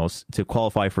finals to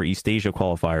qualify for East Asia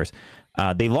qualifiers.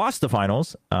 They lost the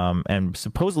finals, and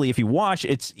supposedly, if you watch,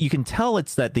 you can tell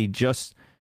it's that they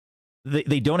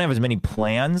don't have as many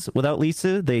plans without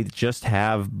Lisa. They just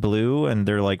have Blue, and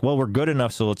they're like, well, we're good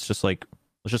enough, so let's just like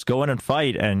let's just go in and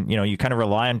fight, and you kind of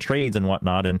rely on trades and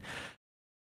whatnot, and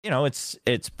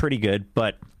it's pretty good,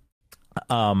 but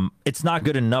it's not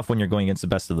good enough when you're going against the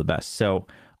best of the best. So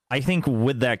I think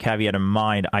with that caveat in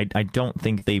mind, I don't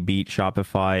think they beat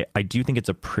Shopify. I do think it's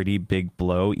a pretty big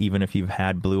blow, even if you've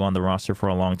had Blue on the roster for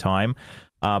a long time.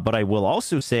 But I will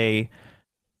also say,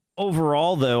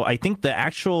 overall, though, I think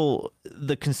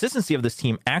the consistency of this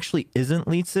team actually isn't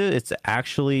Litsa. It's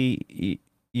actually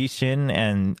Yixin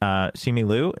and Simi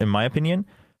Liu, in my opinion.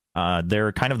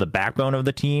 They're kind of the backbone of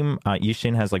the team.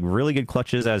 Yixin has like really good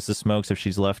clutches as the smokes if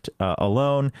she's left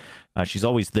alone. She's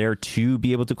always there to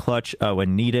be able to clutch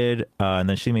when needed. And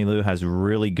then Simi Liu has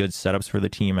really good setups for the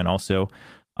team, and also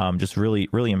just really,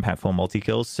 really impactful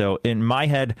multi-kills. So in my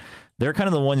head, they're kind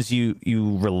of the ones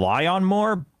you rely on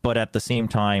more, but at the same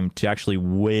time, to actually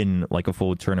win like a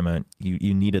full tournament,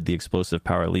 you needed the explosive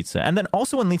power of Litsa. And then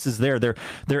also when Litsa's there,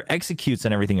 their executes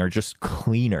and everything are just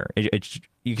cleaner.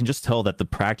 You can just tell that the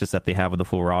practice that they have with the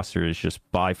full roster is just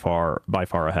by far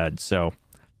ahead. So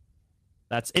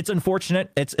it's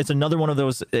unfortunate. It's another one of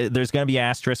those. There's going to be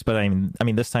asterisks, but I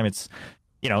mean this time it's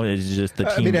just the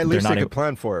team. I mean, at least they could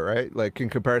plan for it, right? Like in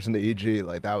comparison to EG,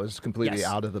 like that was completely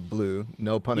out of the blue.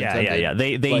 No pun intended. Yeah.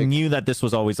 They knew that this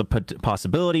was always a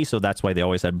possibility, so that's why they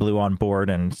always had Blue on board.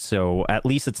 And so at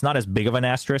least it's not as big of an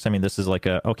asterisk. I mean, this is like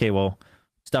well,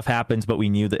 stuff happens, but we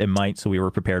knew that it might, so we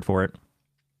were prepared for it.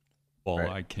 Well, right.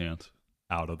 I can't.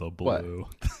 Out of the blue.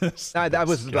 That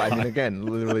was, I mean, again,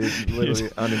 literally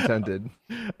unintended.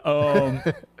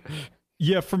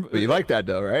 Yeah, but you like that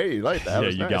though, right? You like that. Yeah,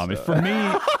 you got me.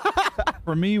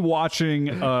 For me watching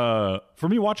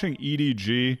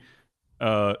EDG,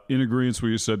 in agreement with what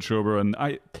you said, Shober,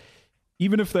 and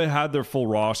even if they had their full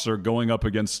roster going up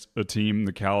against a team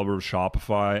the caliber of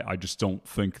Shopify, I just don't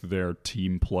think their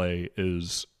team play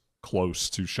is close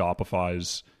to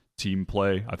Shopify's team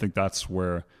play. I think that's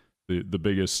where the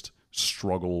biggest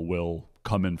struggle will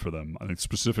come in for them. I think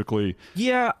specifically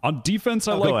on defense,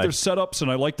 I like their setups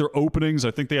and I like their openings.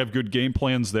 I think they have good game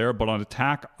plans there, but on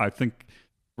attack, I think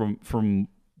from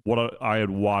what I had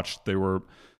watched, they were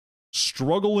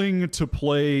struggling to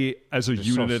play as a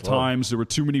unit at times. There were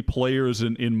too many players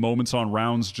in moments on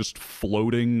rounds just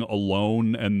floating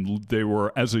alone, and they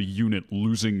were as a unit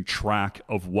losing track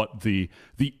of what the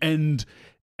end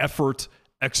effort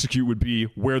execute would be,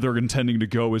 where they're intending to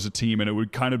go as a team. And it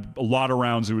would kind of, a lot of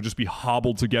rounds, it would just be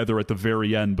hobbled together at the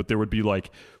very end, but there would be like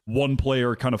one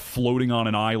player kind of floating on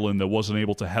an island that wasn't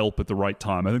able to help at the right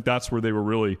time. I think that's where they were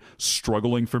really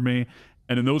struggling for me.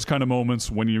 And in those kind of moments,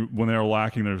 when they're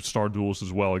lacking their star duelists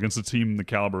as well against a team the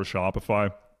caliber of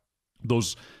Shopify,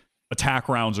 those attack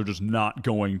rounds are just not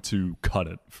going to cut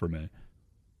it for me.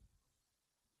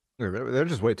 They're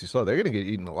just way too slow. They're going to get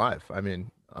eaten alive. I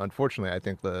mean, unfortunately, I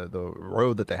think the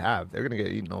road that they have, they're going to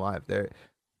get eaten alive.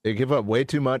 They give up way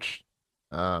too much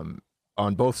on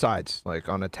both sides. Like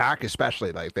on attack,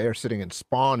 especially, like they are sitting in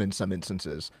spawn in some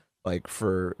instances, like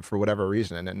for whatever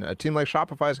reason. And a team like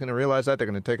Shopify is going to realize that they're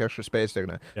going to take extra space. They're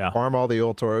going to farm all the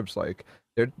ult orbs. Like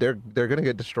they're going to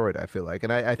get destroyed, I feel like.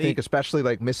 And I think especially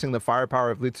like missing the firepower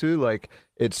of Litsu, like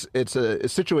it's a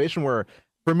situation where.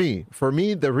 For me,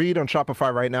 the read on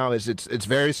Shopify right now is it's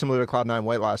very similar to Cloud9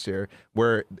 White last year,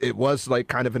 where it was like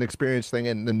kind of an experience thing,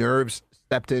 and the nerves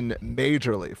stepped in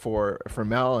majorly for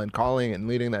Mel and calling and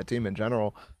leading that team in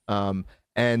general.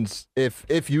 And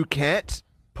if you can't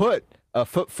put a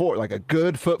foot forward, like a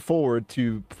good foot forward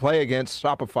to play against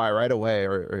Shopify right away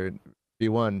or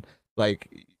B1,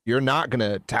 like you're not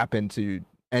gonna tap into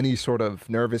any sort of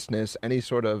nervousness, any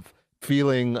sort of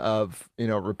feeling of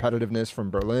repetitiveness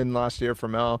from Berlin last year for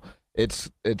Mel.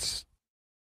 It's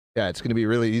going to be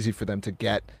really easy for them to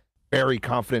get very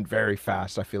confident very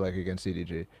fast, I feel like, against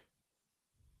EDG.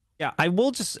 Yeah, I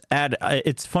will just add,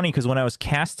 it's funny because when I was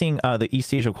casting the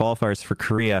East Asia qualifiers for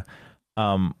Korea,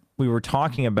 we were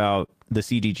talking about the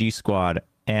CDG squad,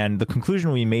 and the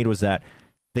conclusion we made was that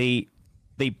they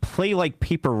play like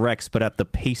Paper Rex but at the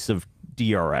pace of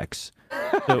DRX.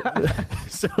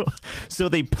 So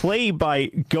they play by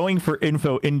going for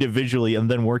info individually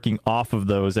and then working off of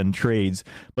those and trades,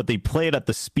 but they play it at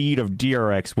the speed of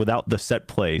DRX without the set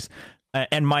plays.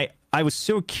 And I was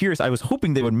so curious. I was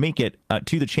hoping they would make it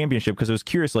to the championship because I was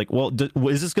curious, like, well,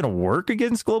 is this going to work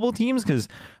against global teams? Because,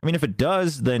 I mean, if it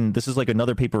does, then this is like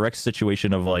another Paper X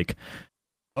situation of like,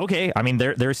 okay, I mean,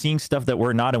 they're seeing stuff that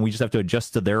we're not, and we just have to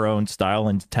adjust to their own style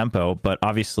and tempo. But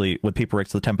obviously, with Paper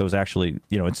X, the tempo is actually,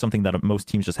 it's something that most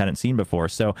teams just hadn't seen before.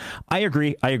 So I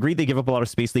agree. They give up a lot of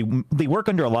space. They work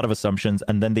under a lot of assumptions,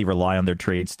 and then they rely on their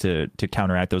trades to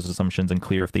counteract those assumptions and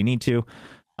clear if they need to.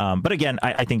 But again,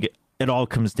 I think it all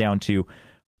comes down to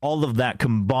all of that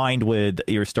combined with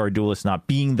your star duelist not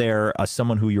being there,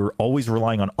 someone who you're always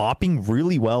relying on opping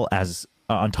really well as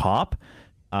on top,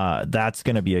 that's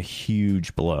going to be a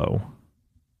huge blow.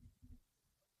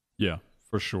 Yeah,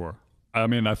 for sure. I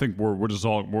mean, I think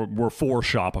we're for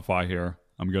Shopify here,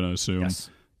 I'm going to assume. Yes.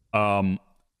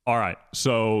 All right,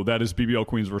 so that is BBL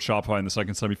Queens versus Shopify in the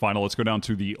second semifinal. Let's go down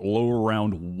to the lower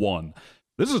round 1.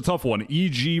 This is a tough one.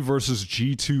 EG versus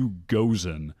G2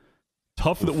 Gozen.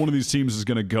 Tough that one of these teams is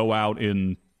going to go out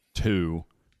in 2,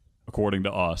 according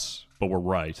to us, but we're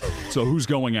right. So who's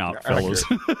going out, fellas?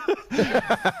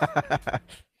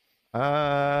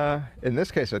 In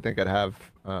this case, I think I'd have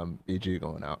EG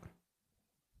going out.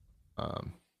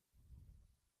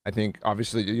 I think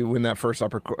obviously you win that first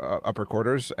upper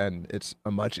quarters, and it's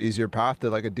a much easier path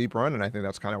to like a deep run. And I think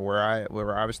that's kind of where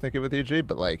I was thinking with EG.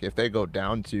 But like if they go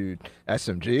down to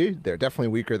SMG, they're definitely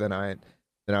weaker than I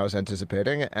was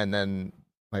anticipating. And then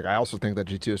like I also think that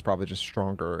G2 is probably just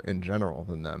stronger in general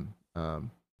than them.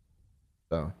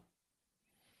 So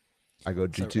I go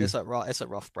G2. It's a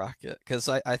rough bracket because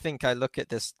I think I look at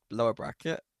this lower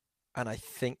bracket, and I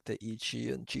think that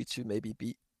EG and G2 maybe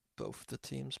beat both the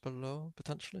teams below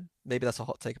potentially. Maybe that's a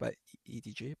hot take about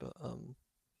EDG, but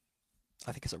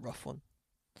I think it's a rough one.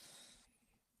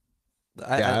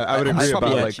 I would agree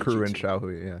about like Crew and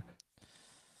Xiaohui.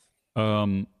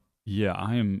 Yeah,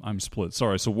 I'm split.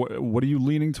 Sorry. So what are you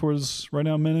leaning towards right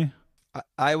now, Minnie?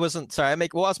 I wasn't sorry.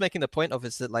 What I was making the point of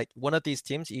is that like one of these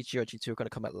teams, EG or G2, are going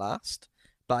to come at last,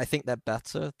 but I think they're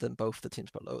better than both the teams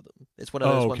below them. It's one of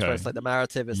those ones where it's like the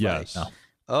narrative is like,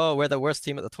 oh, we're the worst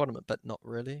team at the tournament, but not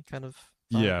really, kind of.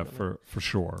 Yeah, for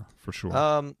sure.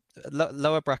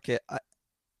 Lower bracket.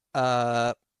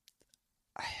 I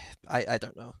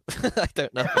don't know. I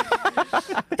don't know.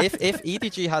 if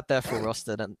EDG had their full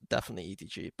roster, then definitely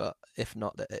EDG. But if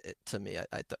not, to me,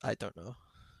 I don't know.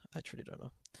 I truly don't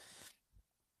know.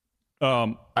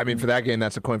 I mean, for that game,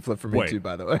 that's a coin flip for me too.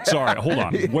 By the way, sorry, hold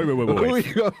on. Wait. Who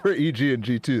you go for EG and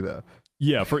G2 though?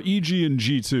 Yeah, for EG and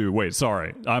G2. Wait,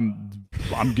 sorry, I'm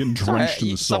getting drenched in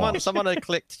the sauce. Someone had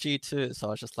clicked G2, so I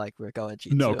was just like, we're going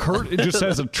G2. No, Kurt just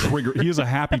has a trigger. He has a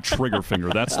happy trigger finger.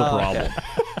 That's the problem.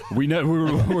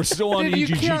 Okay. We're still on EG you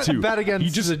G2. Can't bet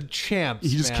against the champs.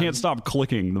 He just can't stop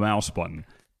clicking the mouse button.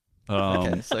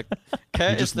 Okay, so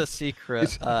Kurt is the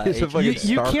secret.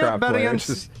 You can't bet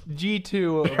against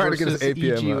G2 versus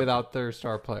EG without their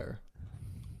star player.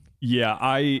 Yeah,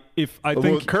 I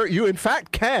think Kurt, you in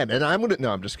fact can, and I'm gonna.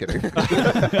 No, I'm just kidding.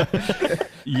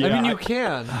 Yeah, I mean, you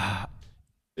can.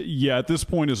 Yeah, at this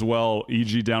point as well,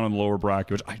 EG down in the lower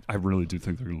bracket, which I really do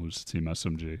think they're gonna lose to Team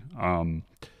SMG.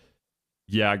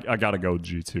 Yeah, I gotta go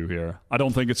G2 here. I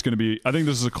don't think it's gonna be. I think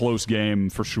this is a close game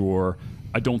for sure.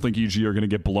 I don't think EG are gonna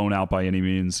get blown out by any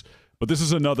means, but this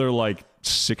is another like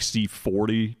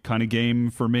 60-40 kind of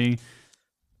game for me.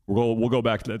 We'll go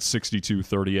back to that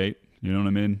 62-38. You know what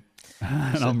I mean?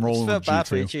 And so, I'm rolling with bad G2.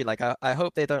 For EG. Like I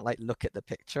hope they don't like look at the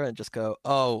picture and just go,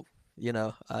 oh,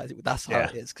 that's how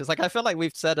it is. Because like I feel like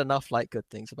we've said enough like good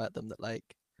things about them that like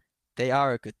they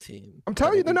are a good team. I'm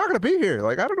telling you, they're not going to be here.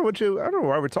 Like I don't know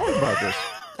why we're talking about this.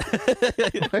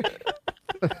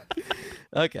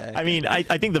 Okay. I mean, I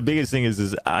think the biggest thing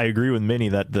is I agree with Minnie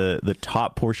that the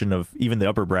top portion of even the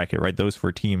upper bracket, right? Those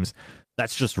 4 teams,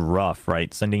 that's just rough,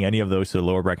 right? Sending any of those to the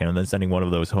lower bracket and then sending one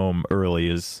of those home early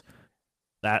is.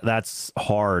 That's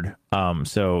hard.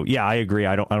 So yeah, I agree.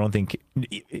 I don't think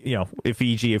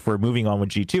if we're moving on with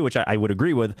G2, which I would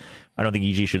agree with, I don't think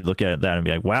EG should look at that and be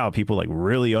like, wow, people like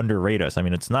really underrate us. I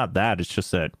mean, it's not that. It's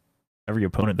just that every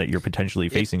opponent that you're potentially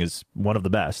facing is one of the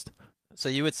best. So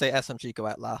you would say SMG go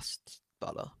out last,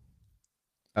 Bala?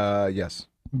 Yes.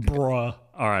 Bruh.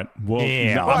 All right. Well,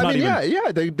 yeah.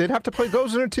 Yeah. They'd have to play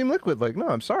those in a Team Liquid. Like, no,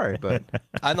 I'm sorry, but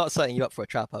I'm not setting you up for a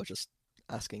trap. I was just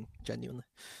asking genuinely.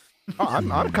 Oh,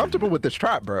 I'm comfortable with this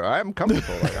trap, bro. I'm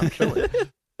comfortable. Like, I'm chilling.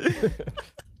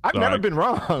 I've never been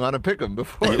wrong on a pick'em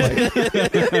before. Like.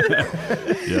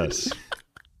 Yes.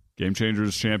 Game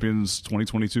Changers Champions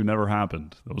 2022 never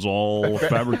happened. That was all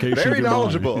fabrication. Very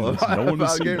knowledgeable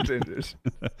about Game Changers.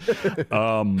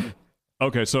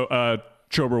 Okay, so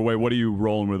Chober, what are you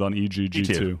rolling with on EG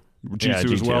G2?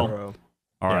 G2 as well. Bro.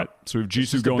 All right, so we have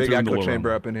G2 going through in the big echo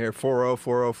chamber up in here. 4-0,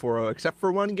 4-0, 4-0, except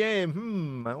for one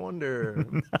game. I wonder.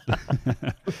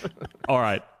 All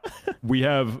right, we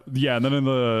have and then in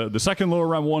the second lower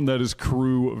round one, that is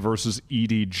Crew versus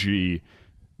EDG.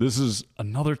 This is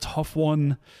another tough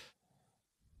one.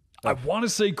 I want to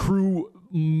say Crew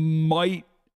might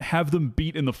have them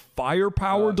beat in the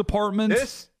firepower department.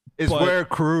 This is where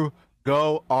Crew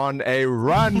go on a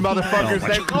run, motherfuckers.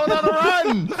 They're going on a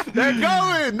run. They're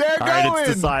going. They're All going. right,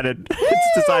 it's decided.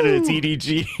 It's decided. It's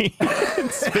EDG.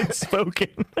 It's been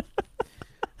spoken.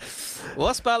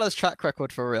 What's Balor's track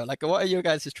record for real? Like, what are your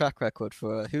guys' track record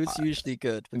for who's usually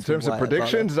good? In terms of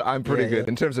predictions, I'm pretty good.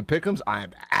 In terms of pick'ems,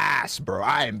 I'm ass, bro.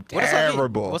 I am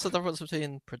terrible. What's the difference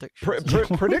between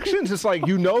predictions? Predictions is like,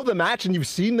 you know the match and you've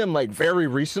seen them like very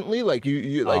recently. Like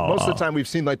you like most of the time we've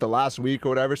seen like the last week or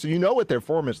whatever, so you know what their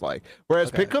form is like.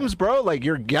 Whereas pick'ems, bro, like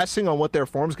you're guessing on what their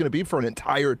form's gonna be for an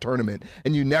entire tournament,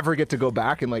 and you never get to go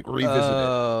back and like revisit it.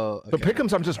 So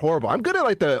pick'ems, I'm just horrible. I'm good at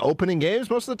like the opening games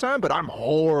most of the time, but I'm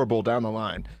horrible down the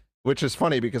line. Which is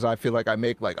funny because I feel like I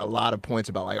make like a lot of points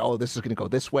about like, oh, this is gonna go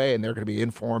this way and they're gonna be in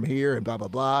form here and blah blah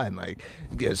blah, and like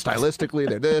stylistically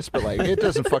they're this, but like it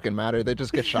doesn't fucking matter. They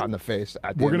just get shot in the face.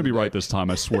 We're gonna be right this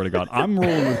time, I swear to God. I'm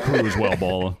rolling with Crew as well,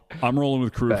 Balla. I'm rolling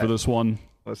with Crew for this one.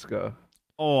 Let's go.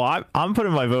 Oh, I'm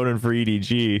putting my vote in for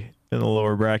EDG in the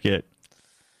lower bracket.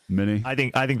 Mini. I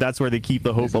think that's where they keep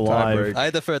the hope alive. I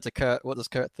defer to Kurt. What does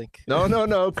Kurt think?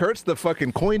 No. Kurt's the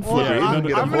fucking coin flip. Well, I'm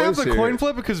gonna have the coin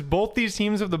flip because both these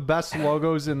teams have the best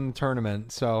logos in the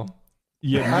tournament. So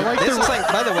yeah, I like this. Is like,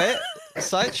 by the way,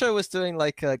 Sideshow was doing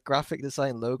like a graphic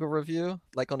design logo review,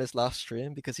 like on his last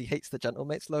stream, because he hates the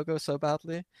Gentlemates logo so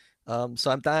badly.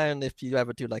 So I'm down if you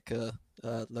ever do like a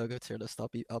logo tier list.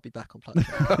 I'll be back on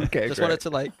Plat. Okay, just great. wanted to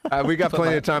like. We got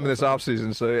plenty of time in this off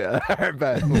season, so yeah. I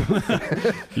bet.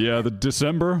 Yeah, the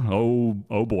December. Oh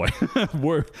boy,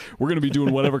 we're gonna be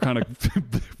doing whatever kind of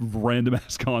random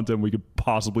ass content we could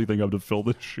possibly think of to fill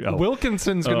this show.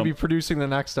 Wilkinson's gonna be producing the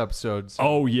next episode. So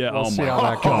oh yeah. we'll oh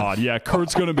my God. Yeah,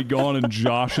 Kurt's gonna be gone and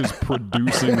Josh is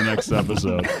producing the next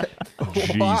episode.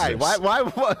 Why?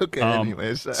 Okay.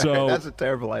 Anyways, so that's a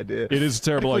terrible idea. It is a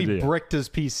terrible idea. He bricked his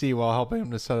PC while helping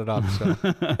him to set it up. So.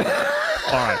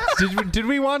 All right. Did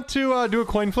we want to do a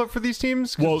coin flip for these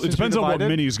teams? Well, it depends on what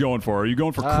Mini's going for. Are you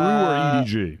going for Crew or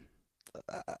EDG?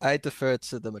 I defer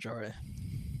to the majority.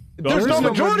 There's no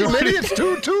majority, Mini. It's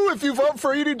 2-2 if you vote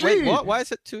for EDG. Wait, what? Why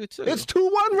is it 2-2? It's 2-1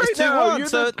 right it's 2-1, now.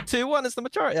 So 2-1 is the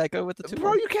majority. I go with the 2-1.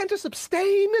 Bro, you can't just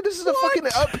abstain. This is a fucking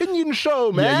opinion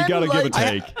show, man. Yeah, you gotta give a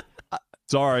take.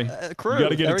 Sorry. Crew, you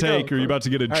gotta get a take or you're about to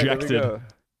get ejected.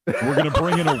 We're gonna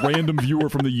bring in a random viewer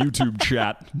from the YouTube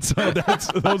chat. So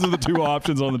those are the two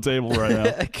options on the table right now.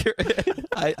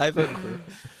 I vote Crew.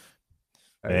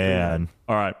 Man.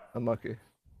 All right. Unlucky.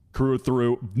 Crew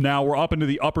through. Now we're up into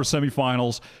the upper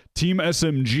semifinals. Team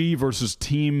SMG versus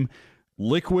Team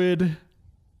Liquid.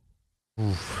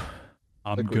 Oof.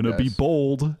 I'm gonna be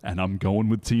bold, and I'm going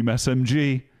with Team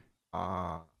SMG.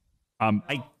 I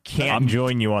can't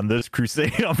join you on this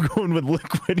crusade. I'm going with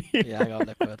Liquid here. Yeah, I got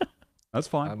Liquid. That's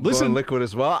fine. Listen, going Liquid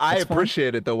as well. I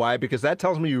appreciate it though. Why? Because that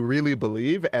tells me you really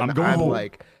believe, and I'm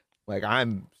like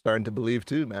I'm starting to believe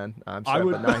too, man. I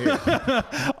would not here.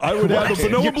 I would have,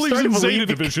 but no one believes in Zeta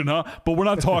Division, huh? But we're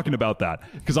not talking about that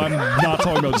because I'm not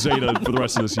talking about Zeta for the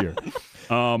rest of this year.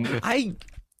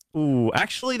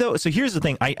 Actually though, so here's the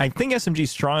thing. I think SMG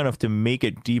is strong enough to make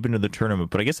it deep into the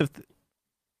tournament, but I guess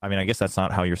I guess that's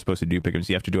not how you're supposed to do pick'ems.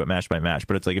 You have to do it match by match,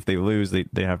 but it's like if they lose, they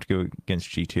have to go against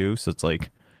G2, so it's like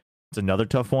it's another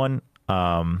tough one.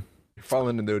 You're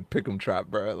falling into a pick'em trap,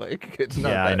 bro. Like it's not.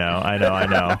 Yeah,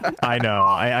 that. I know.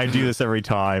 I do this every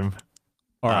time.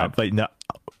 All right, but no,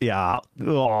 yeah,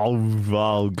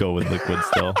 I'll go with Liquid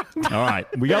still. All right,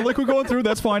 we got Liquid going through.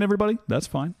 That's fine, everybody. That's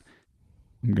fine.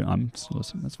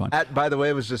 Listen, that's fine. By the way,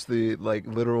 it was just the like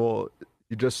literal.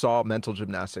 You just saw mental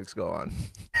gymnastics go on.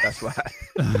 That's why.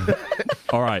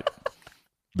 All right,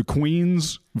 the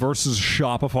Queens versus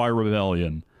Shopify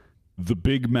Rebellion. The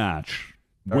big match.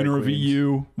 Winner of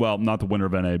EU. Well, not the winner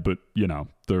of NA, but you know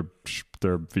they're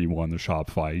V1. They're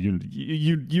Shopify.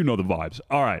 You know the vibes.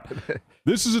 All right,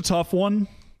 this is a tough one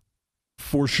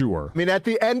for sure. I mean, at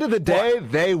the end of the day,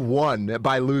 they won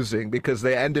by losing because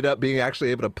they ended up being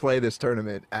actually able to play this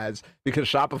tournament because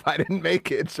Shopify didn't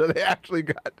make it, so they actually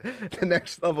got the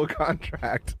next level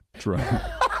contract. That's right.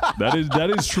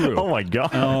 That is true. Oh my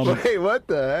God. Wait, what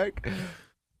the heck?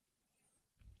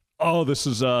 Oh, this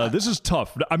is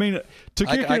tough. I mean,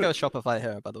 I go Shopify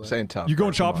here, by the way. Saying tough. You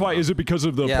going Shopify? Is it because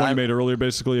of the point you made earlier,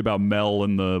 basically about Mel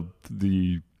and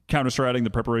the counter-stratting,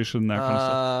 the preparation, that kind of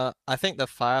stuff? I think the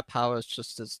firepower is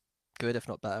just as good, if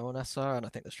not better, on SR, and I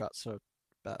think the strats are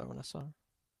better on SR.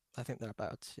 I think they're a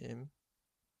better team.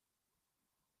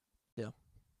 Yeah,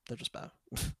 they're just better.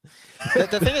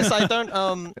 the thing is, I don't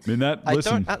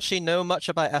don't actually know much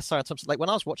about SR in terms of, like, when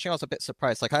I was watching, I was a bit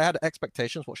surprised. Like, I had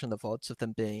expectations watching the VODs of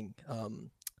them being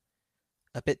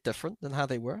a bit different than how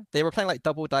they were. They were playing like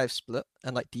double dive split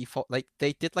and like default, like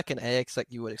they did like an AX like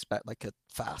you would expect, like a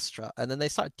fast strat, and then they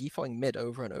started defaulting mid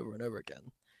over and over and over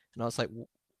again. And I was like,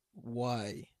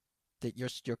 why? That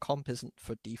your comp isn't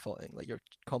for defaulting, like your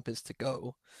comp is to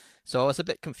go. So I was a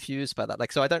bit confused by that.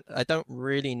 Like, so I don't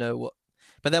really know what.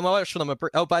 But then I watched them.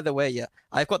 Oh, by the way, yeah,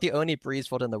 I've got the only Breeze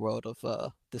VOD in the world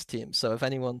of this team. So if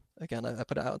anyone, again, I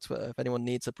put it out on Twitter. If anyone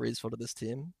needs a Breeze VOD of this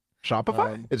team,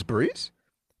 Shopify, it's Breeze.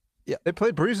 Yeah, they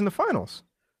played Breeze in the finals.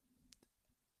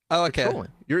 Oh, okay.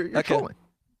 You're trolling.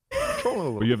 You're trolling a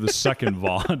little. Well, you have the second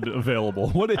VOD available.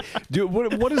 What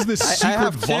is this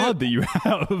secret VOD that you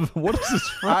have? What is this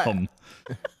from?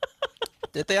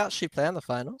 Did they actually play in the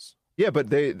finals? Yeah,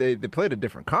 but they played a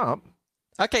different comp.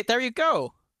 Okay, there you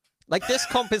go. Like, this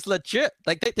comp is legit.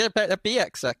 Like, their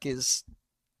BXEC is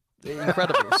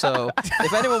incredible. So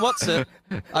if anyone wants it,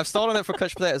 I've stolen it for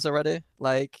Kush players already.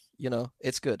 Like, you know,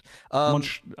 it's good. So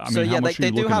yeah, like they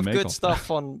do have good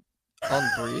stuff on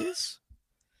Breeze.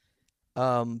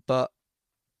 But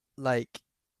like,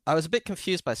 I was a bit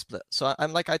confused by Split. So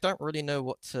I'm like, I don't really know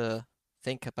what to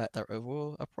think about their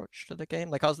overall approach to the game.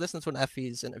 Like, I was listening to an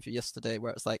Effie's interview yesterday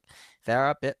where it's like they're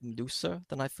a bit looser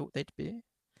than I thought they'd be.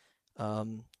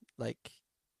 Like,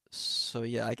 so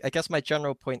yeah, I guess my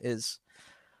general point is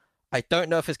I don't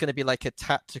know if it's going to be like a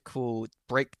tactical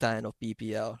breakdown of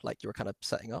BBL like you were kind of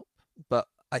setting up, but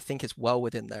I think it's well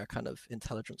within their kind of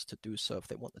intelligence to do so if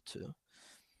they wanted to.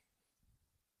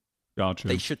 Gotcha.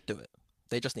 They should do it.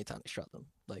 They just need to extract them.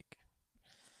 Like,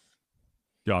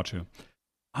 gotcha.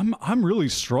 I'm really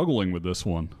struggling with this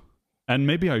one, and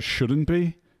maybe I shouldn't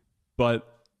be, but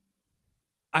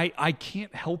I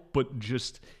can't help but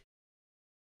just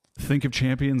think of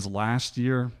champions last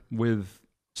year with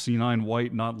C9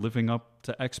 White not living up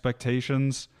to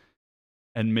expectations,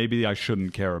 and maybe I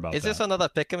shouldn't care about Is that. this another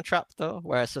pick'em trap though,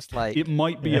 where it's just like it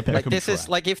might be a pick'em like this trap. is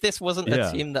like if this wasn't a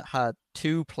team that had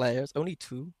only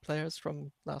two players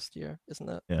from last year, isn't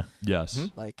it? Yeah. Yes.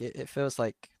 Mm-hmm. Like it feels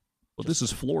like. Well, this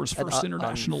is Floor's first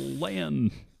international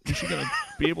LAN. You should gotta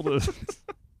be able to.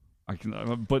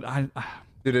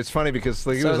 Dude, it's funny because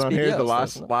like he was on here the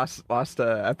last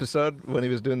episode when he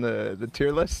was doing the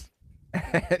tier list,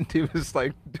 and he was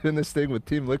like doing this thing with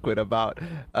Team Liquid about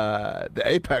the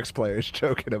Apex players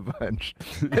choking a bunch,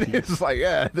 and he was like,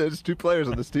 "Yeah, there's two players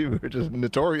on this team who are just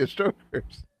notorious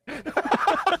chokers."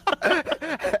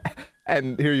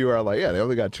 And here you are, like, yeah, they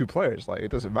only got two players. Like,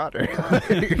 it doesn't matter. Yeah, but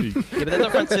the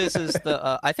difference is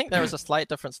that I think there is a slight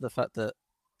difference in the fact that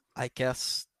I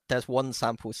guess there's one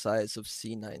sample size of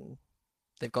C9.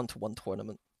 They've gone to one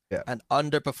tournament and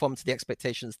underperformed to the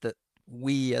expectations that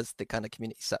we as the kind of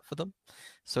community set for them.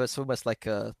 So it's almost like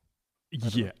a...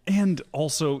 Yeah, and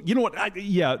also, you know what?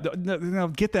 Now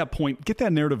get that point, get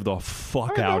that narrative the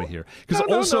fuck out of here. Because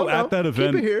at that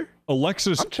event,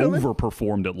 Alexis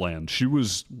overperformed at LAN. She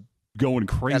was going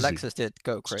crazy. Alexis did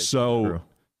go crazy. So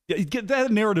get that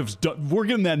narrative's done. We're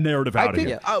getting that narrative out of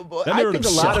here. I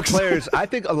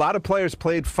think a lot of players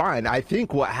played fine. I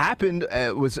think what happened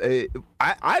was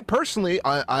I personally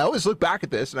always look back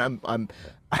at this, and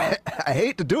I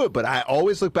hate to do it, but I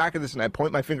always look back at this and I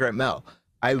point my finger at Mel.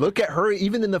 I look at her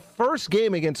even in the first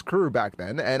game against Crew back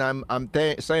then, and I'm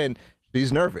saying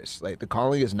she's nervous. Like, the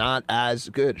calling is not as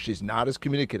good. She's not as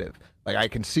communicative. Like, I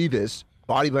can see this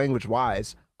body language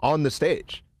wise on the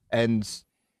stage, and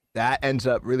that ends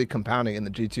up really compounding in the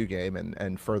G2 game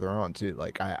and further on too.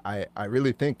 Like, I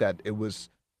really think that it was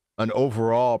an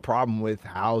overall problem with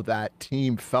how that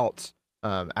team felt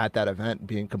at that event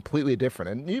being completely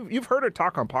different. And you've heard her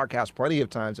talk on podcasts plenty of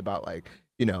times about, like,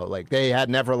 you know, like they had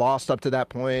never lost up to that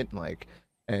point, like,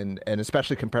 and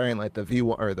especially comparing like the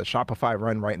V1 or the Shopify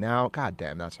run right now. God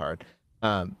damn, that's hard.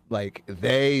 Like,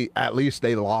 they at least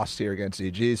they lost here against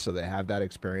EG, so they have that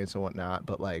experience and whatnot.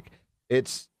 But like,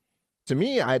 it's, to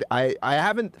me, I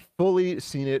haven't fully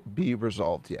seen it be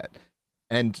resolved yet.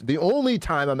 And the only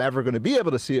time I'm ever going to be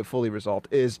able to see it fully resolved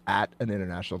is at an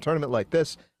international tournament like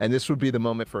this, and this would be the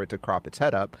moment for it to crop its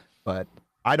head up. But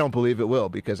I don't believe it will,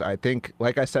 because I think,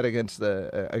 like I said against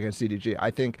CDG,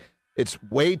 I think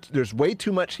there's way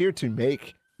too much here to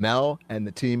make Mel and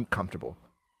the team comfortable.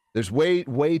 There's way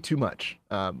too much.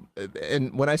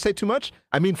 And when I say too much,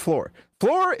 I mean Floor.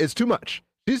 Floor is too much.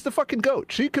 She's the fucking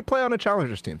GOAT. She could play on a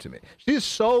challengers team to me. She is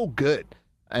so good.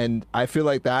 And I feel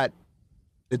like that,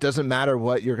 it doesn't matter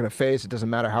what you're going to face. It doesn't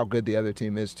matter how good the other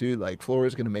team is too. Like, Floor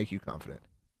is going to make you confident.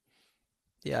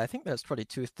 Yeah, I think there's probably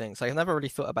two things. Like, I never really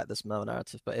thought about this Mel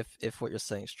narrative, but if what you're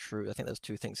saying is true, I think there's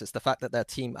two things. It's the fact that their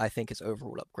team, I think, is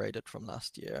overall upgraded from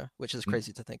last year, which is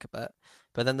crazy to think about.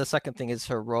 But then the second thing is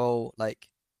her role, like,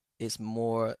 is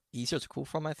more easier to call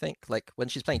from, I think. Like, when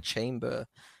she's playing Chamber,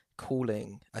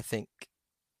 calling, I think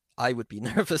I would be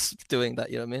nervous doing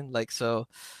that. You know what I mean? Like, so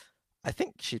I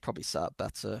think she'd probably set up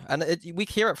better. And we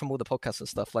hear it from all the podcasts and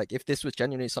stuff. Like, if this was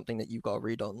genuinely something that you've got to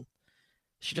read on,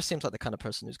 she just seems like the kind of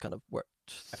person who's kind of worked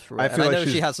through it. And I know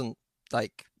she hasn't,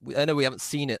 like, I know we haven't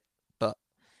seen it, but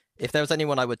if there was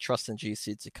anyone I would trust in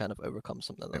GC to kind of overcome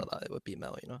something like that, it would be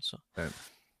Mel, you know? So, all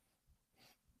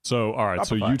right. Shopify.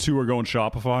 So you two are going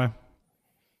Shopify?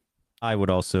 I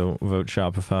would also vote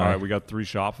Shopify. All right, we got 3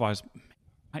 Shopifys.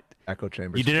 Echo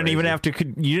chamber. You didn't even have to.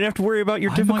 You didn't have to worry about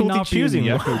your I difficulty might not choosing be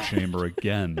in the echo chamber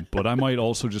again, but I might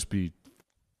also just be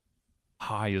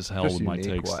high as hell Just with my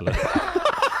unique, takes what? today.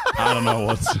 I don't know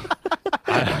what's.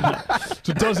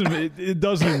 So it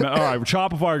doesn't matter. All right,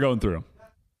 Shopify are going through.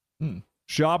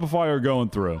 Shopify are going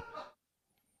through.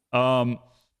 Shopify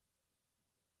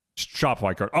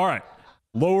card. All right.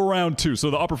 Lower round 2. So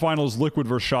the upper final is Liquid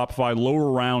versus Shopify.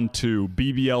 Lower round 2,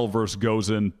 BBL versus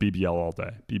Gozen. BBL all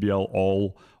day.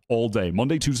 BBL all day.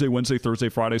 Monday, Tuesday, Wednesday, Thursday,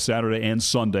 Friday, Saturday, and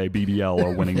Sunday. BBL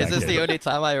are winning. Is that this game. the only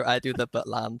time I do the but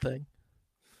land thing?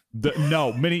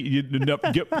 No, Minnie,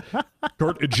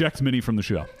 Kurt, eject Minnie from the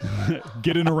show.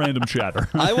 Get in a random chatter.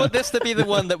 I want this to be the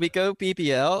one that we go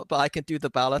BBL, but I can do the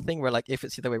Bala thing where, like, if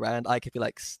it's the other way around, I could be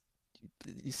like,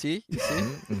 you see?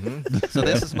 So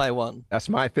this is my one. That's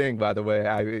my thing, by the way.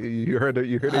 You heard it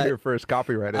here first.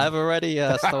 Copyrighted. I've already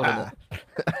stolen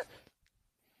it.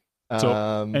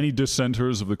 So, any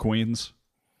dissenters of the Queens?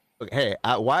 Hey,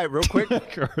 why? Real quick,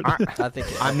 I think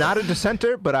I'm not a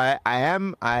dissenter, but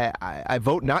I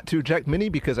vote not to eject Minnie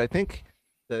because I think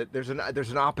that there's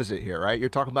an opposite here, right? You're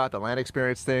talking about the LAN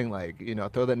experience thing, like, you know,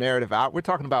 throw the narrative out. We're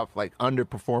talking about like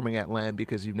underperforming at LAN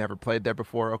because you've never played there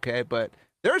before, okay? But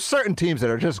there are certain teams that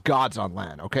are just gods on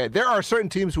LAN, okay? There are certain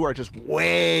teams who are just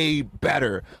way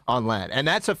better on LAN, and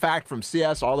that's a fact from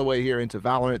CS all the way here into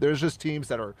Valorant. There's just teams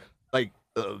that are like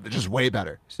just way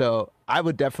better. So I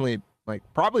would definitely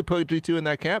probably put G2 in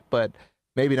that camp, but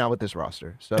maybe not with this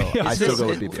roster. So I still go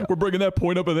with BBL. We're bringing that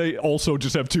point up, and they also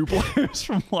just have 2 players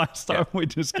from last time. We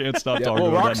just can't stop talking well,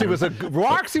 about Roxy that.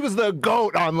 Roxy was the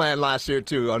GOAT on LAN last year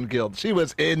too on Guild. She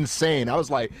was insane. I was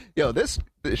like, yo,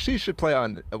 she should play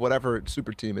on whatever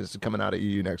super team is coming out of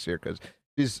EU next year because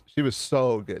she was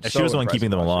so good. She was the one keeping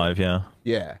them alive. Yeah.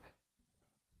 Yeah.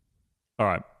 All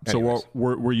right. Anyways. So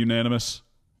we're unanimous.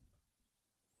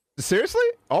 Seriously?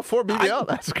 All 4 BBL?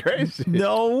 That's crazy.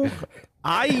 No,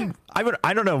 I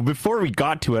don't know. Before we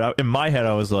got to it, in my head,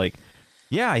 I was like,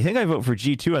 yeah, I think I vote for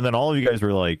G2. And then all of you guys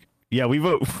were like, yeah, we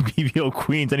vote for BBL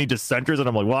Queens. Any dissenters? And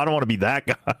I'm like, well, I don't want to be that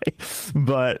guy.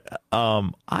 But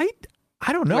I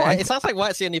don't know. It sounds like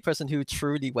White's the only person who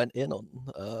truly went in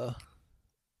on.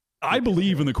 I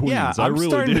believe in the Queens. Yeah, I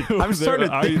really do. I'm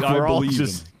starting to think we're all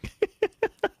just.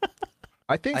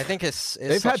 I think it's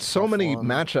they've had so many one.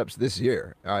 matchups this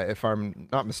year. If I'm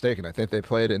not mistaken, I think they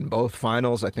played in both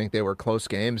finals. I think they were close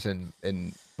games in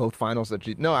both finals.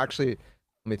 No, actually, let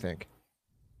me think.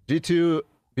 G2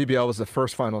 BBL was the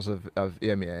first finals of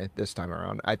EMEA this time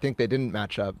around. I think they didn't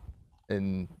match up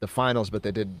in the finals, but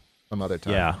they did some other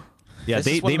time. Yeah,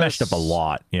 they matched up a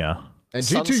lot. Yeah, and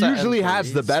G2 usually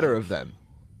has the better of them,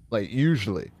 like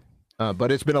usually,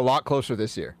 but it's been a lot closer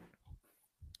this year.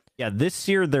 Yeah, this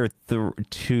year they're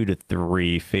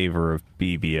 2-3 favor of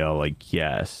BBL, I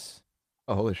guess.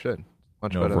 Oh, holy shit!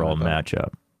 Much an better overall than I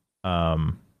thought.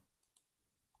 matchup.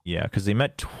 Yeah, because they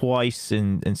met twice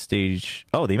in stage.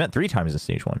 Oh, they met 3 times in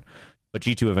stage 1, but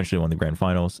G2 eventually won the grand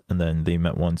finals, and then they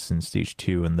met once in stage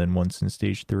 2, and then once in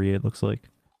stage 3. It looks like.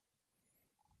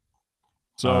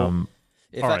 So.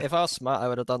 If I was smart, I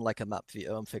would have done like a map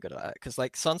veto and figured it out. Because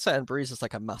like Sunset and Breeze is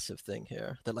like a massive thing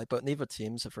here. That like, but neither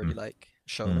teams have really like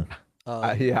shown it.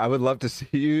 Yeah, I would love to see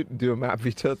you do a map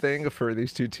veto thing for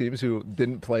these 2 teams who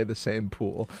didn't play the same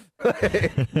pool.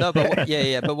 No, but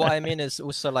but what I mean is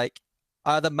also like,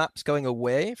 are the maps going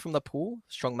away from the pool?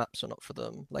 Strong maps are not for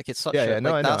them. Like it's such I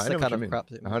know. that's I the know kind what of you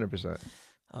crap. mean.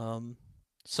 100%.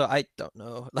 So I don't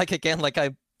know. Like again, like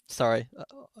sorry,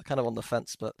 kind of on the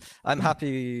fence, but I'm happy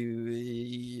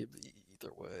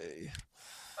either way.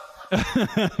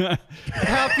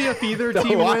 Happy if either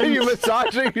team Why wins. are you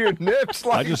massaging your nips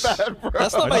like just- that, bro?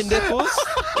 That's not my nipples.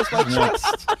 That's my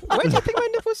chest. Where do you think my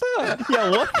nipples are? Yeah,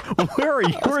 what? Where are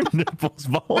your nipples,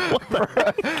 Bo?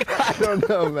 I don't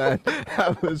know, man.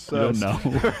 I was so. You don't know.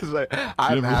 I was like,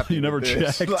 I'm happy. You never with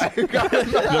this. checked. Like,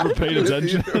 Never paid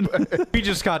attention. We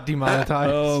just got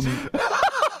demonetized.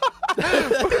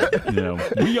 Yeah,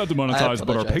 we got demonetized,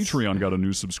 but our apologize. Patreon got a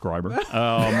new subscriber.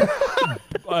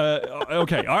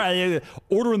 Okay, all right.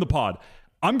 Order in the pod.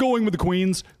 I'm going with the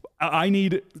Queens. I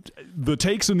need the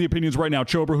takes and the opinions right now.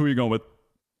 Chobra, who are you going with?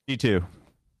 G2.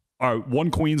 All right,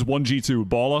 1 Queens, 1 G2.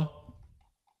 Bala?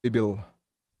 BBL.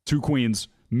 2 queens.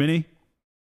 Mini?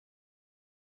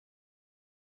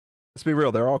 Let's be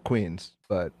real, they're all queens,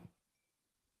 but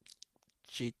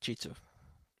G2.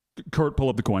 Kurt, pull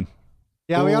up the coin.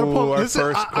 Yeah, we gotta pull our this.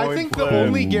 first I coin think flip. the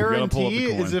only Ooh, we gotta pull up the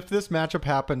guarantee coin. is if this matchup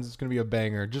happens, it's gonna be a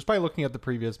banger. Just by looking at the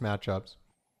previous matchups.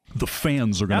 The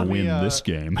fans are going to win this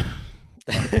game.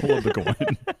 Pull up the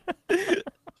coin.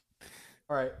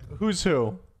 All right, who's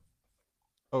who?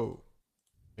 Oh,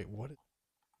 wait, what?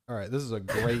 All right, this is a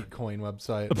great coin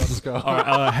website. Let's go. All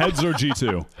right, heads are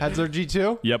G2. Heads are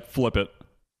G2. Yep, flip it.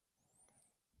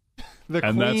 The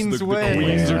And queens that's the win.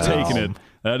 queens are Wow. taking it.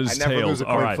 That is I never lose tails. a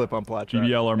All coin right. flip on Plat chat.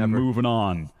 BBL are Never. moving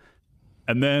on.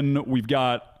 And then we've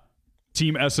got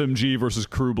Team SMG versus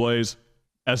Crew Blaze.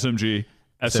 SMG.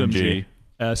 SMG.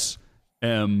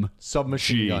 SMG.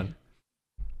 Submachine gun.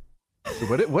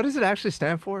 What does it actually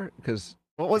stand for? Because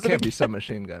What was it can't it? be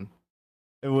submachine gun.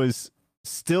 It was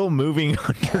still moving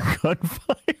under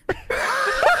gunfire.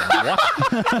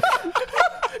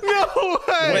 No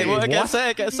way. Wait, what? Again, say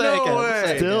it again. Say it No again. way. Say it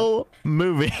again. Still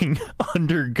moving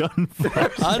under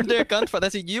gunfire. Under gunfire.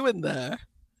 There's a U in there.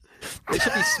 It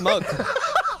should be smoke.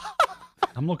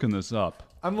 I'm looking this up.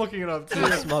 I'm looking it up too.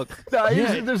 Smoke. No,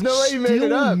 there's no way you made it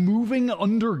Still up. moving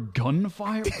under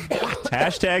gunfire?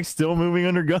 Hashtag still moving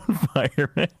under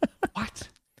gunfire, man. What?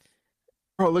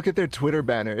 Bro, look at their Twitter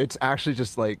banner. It's actually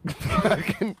just like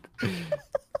fucking.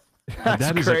 That's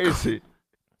That is a crazy.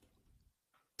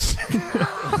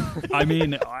 I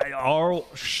mean, all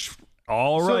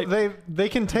So right. they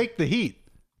can take the heat.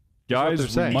 Guys, they're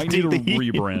we saying. might need a Take the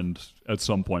heat. rebrand at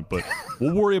some point, but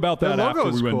we'll worry about Their that after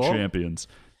logo's we win cool. champions.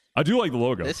 I do like the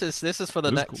logo. This is for the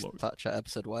It is next cool. Plat Chat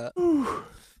episode. Where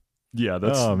Yeah,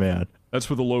 that's Oh man. that's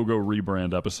for the logo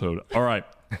rebrand episode. All right.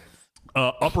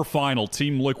 Upper final,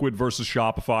 Team Liquid versus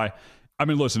Shopify. I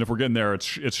mean, listen, if we're getting there, it's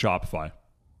Shopify.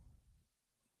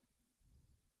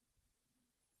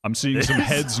 I'm seeing some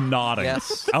heads nodding.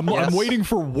 Yes. I'm Yes. waiting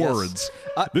for Yes. words.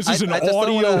 This is an I just don't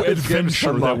audio wanna-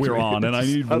 adventure that we're Unlocked on, me. and I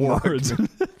need Unlocked words.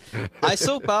 I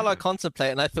saw Bala contemplate,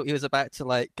 and I thought he was about to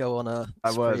like go on a I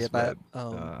spree was, about. but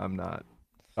I'm not.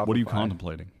 What are you Shopify.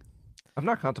 contemplating? I'm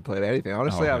not contemplating anything.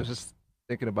 Honestly, Oh, I okay. was just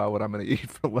thinking about what I'm going to eat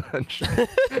for lunch.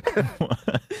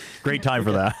 Great time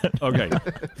for that. Okay.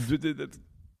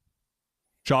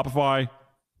 Shopify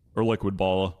or Liquid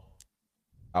Balla?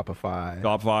 Shopify.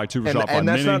 Shopify, 2 for And, Shopify. and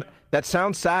that's Mini. not. That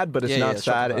sounds sad, but it's Yeah, not yeah,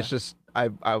 sad. Shopify. It's just I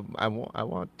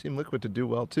want Team Liquid to do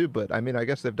well too. But I mean, I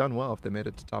guess they've done well if they made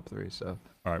it to top 3. So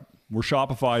All right. We're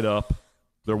Shopify'd up.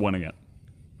 They're winning it.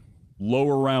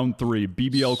 Lower round 3,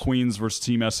 BBL Queens versus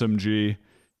Team SMG.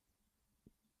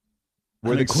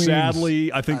 We're the Queens.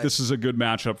 Sadly, I think this is a good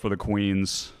matchup for the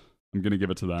Queens. I'm going to give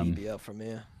it to them. BBL from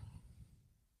here.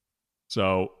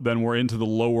 So then we're into the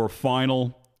lower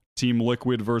final. Team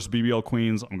Liquid versus BBL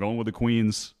Queens. I'm going with the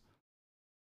Queens.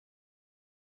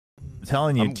 I'm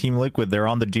telling you, Team Liquid, they're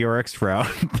on the DRX route.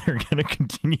 They're gonna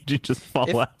continue to just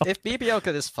fall out. If BBL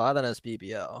got this far, then it's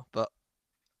BBL. But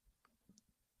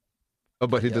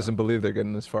but he Yeah. doesn't believe they're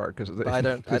getting this far because I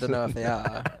don't know if they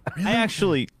are. I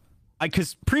actually,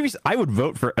 because I would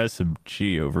vote for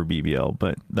SMG over BBL,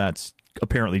 but that's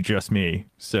apparently just me.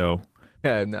 So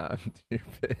Yeah, no.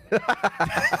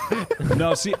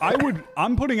 No, see,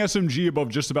 I'm putting SMG above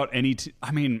just about any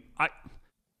I mean,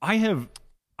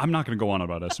 I'm not going to go on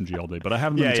about SMG all day, but I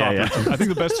have them in the top 3 teams. I think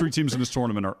the best 3 teams in this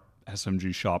tournament are SMG,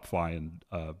 Shopify, and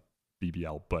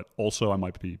BBL, but also I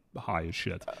might be high as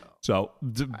shit. So,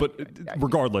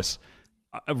 regardless,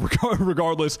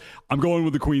 I'm going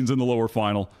with the Queens in the lower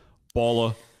final.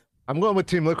 Balla. I'm going with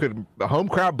Team Liquid. The home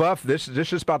crowd buff. This is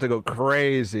just about to go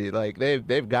crazy. Like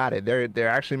they've got it. They're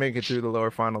actually making it through the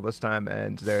lower final this time,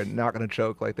 and they're not going to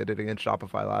choke like they did against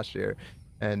Shopify last year.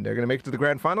 And they're going to make it to the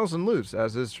grand finals and lose,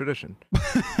 as is tradition.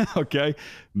 Okay.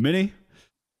 Mini.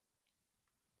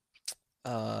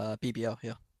 BBL,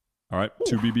 yeah. All right.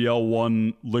 2 BBL,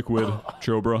 1 Liquid.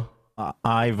 Chobra.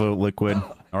 I vote Liquid.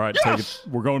 All right. Take it.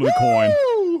 We're going to the coin.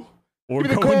 Woo! We're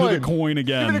Give me the going to coin. the coin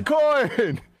again. Give me the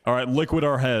coin. All right, Liquid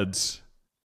our heads.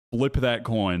 Flip that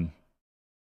coin.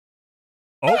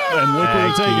 Oh, and Liquid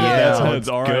are taking it. That's heads.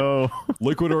 All right. Go.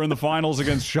 Liquid are in the finals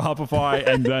against Shopify,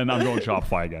 and then I'm going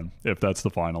Shopify again, if that's the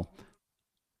final.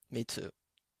 Me too.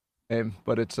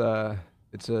 But it goes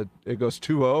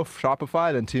 2-0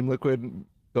 Shopify, then Team Liquid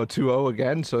go 2-0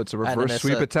 again, so it's a And then reverse it's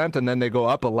sweep a- attempt, and then they go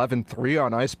up 11-3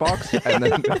 on Icebox, and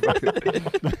then And then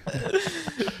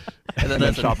and then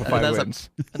there's Shopify wins.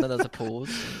 And then there's a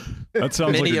pause. That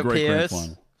sounds like Mini a great grand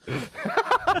appears.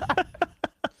 final.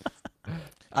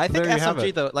 I think there you have SMG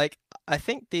it. though, like I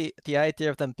think the idea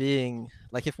of them being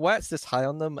like if Wert's this high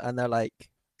on them and they're like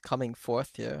coming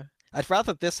fourth here, I'd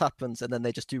rather this happens and then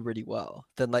they just do really well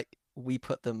than like we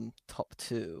put them top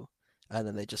 2 and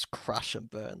then they just crash and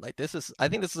burn. Like I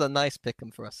think this is a nice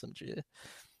pick'em for SMG.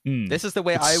 This is the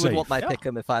way I would want my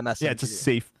pick'em if I'm SMG. Yeah, it's a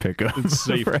safe pick'em. It's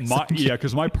safe.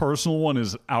 Because my personal one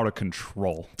is out of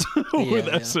control with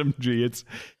SMG.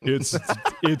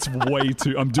 It's way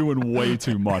too. I'm doing way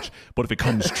too much. But if it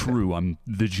comes true, I'm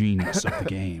the genius of the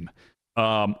game.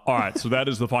 All right, so that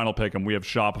is the final pick'em. We have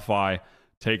Shopify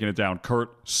taking it down. Kurt,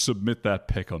 submit that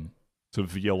pick'em to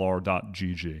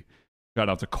VLR.gg. Shout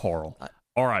out to Carl.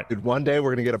 All right. Dude, one day we're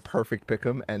going to get a perfect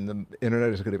pick'em and the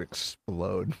internet is going to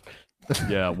explode.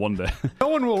 Yeah, one day. No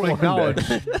one will acknowledge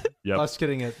us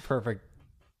getting it perfect.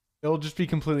 It'll just be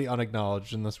completely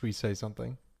unacknowledged unless we say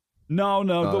something. No,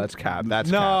 that's cap. That's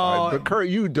cap. Right? But Kurt,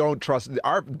 you don't trust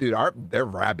they're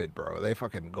rabid, bro. They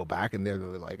fucking go back and they're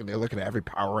looking at every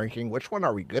power ranking. Which one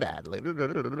are we good at?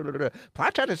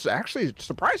 Plat chat is actually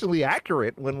surprisingly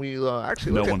accurate when we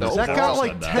actually look at the that got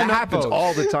like 10 that happens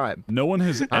all the time. No one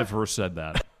has ever said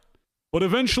that. But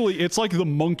eventually, it's like the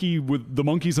monkey with the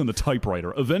monkeys and the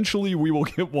typewriter. Eventually, we will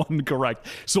get one correct.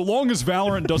 So long as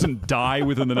Valorant doesn't die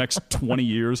within the next 20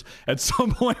 years, at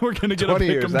some point we're going to get a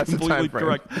pick'em completely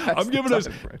correct. I'm giving us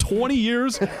 20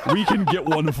 years, we can get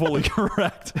one fully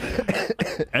correct.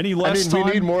 Any less time?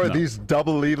 We need more of these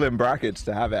double Leland brackets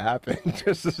to have it happen.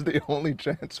 This is the only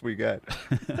chance we get.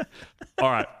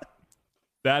 All right.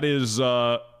 That is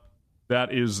the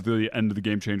end of the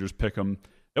Game Changers pick'em.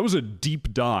 That was a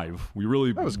deep dive. We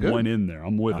really went in there.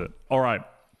 I'm with it. All right.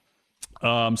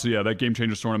 So yeah, that Game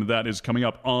Changers tournament, that is coming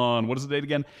up on, what is the date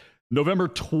again? November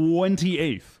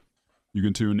 28th. You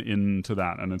can tune into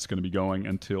that, and it's going to be going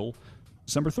until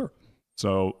December 3rd.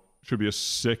 So should be a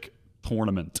sick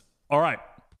tournament. All right.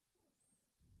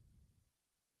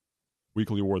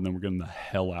 Weekly award, and then we're getting the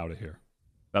hell out of here.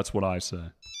 That's what I say.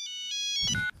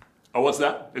 Oh, what's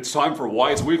that? It's time for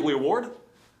Wyatt's Weekly Award?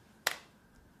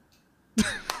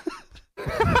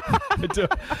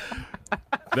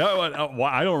 That one,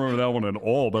 I don't remember that one at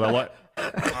all, but I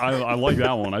like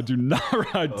that one. I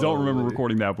don't remember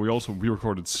recording that, but we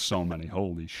recorded so many.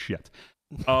 Holy shit.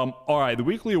 All right, the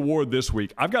weekly award this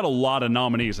week. I've got a lot of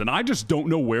nominees, and I just don't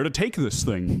know where to take this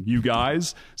thing, you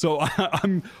guys. So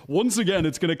I'm once again,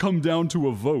 it's going to come down to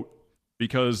a vote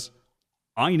because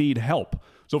I need help.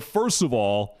 So first of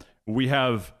all, we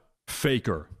have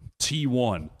Faker,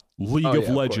 T1, League of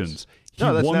Legends. He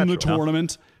won the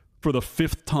tournament for the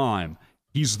 5th time.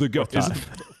 He's the GOAT. Is it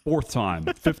the 4th time?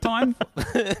 5th time?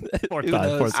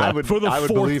 4th time. For the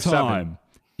 4th time.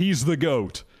 He's the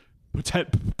GOAT.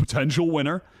 Potential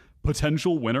winner.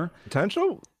 Potential?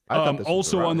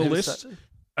 Also on the list,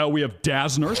 we have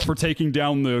Dazners for taking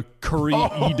down the Curry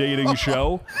e-dating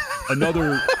show.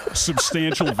 Another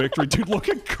substantial victory. Dude, look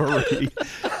at Curry.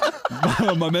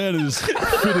 My man is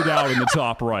fitted out in the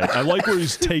top right. I like where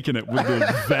he's taking it with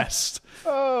the vest.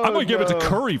 I'm going to give it to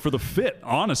Curry for the fit,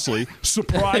 honestly.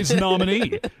 Surprise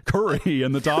nominee. Curry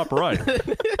in the top right.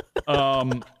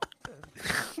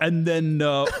 And then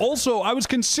also, I was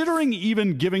considering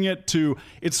even giving it to,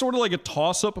 it's sort of like a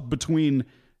toss-up between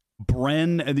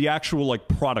Bren and the actual like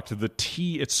product, the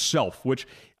tea itself, which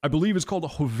I believe is called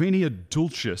Hovenia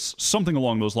dulcis, something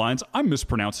along those lines. I'm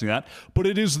mispronouncing that, but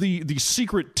it is the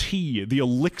secret tea, the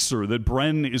elixir that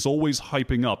Bren is always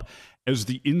hyping up as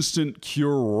the instant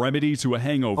cure remedy to a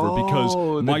hangover.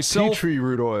 Because myself, tea tree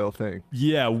root oil thing.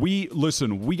 Yeah, we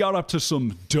got up to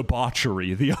some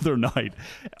debauchery the other night.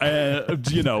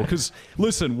 Because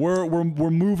listen, we're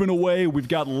moving away. We've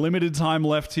got limited time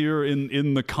left here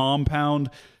in the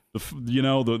compound.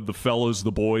 The fellas,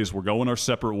 the boys, we're going our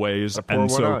separate ways,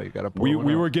 and so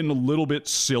we were getting a little bit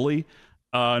silly.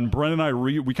 And Bren and I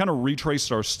we kind of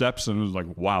retraced our steps, and it was like,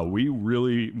 wow, we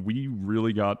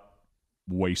really got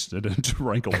wasted and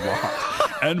drank a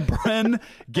lot. And Bren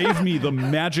gave me the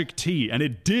magic tea, and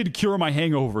it did cure my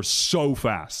hangover so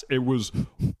fast. It was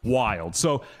wild.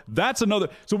 So that's another.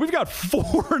 So we've got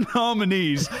 4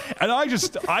 nominees, and I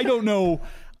don't know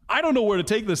where to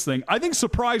take this thing. I think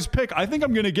surprise pick. I think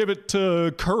I'm going to give it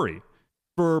to Curry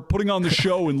for putting on the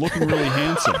show and looking really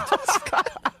handsome.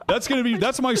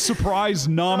 That's my surprise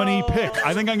nominee pick.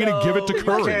 I think I'm going to give it to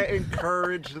Curry. You can't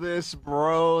encourage this,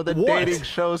 bro. The dating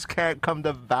shows can't come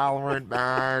to Valorant,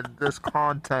 man. This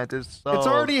content is so. It's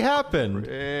already happened.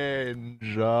 It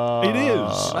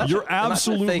is. You're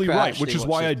absolutely right, which is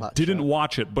why I didn't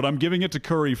watch it. But I'm giving it to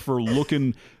Curry for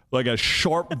looking like a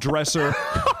sharp dresser,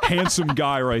 handsome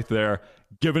guy right there.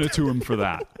 Giving it to him for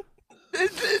that.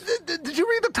 Did you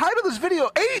read the title of this video,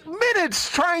 8 minutes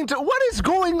trying to. What is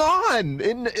going on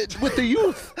with the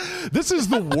youth? This is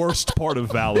the worst part of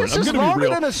Valorant. This I'm is going to be real. longer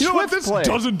than a You know what? Swift This play.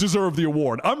 doesn't deserve the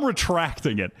award. I'm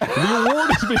retracting it. The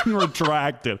award is being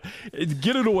retracted.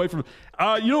 Get it away from.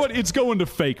 You know what? It's going to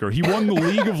Faker. He won the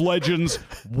League of Legends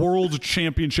World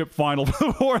Championship final for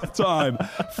the 4th time.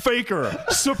 Faker,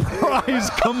 surprise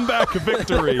comeback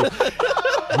victory.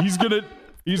 He's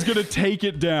gonna take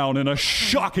it down in a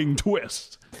shocking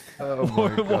twist. Oh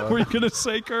my What God. were you gonna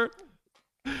say, Kurt?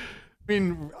 I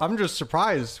mean, I'm just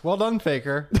surprised. Well done,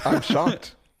 Faker. I'm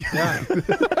shocked. Yeah.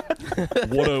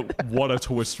 What a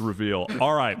twist reveal.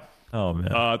 All right. Oh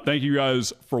man. Thank you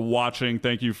guys for watching.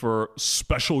 Thank you for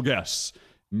special guests,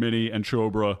 Minnie and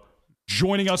Chobra,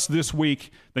 joining us this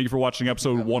week. Thank you for watching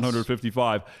episode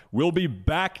 155. We'll be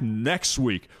back next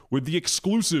week with the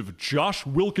exclusive Josh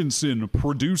Wilkinson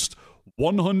produced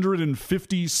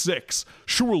 156.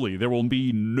 Surely there will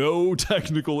be no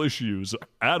technical issues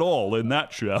at all in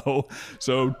that show.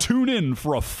 So tune in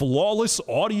for a flawless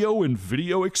audio and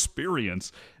video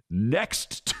experience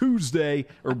next Tuesday,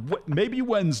 or maybe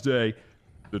Wednesday,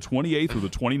 the 28th or the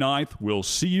 29th. We'll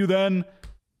see you then.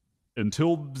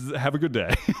 Until, have a good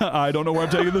day. I don't know where I'm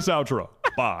taking this outro.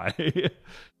 Bye.